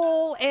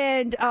Rubble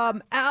and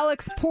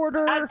Alex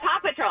Porter. Paw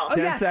Patrol.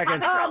 10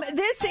 seconds.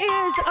 This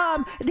is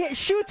that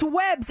shoots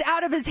webs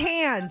out of his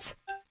hands.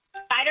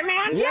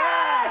 Spider-Man?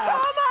 Yes!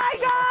 Oh my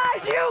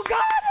gosh, you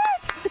got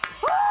it!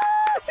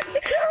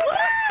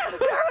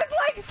 There was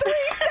like 3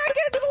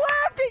 seconds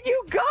left and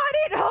you got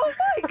it! Oh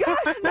my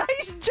gosh,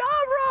 nice job,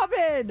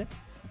 Robin!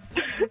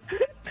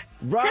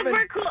 Robin,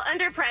 we're cool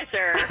under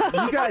pressure.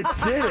 You guys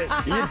did it.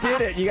 You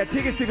did it. You got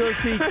tickets to go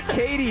see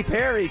Katy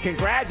Perry.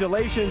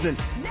 Congratulations. And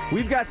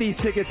we've got these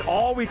tickets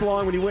all week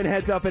long when you win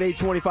Heads Up at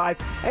 8:25.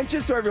 And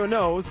just so everyone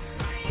knows,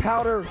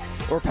 Powder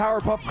or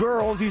Powerpuff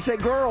Girls, you say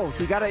girls.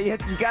 You gotta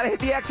hit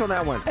the X on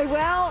that one.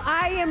 Well,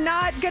 I am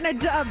not gonna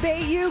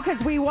debate you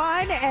because we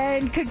won,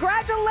 and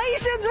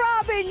congratulations,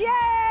 Robin!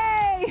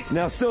 Yay!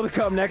 Now, still to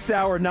come next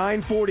hour,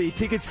 9:40.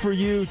 Tickets for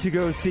you to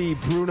go see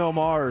Bruno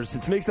Mars.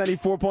 It's Mix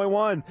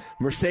 94.1,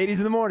 Mercedes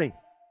in the morning.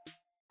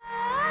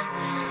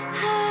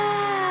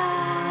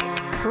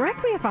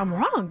 Correct me if I'm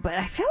wrong, but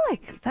I feel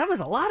like that was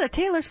a lot of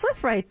Taylor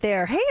Swift right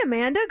there. Hey,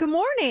 Amanda. Good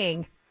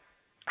morning.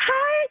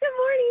 Hi, good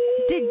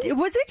morning.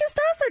 Was it just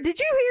us, or did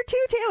you hear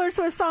 2 Taylor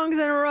Swift songs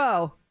in a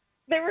row?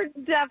 There were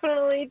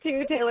definitely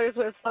 2 Taylor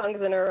Swift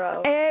songs in a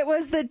row. It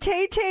was the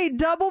Tay-Tay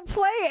double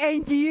play,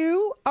 and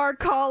you are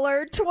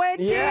caller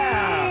 20.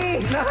 Yeah,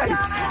 nice.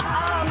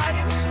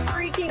 I'm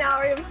freaking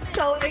out. I'm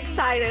so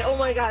excited. Oh,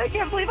 my God. I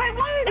can't believe I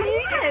won.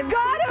 You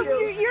got him.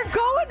 You're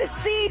going to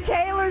see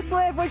Taylor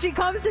Swift when she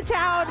comes to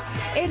town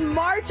in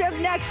March of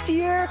next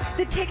year.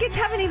 The tickets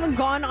haven't even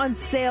gone on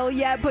sale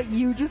yet, but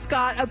you just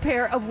got a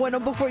pair of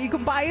Winnem before you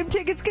can buy him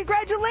tickets.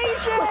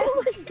 Congratulations.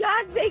 Oh, my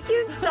God. Thank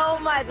you so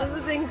much.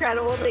 This is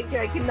incredible. Thank you.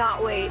 I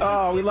cannot wait.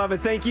 Oh, we love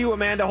it. Thank you,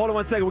 Amanda. Hold on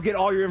one second. We'll get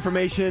all your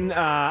information.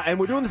 And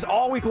we're doing this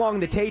all week long,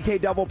 the Tay-Tay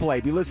double play.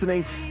 Be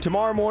listening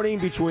tomorrow morning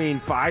between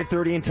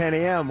 5:30 and 10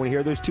 a.m. When you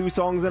hear those 2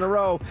 songs in a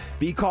row,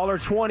 be caller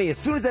 20. As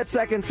soon as that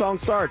second song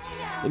starts,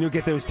 and you'll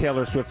get those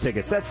Taylor Swift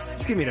tickets. It's going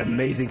to be an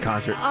amazing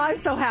concert. I'm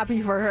so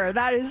happy for her.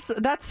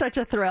 That's such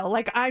a thrill.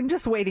 Like, I'm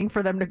just waiting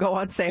for them to go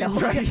on sale.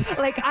 Right.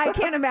 Like, I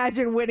can't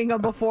imagine winning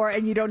them before,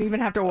 and you don't even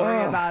have to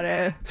worry about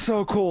it.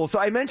 So cool. So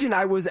I mentioned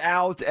I was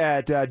out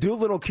at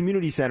Doolittle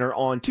Community Center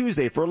on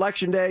Tuesday for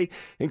Election Day,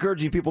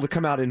 encouraging people to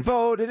come out and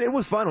vote. And it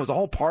was fun. It was a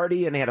whole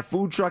party, and they had a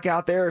food truck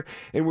out there,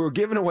 and we were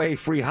giving away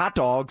free hot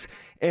dogs.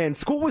 And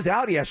school was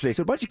out yesterday,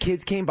 so a bunch of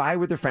kids came by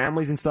with their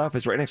families and stuff.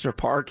 It's right next to a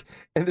park.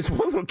 And this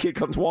one little kid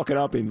comes walking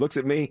up and looks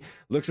at me,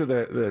 looks at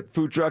the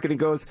food truck, and he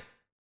goes,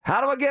 "How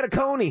do I get a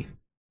coney?"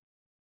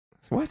 I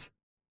said, "What?"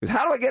 He goes,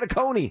 "How do I get a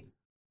coney?"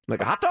 I'm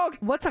like, "A hot dog?"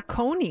 What's a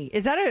coney?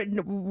 Is that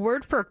a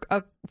word for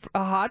a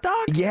hot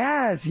dog?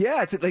 Yes,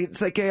 yeah.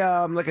 It's like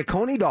a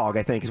coney dog,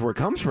 I think is where it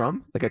comes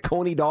from. Like a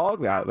coney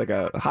dog, like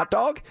a hot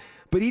dog.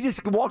 But he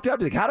just walked up,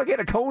 he's like, "How do I get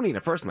a coney?" And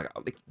at first I'm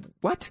like,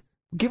 "What?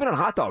 I'm giving out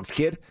hot dogs,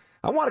 kid.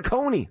 I want a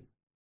coney."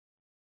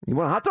 "You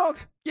want a hot dog?"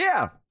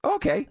 "Yeah."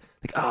 "Okay."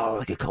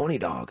 Like a coney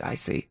dog. I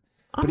see.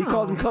 But he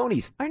calls them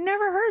conies. I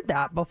never heard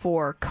that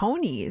before.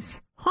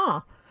 Conies.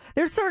 Huh.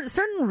 There's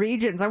certain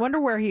regions. I wonder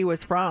where he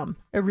was from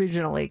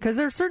originally, because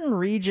there's certain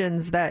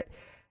regions that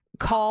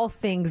call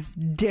things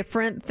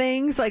different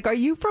things. Like, are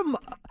you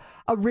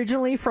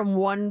originally from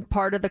one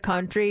part of the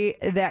country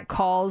that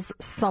calls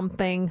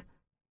something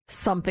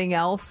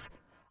else?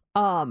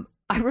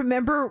 I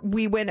remember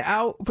we went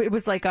out. It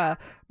was like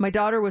my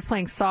daughter was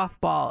playing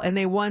softball, and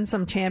they won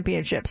some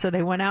championship. So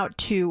they went out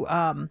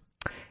to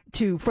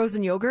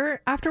frozen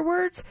yogurt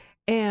afterwards,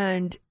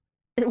 and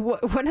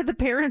one of the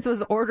parents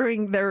was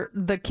ordering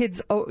the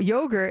kids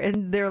yogurt,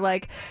 and they're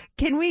like,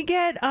 "Can we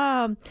get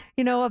a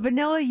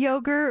vanilla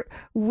yogurt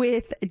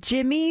with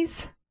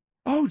Jimmy's?"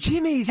 Oh,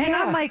 Jimmy's, yeah. And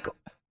I'm like,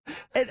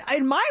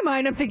 in my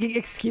mind, I'm thinking,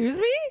 "Excuse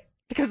me?"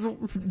 Because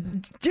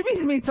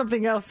Jimmy's means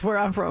something else where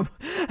I'm from.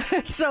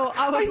 So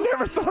I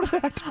never thought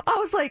of that. I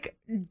was like,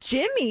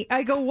 "Jimmy?"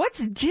 I go,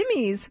 "What's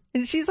Jimmy's?"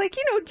 And she's like,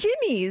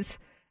 "Jimmy's."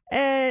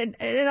 And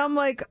I'm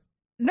like,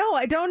 "No,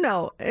 I don't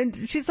know." And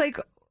she's like,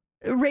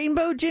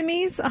 "Rainbow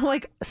Jimmy's?" I'm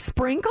like,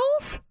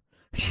 "Sprinkles?"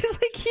 She's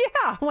like,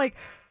 "Yeah." I'm like,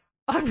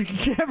 I've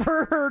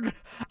never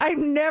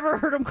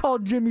heard them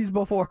called Jimmy's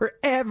before,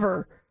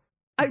 ever.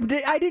 I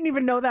didn't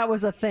even know that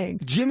was a thing.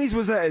 Jimmy's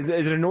is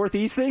it a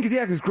Northeast thing?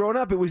 Because growing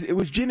up, it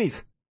was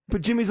Jimmy's.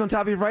 Put Jimmy's on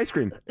top of your ice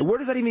cream. Where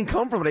does that even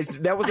come from?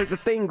 That was like the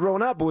thing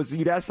growing up. Was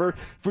you'd ask for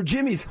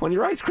Jimmy's on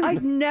your ice cream.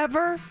 I've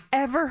never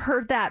ever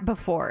heard that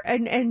before,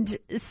 and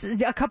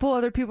a couple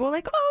other people were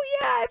like, "Oh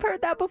yeah, I've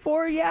heard that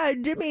before. Yeah,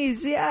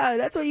 Jimmy's. Yeah,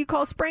 that's what you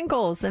call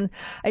sprinkles." And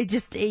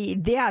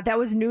that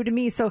was new to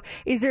me. So,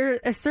 is there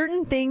a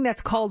certain thing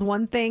that's called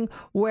one thing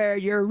where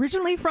you're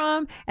originally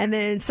from, and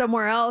then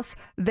somewhere else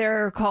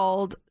they're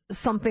called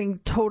something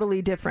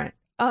totally different?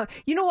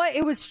 You know what?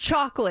 It was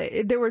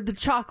chocolate. There were the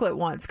chocolate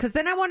ones. Because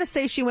then I want to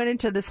say she went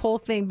into this whole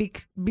thing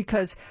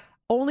because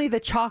only the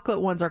chocolate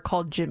ones are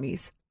called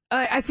Jimmy's.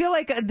 I feel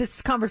like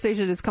this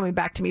conversation is coming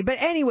back to me. But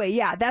anyway,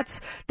 yeah,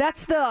 that's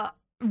the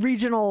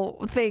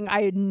regional thing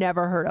I had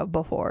never heard of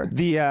before.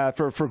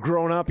 For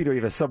growing up, you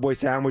have a Subway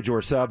sandwich or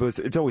a sub.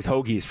 It's always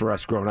hoagies for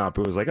us growing up.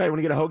 It was like, hey, want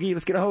to get a hoagie?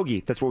 Let's get a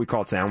hoagie. That's what we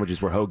called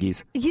sandwiches. Were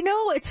hoagies. You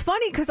know, it's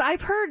funny because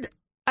I've heard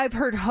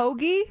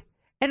hoagie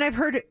and I've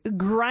heard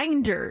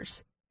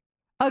grinders.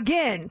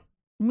 Again,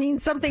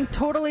 means something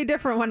totally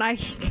different when I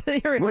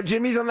hear it. What,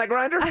 Jimmy's on that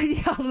grinder?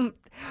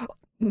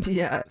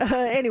 Yeah.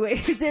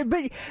 Anyway,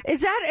 but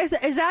is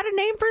that a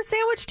name for a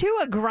sandwich too?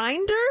 A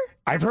grinder?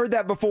 I've heard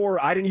that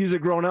before. I didn't use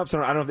it growing up,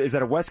 so I don't know. Is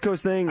that a West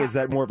Coast thing? Is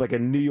that more of like a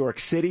New York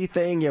City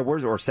thing? Yeah,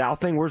 or South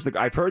thing?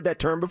 I've heard that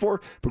term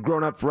before, but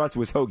growing up for us it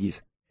was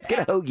hoagies. Let's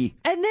get a hoagie.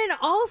 And then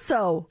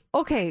also,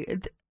 okay,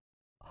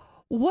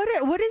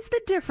 what is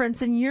the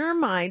difference in your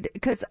mind?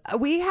 Because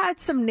we had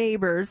some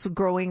neighbors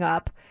growing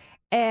up.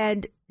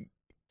 And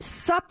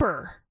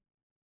supper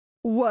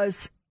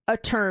was a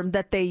term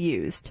that they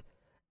used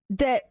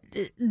that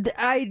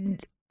I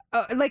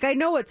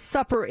know what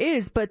supper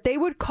is, but they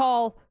would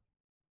call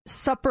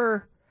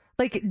supper,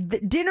 like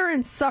dinner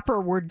and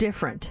supper were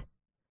different.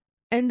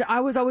 And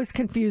I was always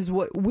confused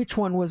which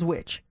one was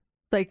which.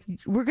 Like,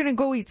 we're going to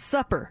go eat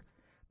supper.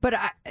 But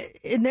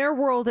in their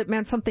world, it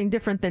meant something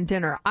different than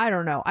dinner. I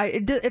don't know.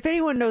 If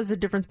anyone knows the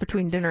difference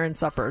between dinner and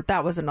supper,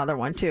 that was another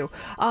one, too.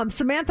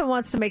 Samantha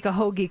wants to make a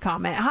hoagie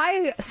comment.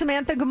 Hi,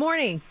 Samantha. Good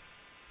morning.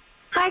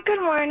 Hi, good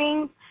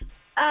morning.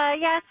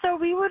 So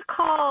we would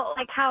call,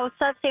 like how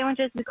sub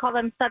sandwiches, we call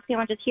them sub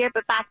sandwiches here,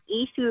 but back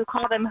east, we would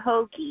call them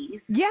hoagies.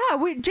 Yeah,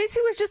 JC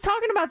was just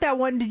talking about that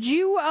one. Did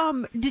you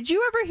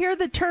ever hear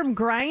the term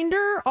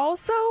grinder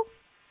also?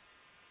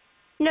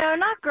 No,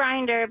 not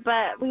grinder,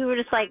 but we were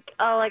just like,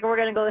 we're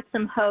going to go with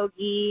some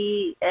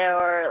hoagie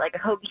or like a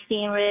hoagie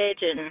sandwich.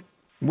 And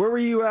where were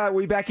you?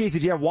 Were you back east?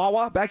 Did you have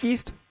Wawa back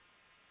east?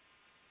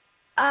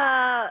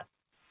 What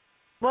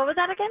was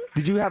that again?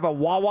 Did you have a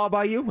Wawa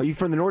by you? Are you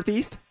from the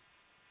Northeast?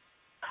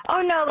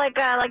 Oh, no, like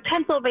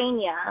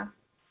Pennsylvania.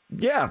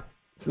 Yeah,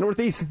 it's the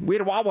Northeast. We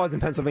had Wawas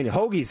in Pennsylvania.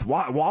 Hoagies.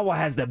 Wawa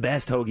has the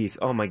best hoagies.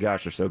 Oh, my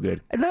gosh, they're so good.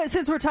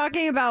 Since we're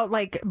talking about,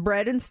 like,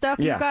 bread and stuff,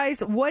 you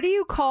guys, what do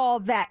you call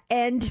that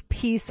end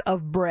piece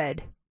of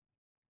bread?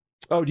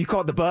 Oh, do you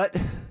call it the butt?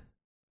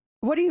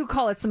 What do you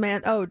call it,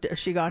 Samantha? Oh, is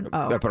she gone?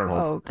 Oh, I put her on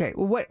hold. Oh, okay.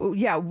 What?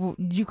 Yeah, do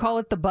you call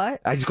it the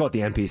butt? I just call it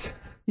the end piece.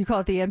 You call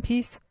it the end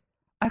piece?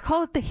 I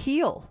call it the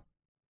heel.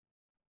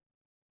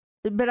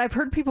 But I've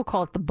heard people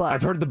call it the butt.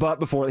 I've heard the butt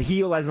before. The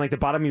heel as in like the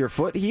bottom of your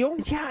foot heel?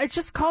 Yeah, it's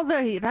just called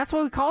that's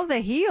what we call the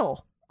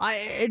heel.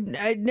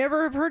 I'd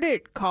never have heard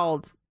it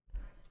called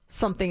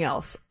something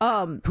else.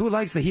 Who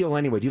likes the heel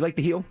anyway? Do you like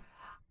the heel?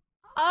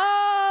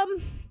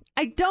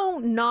 I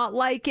don't not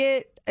like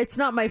it. It's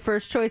not my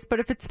first choice, but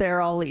if it's there,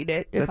 I'll eat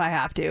it if I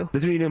have to.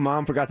 That's when you knew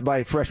Mom forgot to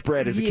buy fresh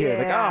bread as a kid.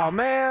 Like, oh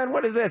man,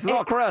 what is this? It's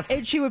all crust.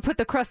 And she would put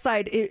the crust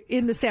side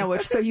in the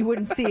sandwich so you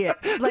wouldn't see it.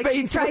 Like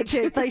she tried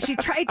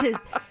to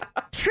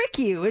trick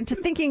you into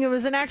thinking it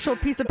was an actual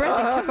piece of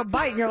bread. They took a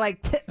bite and you're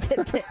like, pit,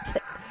 pit, pit,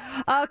 pit.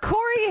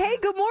 Corey, hey,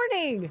 good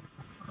morning.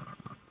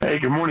 Hey,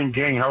 good morning,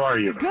 gang. How are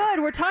you?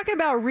 Good. We're talking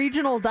about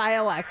regional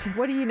dialect.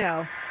 What do you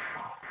know?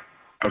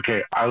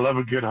 Okay, I love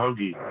a good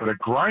hoagie, but a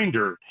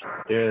grinder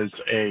is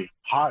a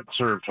hot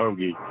served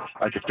hoagie,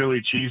 like a Philly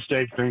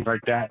cheesesteak, things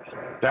like that.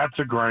 That's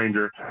a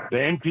grinder.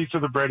 The end piece of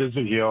the bread is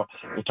a heel.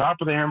 The top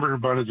of the hamburger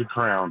bun is a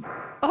crown.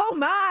 Oh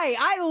my,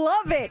 I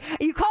love it.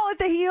 You call it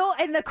the heel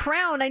and the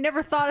crown. I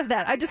never thought of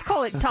that. I just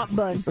call it top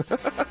bun.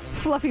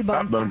 Fluffy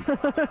bun. Top bun.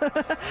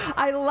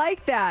 I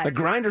like that. A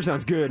grinder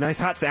sounds good. Nice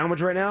hot sandwich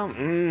right now.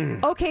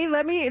 Mm. Okay,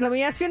 let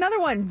me ask you another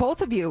one.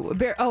 Both of you.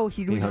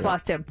 We just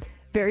lost him.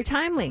 Very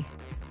timely.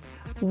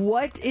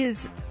 What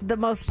is the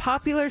most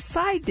popular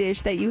side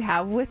dish that you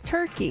have with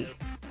turkey?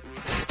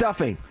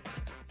 Stuffing.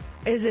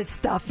 Is it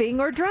stuffing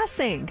or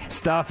dressing?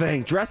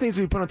 Stuffing. Dressings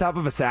we put on top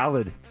of a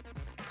salad.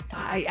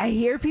 I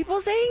hear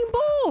people saying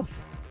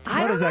both.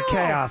 What is that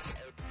chaos?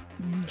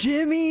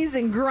 Jimmy's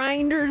and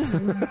grinders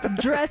and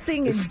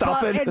dressing and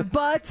stuffing and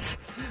butts.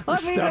 I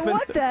mean,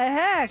 what the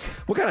heck?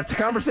 What kind of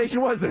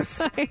conversation was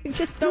this? I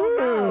just don't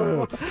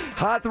know.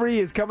 Hot 3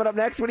 is coming up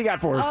next. What do you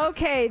got for us?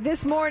 Okay,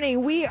 this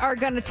morning we are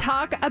going to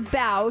talk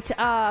about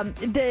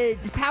the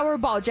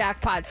Powerball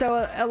jackpot.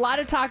 So a lot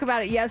of talk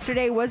about it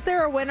yesterday. Was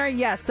there a winner?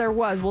 Yes, there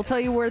was. We'll tell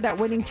you where that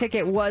winning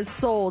ticket was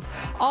sold.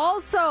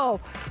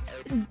 Also,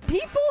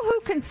 people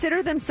who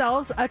consider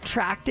themselves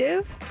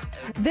attractive,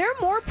 they're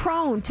more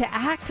prone to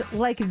act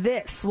like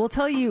this. We'll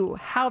tell you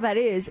how that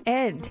is.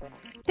 And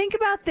think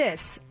about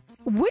this.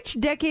 Which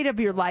decade of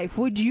your life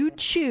would you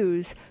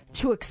choose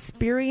to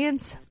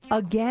experience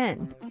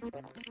again?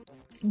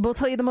 We'll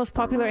tell you the most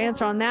popular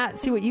answer on that.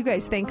 See what you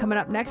guys think coming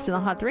up next in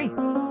the Hot 3.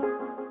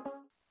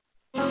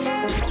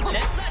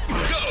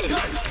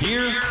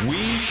 Here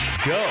we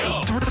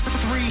go.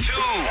 3, 2,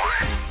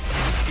 1.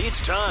 It's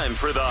time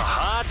for the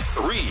Hot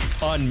 3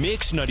 on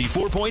Mix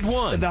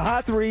 94.1. The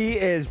Hot 3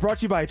 is brought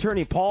to you by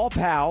attorney Paul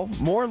Powell.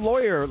 More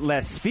lawyer,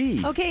 less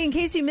fee. Okay, in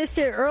case you missed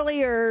it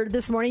earlier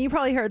this morning, you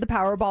probably heard the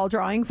Powerball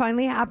drawing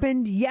finally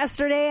happened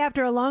yesterday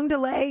after a long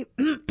delay.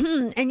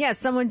 And yes,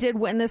 someone did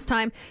win this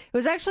time. It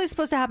was actually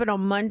supposed to happen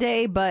on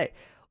Monday, but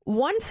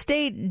one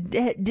state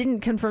didn't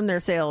confirm their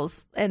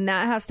sales, and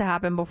that has to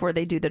happen before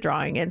they do the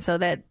drawing. And so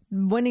that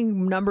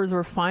winning numbers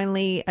were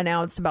finally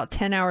announced about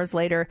 10 hours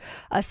later.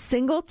 A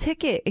single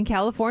ticket in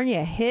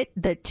California hit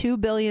the $2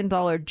 billion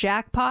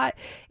jackpot.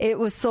 It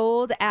was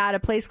sold at a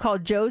place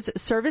called Joe's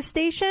Service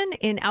Station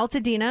in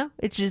Altadena.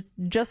 It's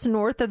just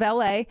north of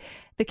LA.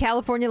 The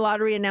California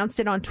Lottery announced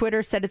it on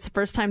Twitter, said it's the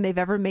first time they've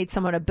ever made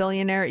someone a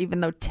billionaire,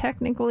 even though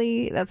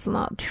technically that's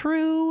not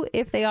true.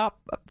 If they opt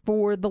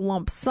for the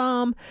lump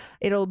sum,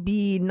 it'll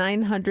be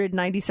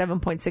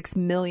 $997.6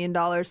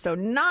 million. So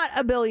not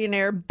a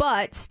billionaire,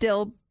 but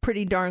still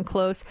pretty darn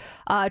close.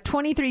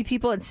 23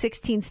 people in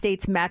 16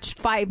 states matched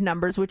 5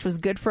 numbers, which was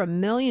good for $1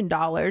 million.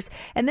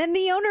 And then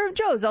the owner of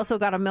Joe's also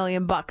got $1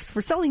 million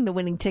for selling the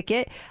winning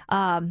ticket.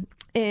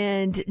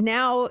 And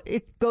now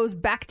it goes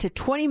back to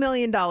 $20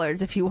 million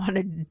if you want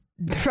to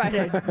try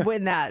to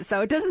win that.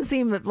 So it doesn't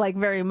seem like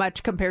very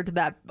much compared to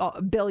that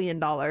 $1 billion.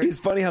 It's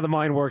funny how the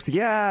mind works.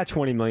 Yeah,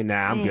 20 million. Nah,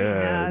 I'm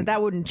good.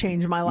 That wouldn't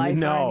change my life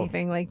or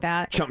anything like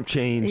that. Chump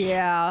change.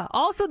 Yeah.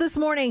 Also this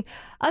morning,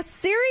 a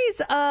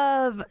series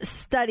of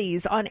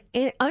studies on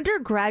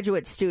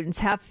undergraduate students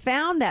have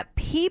found that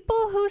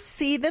people who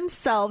see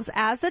themselves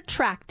as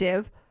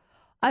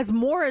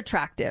more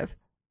attractive,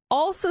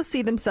 also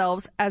see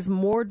themselves as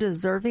more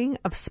deserving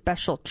of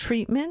special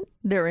treatment.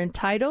 They're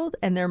entitled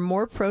and they're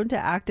more prone to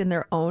act in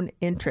their own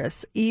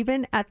interests,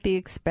 even at the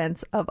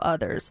expense of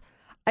others.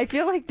 I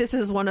feel like this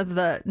is one of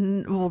the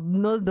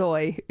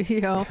nodoi,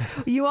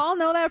 you all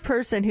know that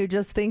person who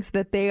just thinks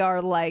that they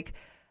are like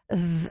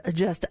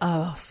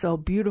so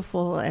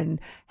beautiful and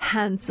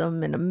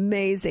handsome and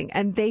amazing.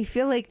 And they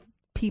feel like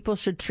people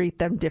should treat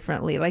them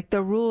differently. Like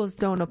the rules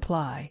don't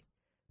apply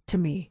to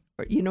me.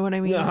 You know what I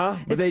mean?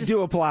 But they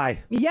do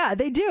apply. Yeah,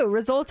 they do.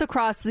 Results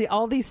across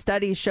all these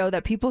studies show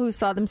that people who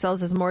saw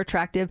themselves as more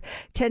attractive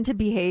tend to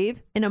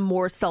behave in a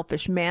more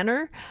selfish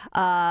manner.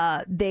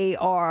 They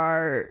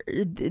are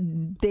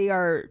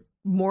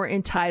more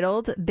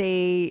entitled.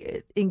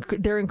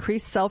 Their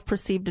increased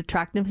self-perceived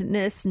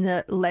attractiveness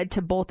led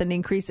to both an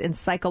increase in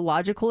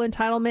psychological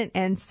entitlement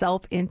and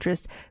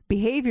self-interest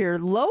behavior.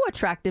 Low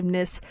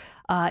attractiveness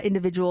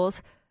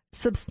individuals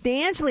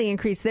substantially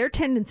increase their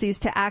tendencies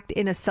to act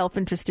in a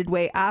self-interested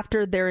way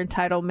after their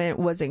entitlement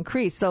was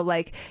increased. So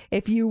like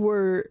if you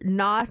were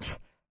not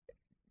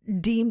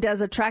deemed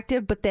as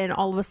attractive, but then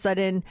all of a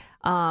sudden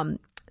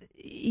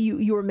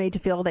you were made to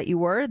feel that you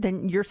were,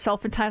 then your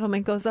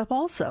self-entitlement goes up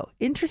also.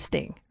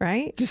 Interesting,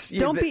 right?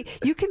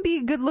 You can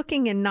be good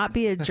looking and not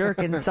be a jerk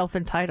and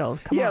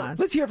self-entitled. Come on.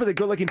 Let's hear for the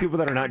good looking people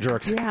that are not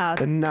jerks. Yeah.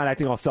 And not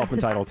acting all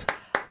self-entitled.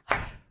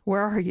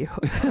 Where are you?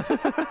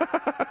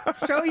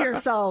 Show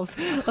yourselves.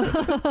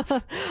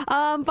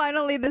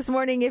 Finally, this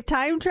morning, if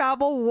time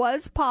travel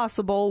was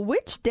possible,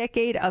 which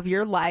decade of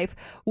your life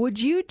would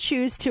you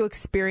choose to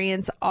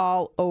experience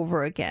all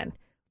over again?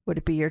 Would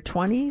it be your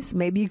 20s?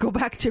 Maybe you go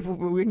back to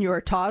when you were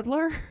a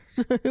toddler?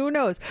 Who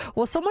knows?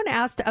 Well, someone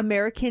asked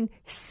American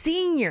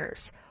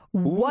seniors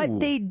what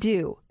they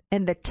do,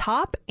 and the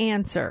top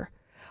answer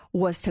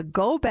was to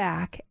go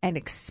back and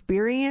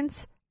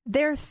experience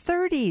their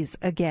 30s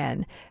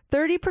again.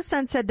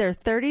 30% said their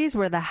 30s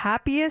were the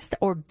happiest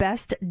or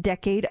best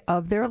decade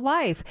of their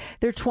life.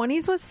 Their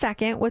 20s was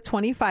second with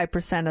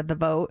 25% of the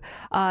vote.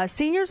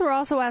 Seniors were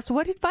also asked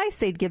what advice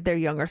they'd give their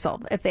younger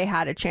self if they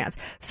had a chance.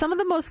 Some of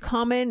the most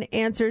common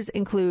answers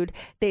include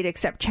they'd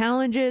accept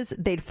challenges,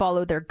 they'd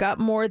follow their gut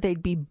more,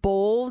 they'd be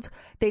bold,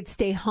 they'd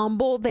stay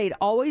humble, they'd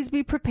always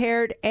be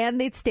prepared,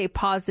 and they'd stay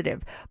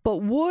positive. But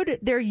would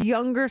their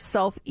younger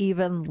self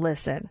even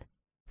listen?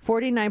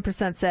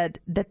 49% said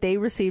that they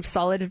received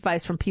solid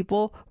advice from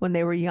people when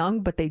they were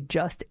young, but they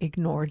just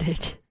ignored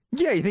it.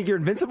 Yeah, you think you're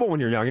invincible when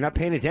you're young. You're not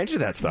paying attention to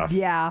that stuff.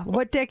 Yeah.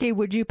 What decade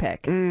would you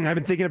pick? I've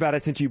been thinking about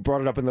it since you brought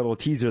it up in the little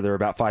teaser there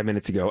about 5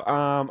 minutes ago.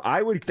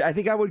 I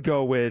think I would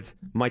go with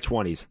my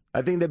 20s.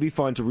 I think that'd be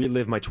fun to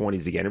relive my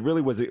 20s again. It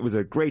really was. It was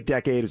a great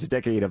decade. It was a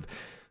decade of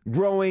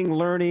growing,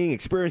 learning,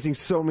 experiencing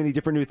so many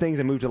different new things.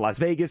 I moved to Las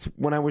Vegas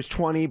when I was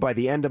 20. By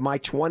the end of my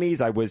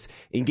 20s, I was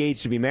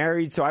engaged to be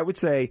married. So I would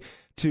say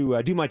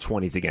to do my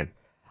 20s again.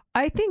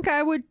 I think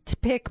I would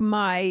pick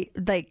my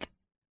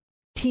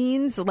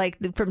teens,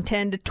 from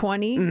 10 to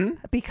 20,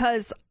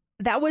 because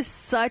that was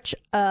such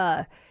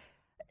a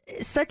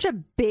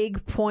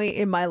big point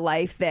in my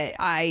life that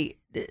I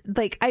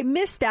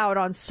missed out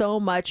on so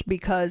much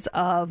because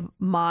of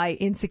my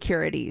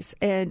insecurities.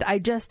 And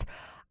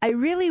I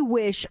really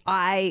wish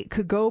I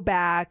could go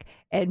back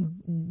and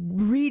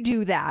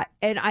redo that.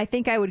 And I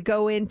think I would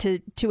go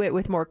into it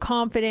with more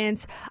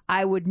confidence.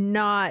 I would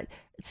not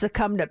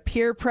succumb to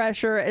peer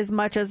pressure as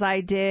much as I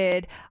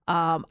did.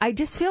 I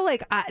just feel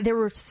like there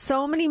were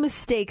so many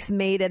mistakes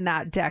made in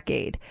that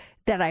decade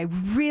that I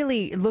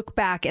really look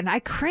back and I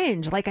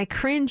cringe. Like, I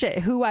cringe at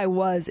who I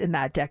was in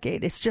that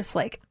decade. It's just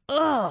like,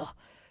 ugh.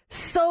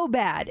 So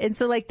bad. And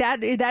so like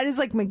that is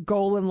like my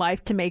goal in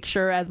life, to make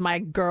sure as my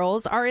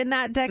girls are in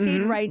that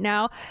decade right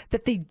now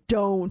that they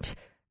don't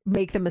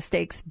make the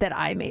mistakes that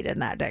I made in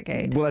that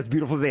decade. Well, that's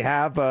beautiful. They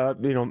have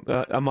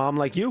a mom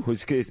like you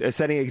who's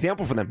setting an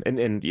example for them,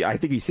 and I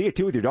think you see it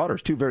too with your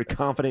daughters, two very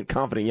confident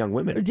young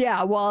women.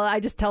 Yeah, well, I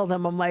just tell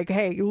them, I'm like,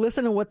 hey,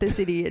 listen to what this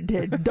idiot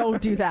did.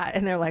 Don't do that.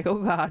 And they're like,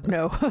 oh God,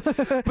 no.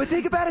 But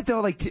think about it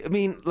though,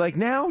 like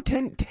now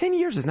 10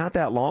 years is not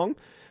that long.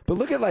 But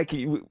look at, like,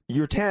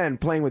 you're 10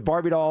 playing with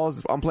Barbie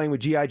dolls, I'm playing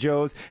with G.I.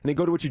 Joes, and then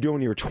go to what you're doing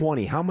when you're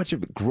 20. How much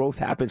of growth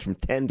happens from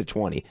 10 to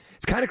 20?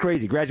 It's kind of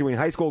crazy. Graduating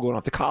high school, going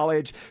off to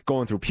college,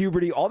 going through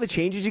puberty, all the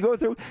changes you go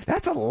through,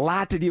 that's a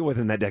lot to deal with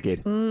in that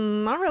decade.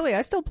 Not really.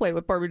 I still play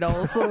with Barbie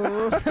dolls.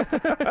 So.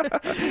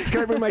 Can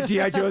I bring my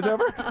G.I. Joes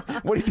over?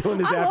 What are you doing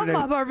this afternoon? I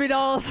love my Barbie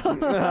dolls.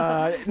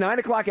 9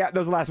 o'clock, that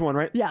was the last one,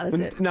 right? Yeah, that's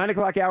it. 9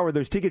 o'clock hour,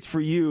 there's tickets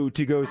for you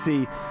to go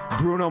see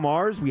Bruno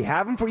Mars. We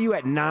have them for you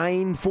at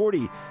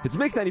 9:40. It's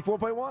Mix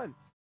 94.1.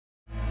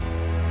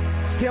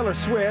 It's Taylor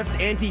Swift,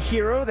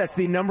 Anti-Hero. That's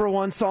the number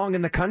one song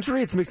in the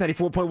country. It's Mix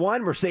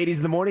 94.1. Mercedes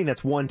in the Morning.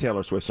 That's one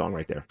Taylor Swift song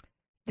right there.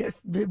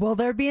 Will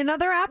there be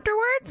another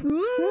afterwards?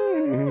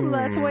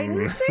 Let's wait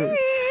and see.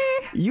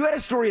 You had a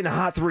story in the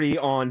Hot 3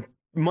 on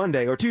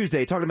Monday or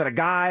Tuesday talking about a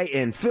guy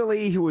in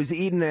Philly who was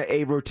eating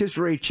a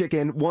rotisserie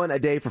chicken one a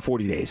day for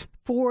 40 days.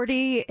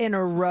 40 in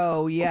a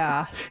row,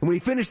 yeah. And when he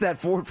finished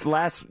that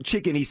last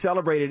chicken, he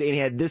celebrated and he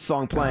had this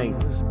song playing.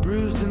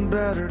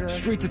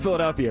 Streets of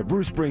Philadelphia,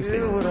 Bruce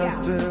Springsteen.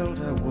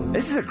 Yeah.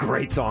 This is a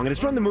great song, and it's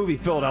from the movie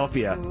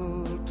Philadelphia.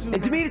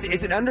 And to me,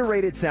 it's an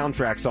underrated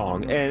soundtrack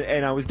song.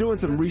 And I was doing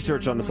some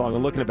research on the song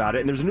and looking about it,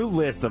 and there's a new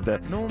list of the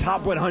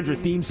top 100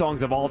 theme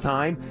songs of all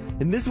time,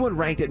 and this one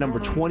ranked at number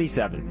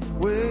 27.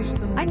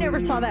 I never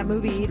saw that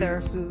movie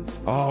either.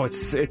 Oh,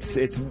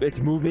 it's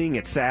moving.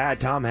 It's sad.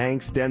 Tom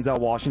Hanks, Denzel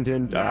Washington.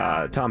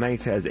 Tom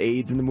Hanks has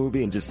AIDS in the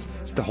movie, and just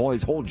it's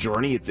his whole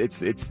journey.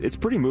 It's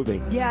pretty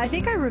moving. Yeah, I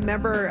think I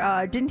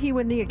remember. Didn't he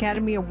win the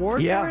Academy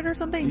Award for it or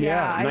something?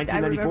 Yeah, 1994.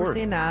 I remember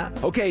seeing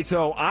that. Okay,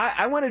 so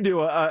I want to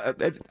do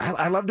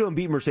I love doing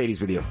Beat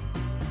Mercedes with you.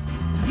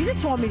 You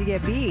just want me to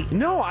get beat.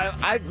 No,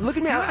 I look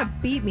at me. You want to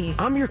beat me.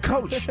 I'm your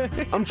coach.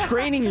 I'm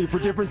training you for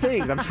different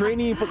things. I'm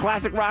training you for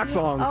classic rock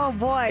songs. Oh,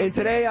 boy. And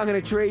today I'm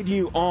going to trade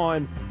you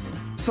on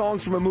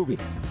songs from a movie.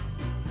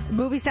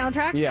 Movie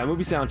soundtracks? Yeah,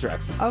 movie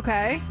soundtracks.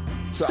 Okay.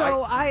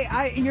 So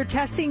you're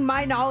testing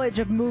my knowledge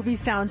of movie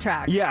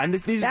soundtracks. Yeah, and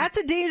that's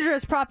a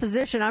dangerous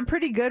proposition. I'm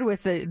pretty good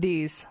with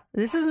these.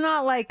 This is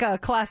not like a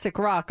classic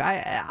rock.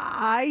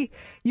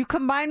 You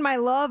combine my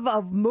love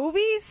of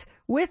movies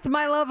with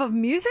my love of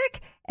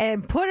music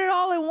and put it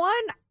all in one.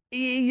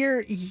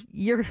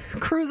 You're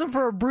cruising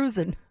for a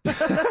bruising.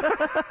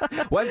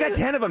 Well, I've got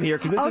 10 of them here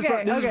because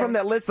this is from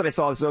that list that I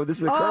saw. So this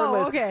is a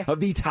current list of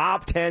the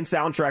top 10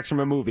 soundtracks from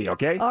a movie.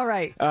 Okay. All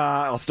right.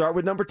 I'll start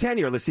with number 10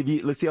 here. Let's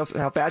see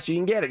how fast you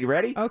can get it. You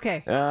ready?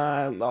 Okay.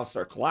 I'll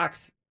start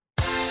clocks.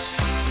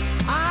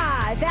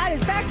 That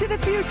is Back to the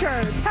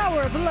Future,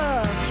 Power of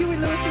Love, Huey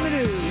Lewis in the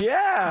News.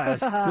 Yes.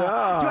 Do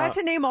I have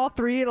to name all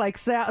three, like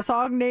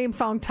song name,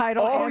 song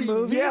title, and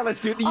movie? Yeah, let's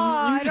do it. You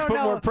just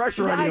put more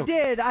pressure on you.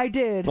 I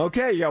did.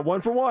 Okay, yeah,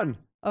 1 for 1.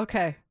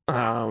 Okay.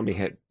 Let me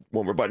hit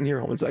one more button here.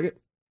 Hold on 1 second.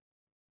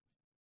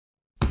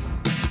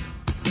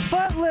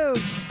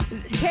 Footloose.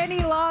 Kenny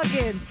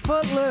Loggins,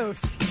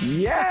 Footloose.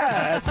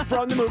 Yes,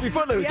 from the movie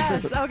Footloose.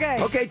 Yes, okay.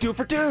 Okay, 2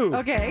 for 2.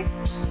 Okay.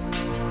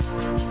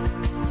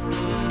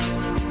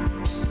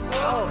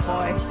 Oh,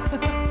 boy.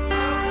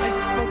 I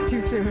spoke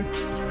too soon.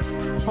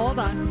 Hold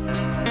on.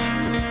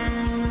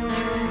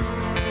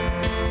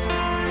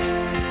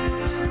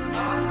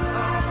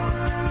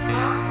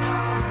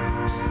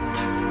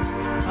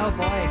 Oh,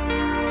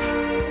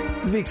 boy.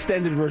 This is the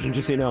extended version,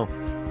 just so you know. From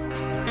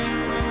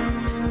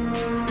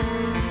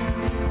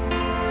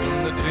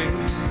the day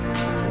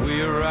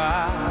we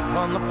arrive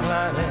on the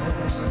planet.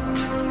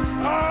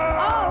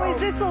 Oh,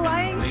 is this The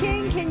Lion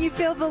King? Can you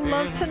feel the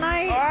love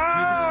tonight?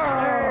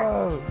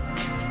 Oh!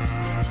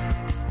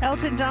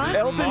 Elton John?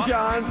 Elton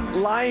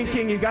John, Lion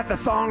King. You got the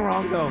song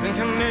wrong, though. The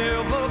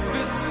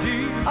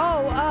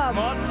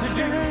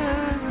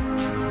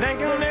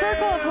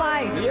Circle of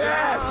Life.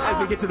 Yes, as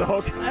we get to the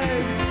hook.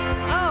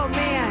 Oh,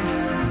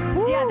 man.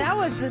 Woo. Yeah,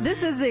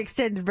 this is the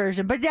extended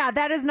version. But yeah,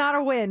 that is not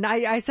a win.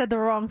 I said the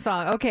wrong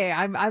song. Okay,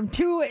 I'm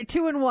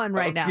 2-1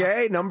 right now.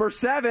 Okay, number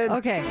 7.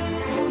 Okay.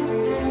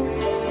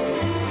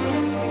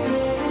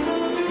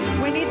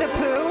 Winnie the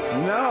Pooh?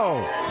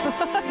 No.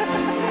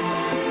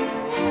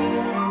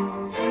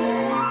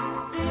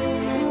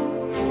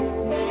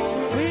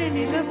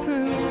 Winnie the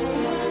Pooh.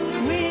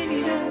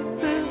 Winnie the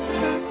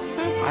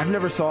Pooh. I've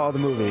never saw the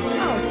movie.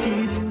 Oh,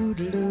 jeez.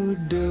 I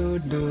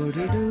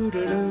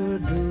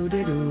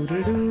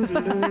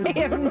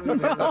have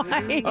no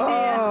idea.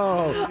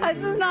 Oh.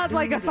 This is not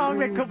like a song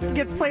that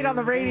gets played on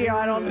the radio,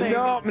 I don't think.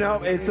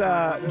 No, it's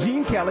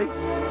Gene Kelly.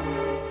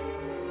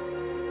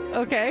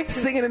 Okay.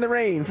 Singing in the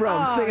Rain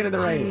from Singing in the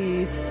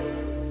Rain.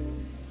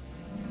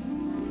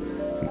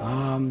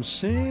 I'm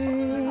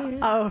singing.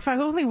 Oh, if I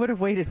only would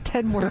have waited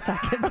 10 more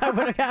seconds, I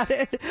would have had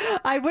it.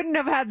 I wouldn't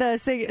have had the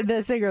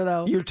singer,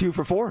 though. You're 2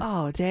 for 4.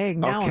 Oh,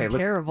 dang. Now Okay, I'm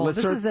terrible. This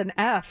is an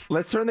F.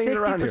 Let's turn things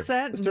around here.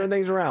 50%? Let's turn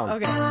things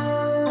around.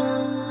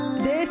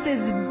 Okay. This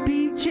is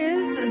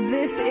Beaches.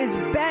 This is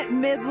Bette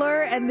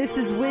Midler. And this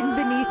is Wind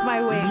Beneath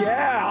My Wings.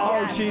 Yeah.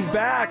 Oh, Yes. she's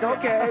back.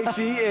 Okay,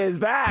 she is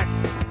back.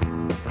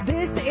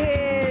 This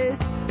is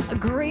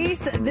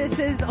Grease. This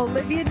is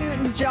Olivia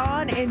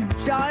Newton-John and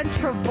John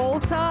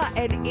Travolta,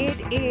 and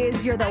it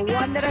is You're the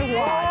One That I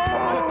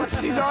Want.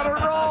 Oh, she's on a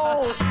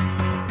roll.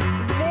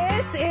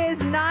 This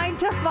is 9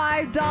 to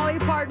 5 Dolly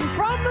Parton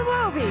from the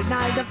movie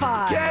 9 to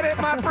 5. Get it,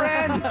 my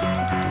friend.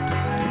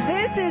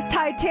 This is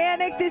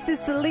Titanic. This is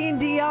Celine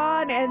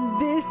Dion,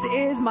 and this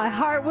is My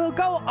Heart Will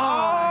Go On.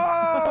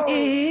 Oh.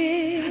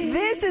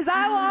 This is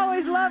I Will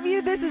Always Love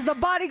You. This is The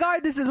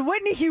Bodyguard. This is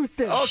Whitney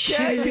Houston.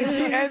 Okay, did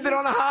she end it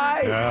on a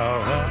high?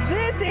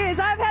 This is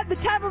I've Had the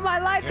Time of My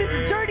Life. This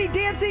is Dirty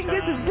Dancing.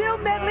 This is Bill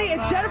Medley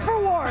and Jennifer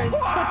Lawrence.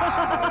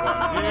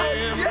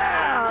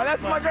 Yeah,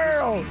 that's my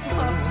girl.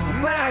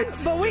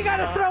 Nice. But we got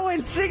to throw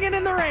in Singing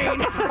in the Rain.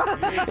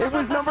 It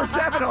was number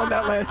 7 on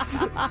that list.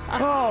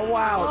 Oh,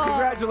 wow.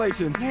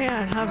 Congratulations. Man,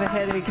 I have a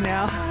headache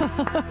now.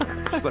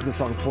 Just let the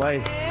song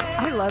play.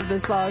 I love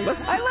this song.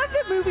 I love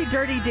the movie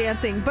Dirty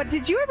Dancing, but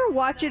did you ever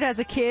watch it as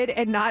a kid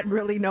and not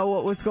really know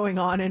what was going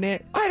on in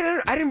it?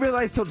 I didn't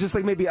realize till just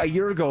like maybe a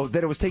year ago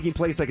that it was taking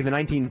place like in the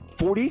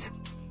 1940s.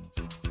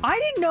 I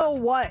didn't know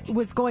what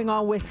was going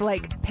on with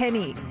like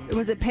Penny.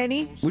 Was it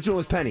Penny? Which one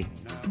was Penny?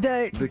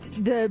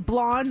 The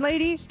blonde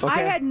lady? Okay. I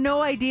had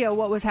no idea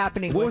what was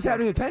happening. What was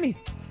happening with Penny?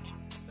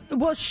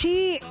 Well,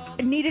 she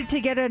needed to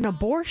get an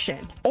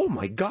abortion. Oh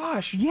my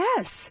gosh.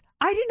 Yes.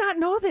 I did not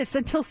know this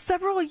until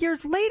several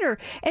years later.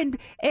 And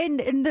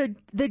the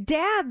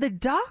dad, the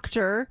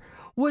doctor,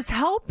 was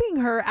helping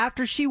her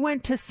after she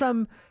went to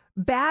some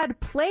bad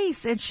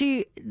place, and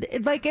she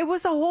it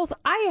was a whole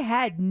I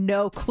had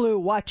no clue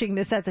watching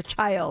this as a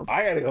child.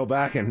 I gotta go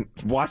back and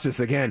watch this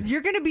again. You're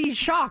gonna be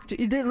shocked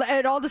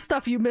at all the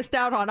stuff you missed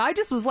out on. I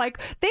just was like,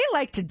 they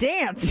like to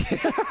dance.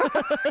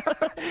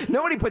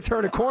 Nobody puts her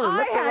in a corner. I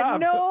Lift her had up.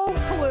 no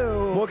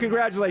clue. Well,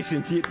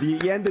 congratulations. You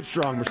ended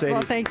strong, Mercedes.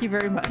 Well, thank you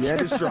very much. You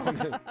ended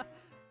strong.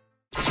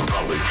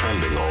 Probably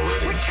trending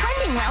already. We're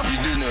trending now. You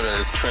do know that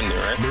it's trending,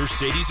 right?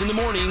 Mercedes in the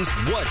mornings.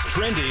 What's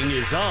trending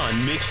is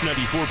on Mix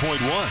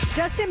 94.1.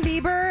 Justin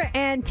Bieber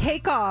and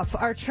Takeoff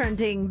are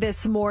trending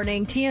this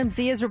morning.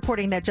 TMZ is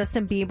reporting that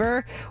Justin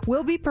Bieber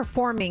will be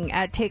performing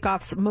at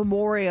Takeoff's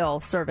memorial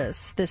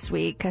service this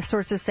week.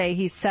 Sources say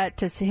he's set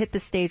to hit the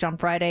stage on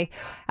Friday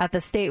at the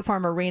State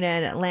Farm Arena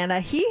in Atlanta.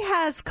 He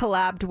has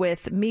collabed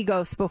with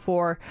Migos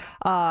before,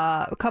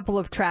 a couple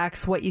of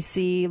tracks, What You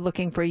See,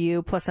 Looking For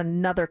You, plus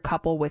another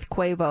couple with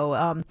Quavo.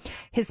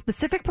 His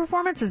specific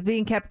performance is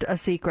being kept a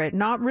secret.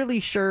 Not really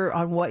sure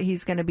on what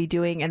he's going to be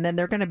doing, and then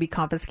they're going to be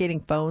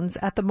confiscating phones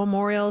at the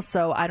memorial,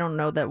 so I don't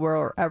know that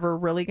we're ever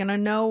really going to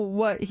know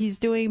what he's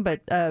doing.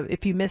 But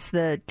if you missed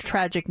the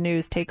tragic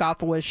news,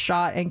 Takeoff was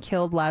shot and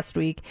killed last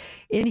week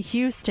in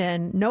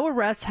Houston. No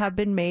arrests have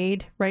been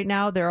made right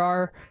now.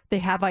 They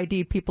have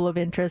ID'd people of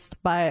interest,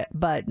 but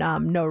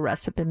no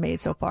arrests have been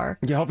made so far.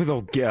 Yeah,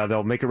 hopefully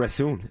they'll make arrests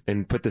soon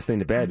and put this thing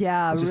to bed.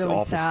 Yeah, it's just really an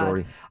awful sad.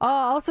 story.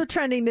 Also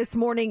trending this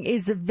morning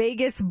is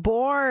Vegas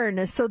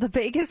Born. So the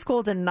Vegas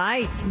Golden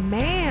Knights,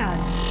 man,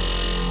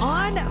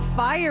 on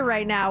fire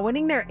right now,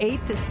 winning their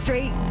 8th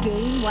straight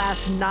game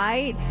last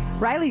night.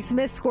 Riley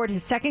Smith scored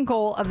his second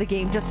goal of the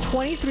game just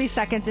 23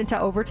 seconds into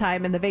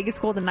overtime, and the Vegas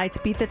Golden Knights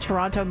beat the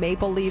Toronto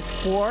Maple Leafs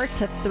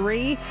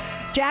 4-3.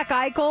 Jack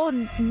Eichel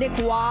and Nick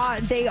Waugh,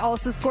 they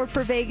also scored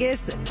for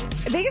Vegas.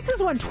 Vegas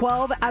has won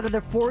 12 out of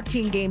their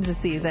 14 games this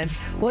season.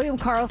 William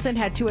Karlsson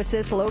had 2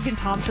 assists. Logan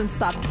Thompson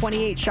stopped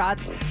 28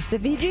 shots. The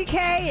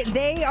VGK,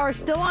 they are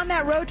still on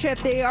that road trip.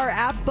 They are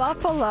at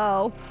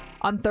Buffalo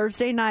on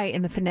Thursday night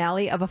in the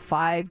finale of a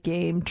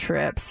 5-game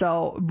trip.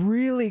 So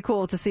really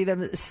cool to see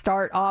them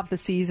start off the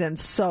season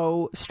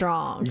so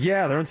strong.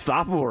 Yeah, they're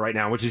unstoppable right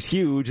now, which is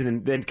huge.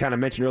 And then kind of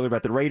mentioned earlier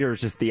about the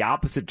Raiders, just the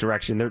opposite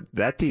direction.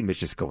 That team is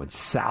just going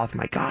south.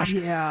 My gosh.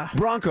 Yeah.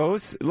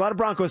 Broncos, a lot of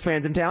Broncos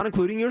fans in town,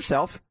 including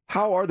yourself.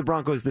 How are the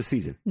Broncos this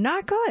season?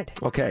 Not good.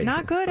 Okay.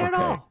 Not good at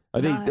all.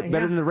 Are they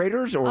better than the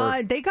Raiders?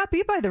 Or they got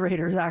beat by the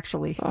Raiders,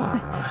 actually.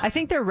 I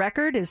think their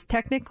record is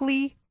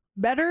technically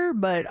better,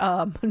 but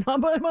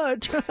not by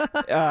much.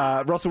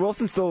 Russell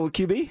Wilson still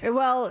QB?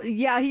 Well,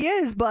 yeah, he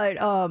is, but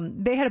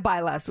they had a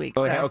bye last week.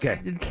 Oh, so okay.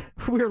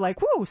 We were like,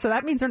 whoa, so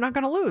that means they're not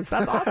going to lose.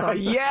 That's awesome.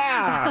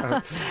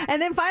 Yeah.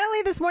 And then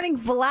finally this morning,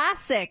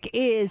 Vlasic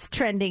is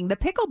trending. The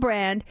pickle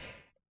brand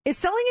is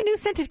selling a new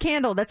scented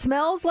candle that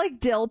smells like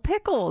dill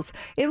pickles.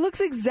 It looks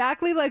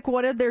exactly like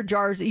one of their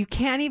jars. You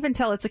can't even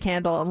tell it's a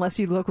candle unless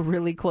you look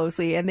really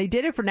closely. And they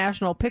did it for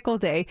National Pickle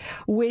Day,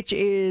 which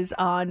is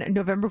on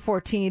November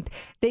 14th.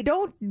 They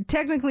don't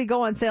technically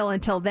go on sale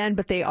until then,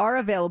 but they are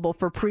available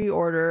for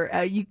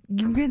pre-order. You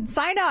can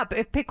sign up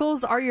if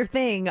pickles are your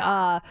thing.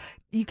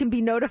 You can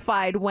be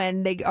notified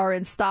when they are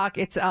in stock.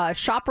 It's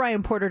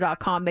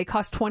shopryanporter.com. They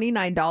cost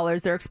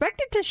 $29. They're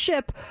expected to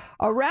ship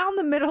around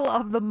the middle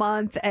of the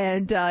month.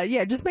 And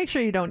just make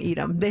sure you don't eat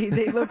them. They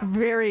look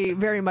very,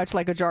 very much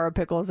like a jar of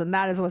pickles, and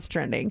that is what's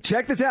trending.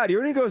 Check this out.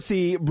 You're going to go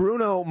see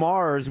Bruno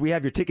Mars. We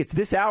have your tickets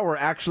this hour,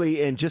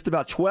 actually, in just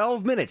about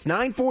 12 minutes,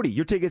 9:40.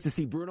 Your tickets to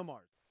see Bruno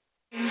Mars.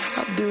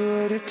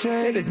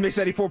 It is Mix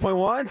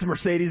 94.1. It's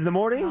Mercedes in the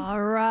morning.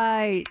 All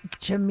right.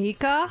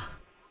 Jamaica?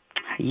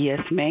 Yes,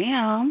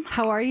 ma'am.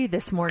 How are you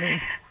this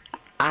morning?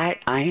 I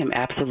am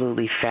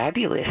absolutely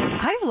fabulous.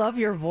 I love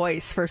your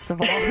voice, first of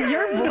all.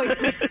 Your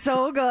voice is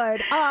so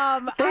good.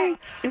 I'm hoping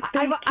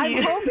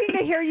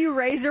to hear you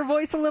raise your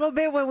voice a little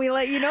bit when we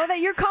let you know that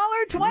you're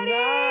caller 20.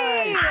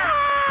 Nice.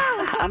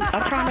 I'm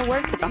trying to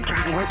work. I'm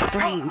trying to work the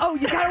brain. Oh,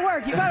 you gotta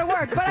work. You gotta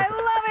work. But I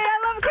love it.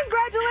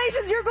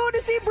 Congratulations. You're going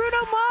to see Bruno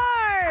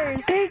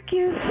Mars. Thank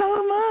you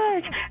so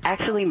much.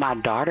 Actually, my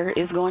daughter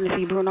is going to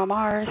see Bruno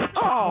Mars.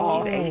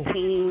 Oh. She's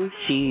 18.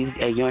 She's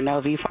at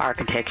UNLV for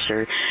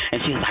architecture.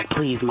 And she's like,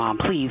 please, Mom,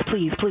 please,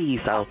 please, please.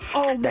 So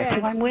that's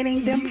who I'm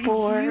winning them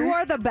for. You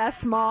are the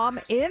best mom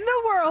in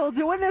the world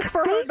doing this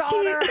for her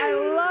daughter. I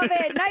love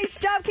it. Nice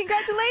job.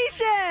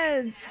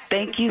 Congratulations.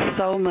 Thank you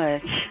so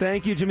much.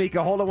 Thank you,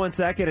 Jamaica. Hold on one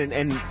second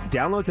and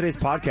download today's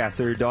podcast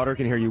so your daughter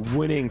can hear you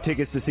winning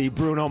tickets to see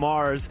Bruno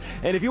Mars.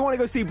 And if you want to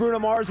go see Bruno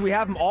Mars, we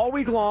have him all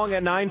week long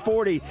at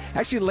 9:40.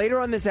 Actually,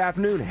 later on this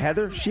afternoon,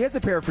 Heather, she has a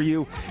pair for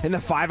you in the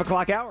 5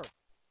 o'clock hour.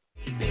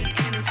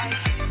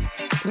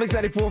 It's Mix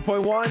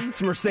 94.1.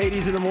 It's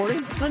Mercedes in the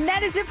morning. And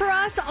that is it for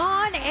us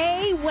on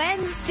a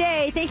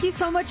Wednesday. Thank you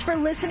so much for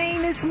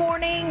listening this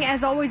morning.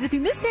 As always, if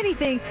you missed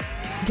anything,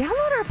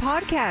 download our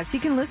podcast. You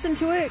can listen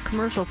to it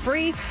commercial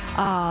free.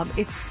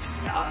 It's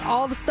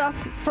all the stuff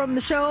from the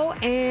show.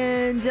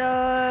 And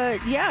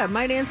it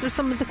might answer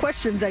some of the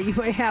questions that you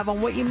might have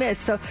on what you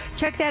missed. So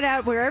check that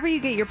out wherever you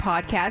get your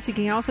podcasts. You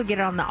can also get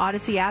it on the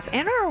Odyssey app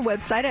and our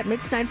website at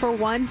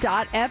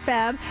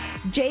mix941.fm.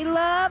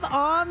 J-Love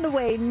on the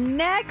way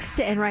next.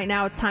 And right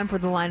now it's time for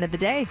the line of the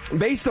day.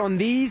 Based on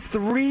these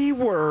 3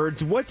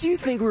 words, what do you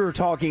think we were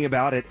talking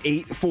about at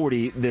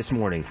 8:40 this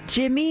morning?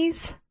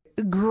 Jimmy's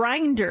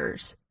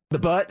Grinders. The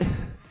butt.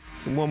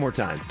 One more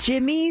time.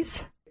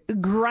 Jimmy's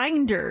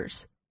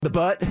Grinders. The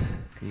butt.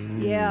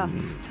 Yeah.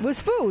 It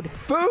was food.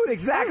 Food,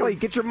 exactly.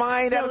 Get your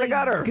mind out of the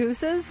gutter.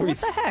 Gooses? What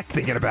the heck?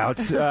 Thinking about.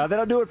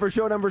 That'll do it for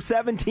show number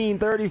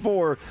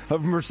 1734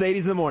 of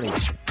Mercedes in the Morning.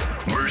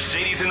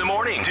 Mercedes in the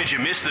Morning. Did you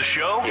miss the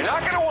show? You're not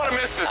going to want to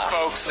miss this,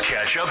 folks.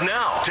 Catch up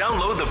now.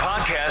 Download the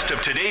podcast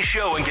of today's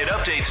show and get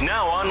updates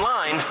now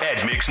online at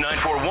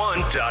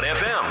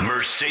mix941.fm.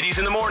 Mercedes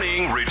in the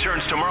Morning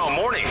returns tomorrow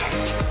morning.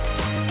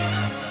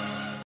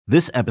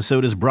 This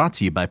episode is brought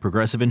to you by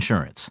Progressive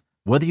Insurance.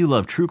 Whether you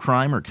love true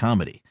crime or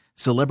comedy,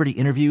 celebrity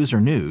interviews or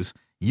news,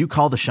 you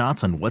call the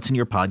shots on what's in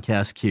your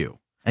podcast queue.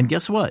 And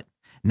guess what?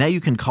 Now you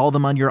can call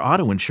them on your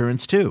auto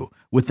insurance too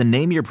with the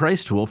Name Your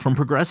Price tool from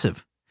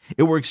Progressive.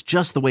 It works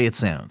just the way it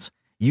sounds.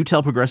 You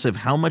tell Progressive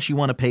how much you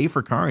want to pay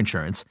for car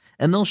insurance,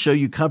 and they'll show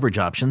you coverage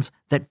options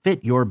that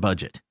fit your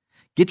budget.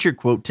 Get your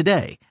quote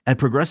today at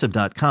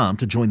Progressive.com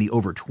to join the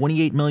over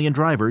 28 million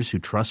drivers who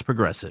trust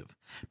Progressive.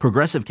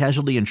 Progressive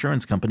Casualty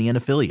Insurance Company and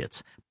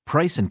Affiliates.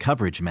 Price and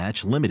coverage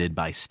match limited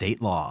by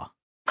state law.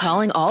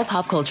 Calling all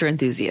pop culture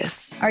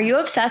enthusiasts. Are you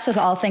obsessed with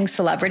all things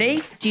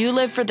celebrity? Do you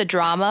live for the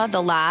drama,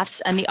 the laughs,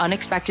 and the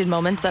unexpected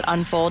moments that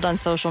unfold on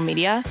social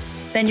media?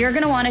 Then you're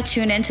going to want to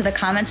tune in to the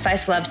Comments by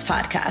Celebs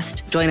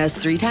podcast. Join us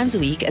 3 times a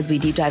week as we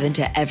deep dive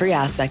into every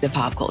aspect of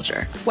pop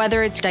culture.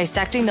 Whether it's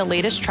dissecting the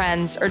latest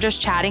trends or just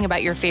chatting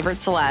about your favorite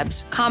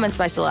celebs, Comments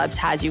by Celebs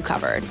has you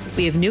covered.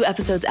 We have new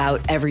episodes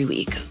out every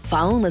week.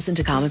 Follow and listen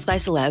to Comments by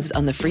Celebs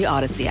on the free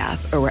Odyssey app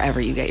or wherever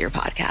you get your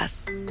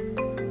podcasts.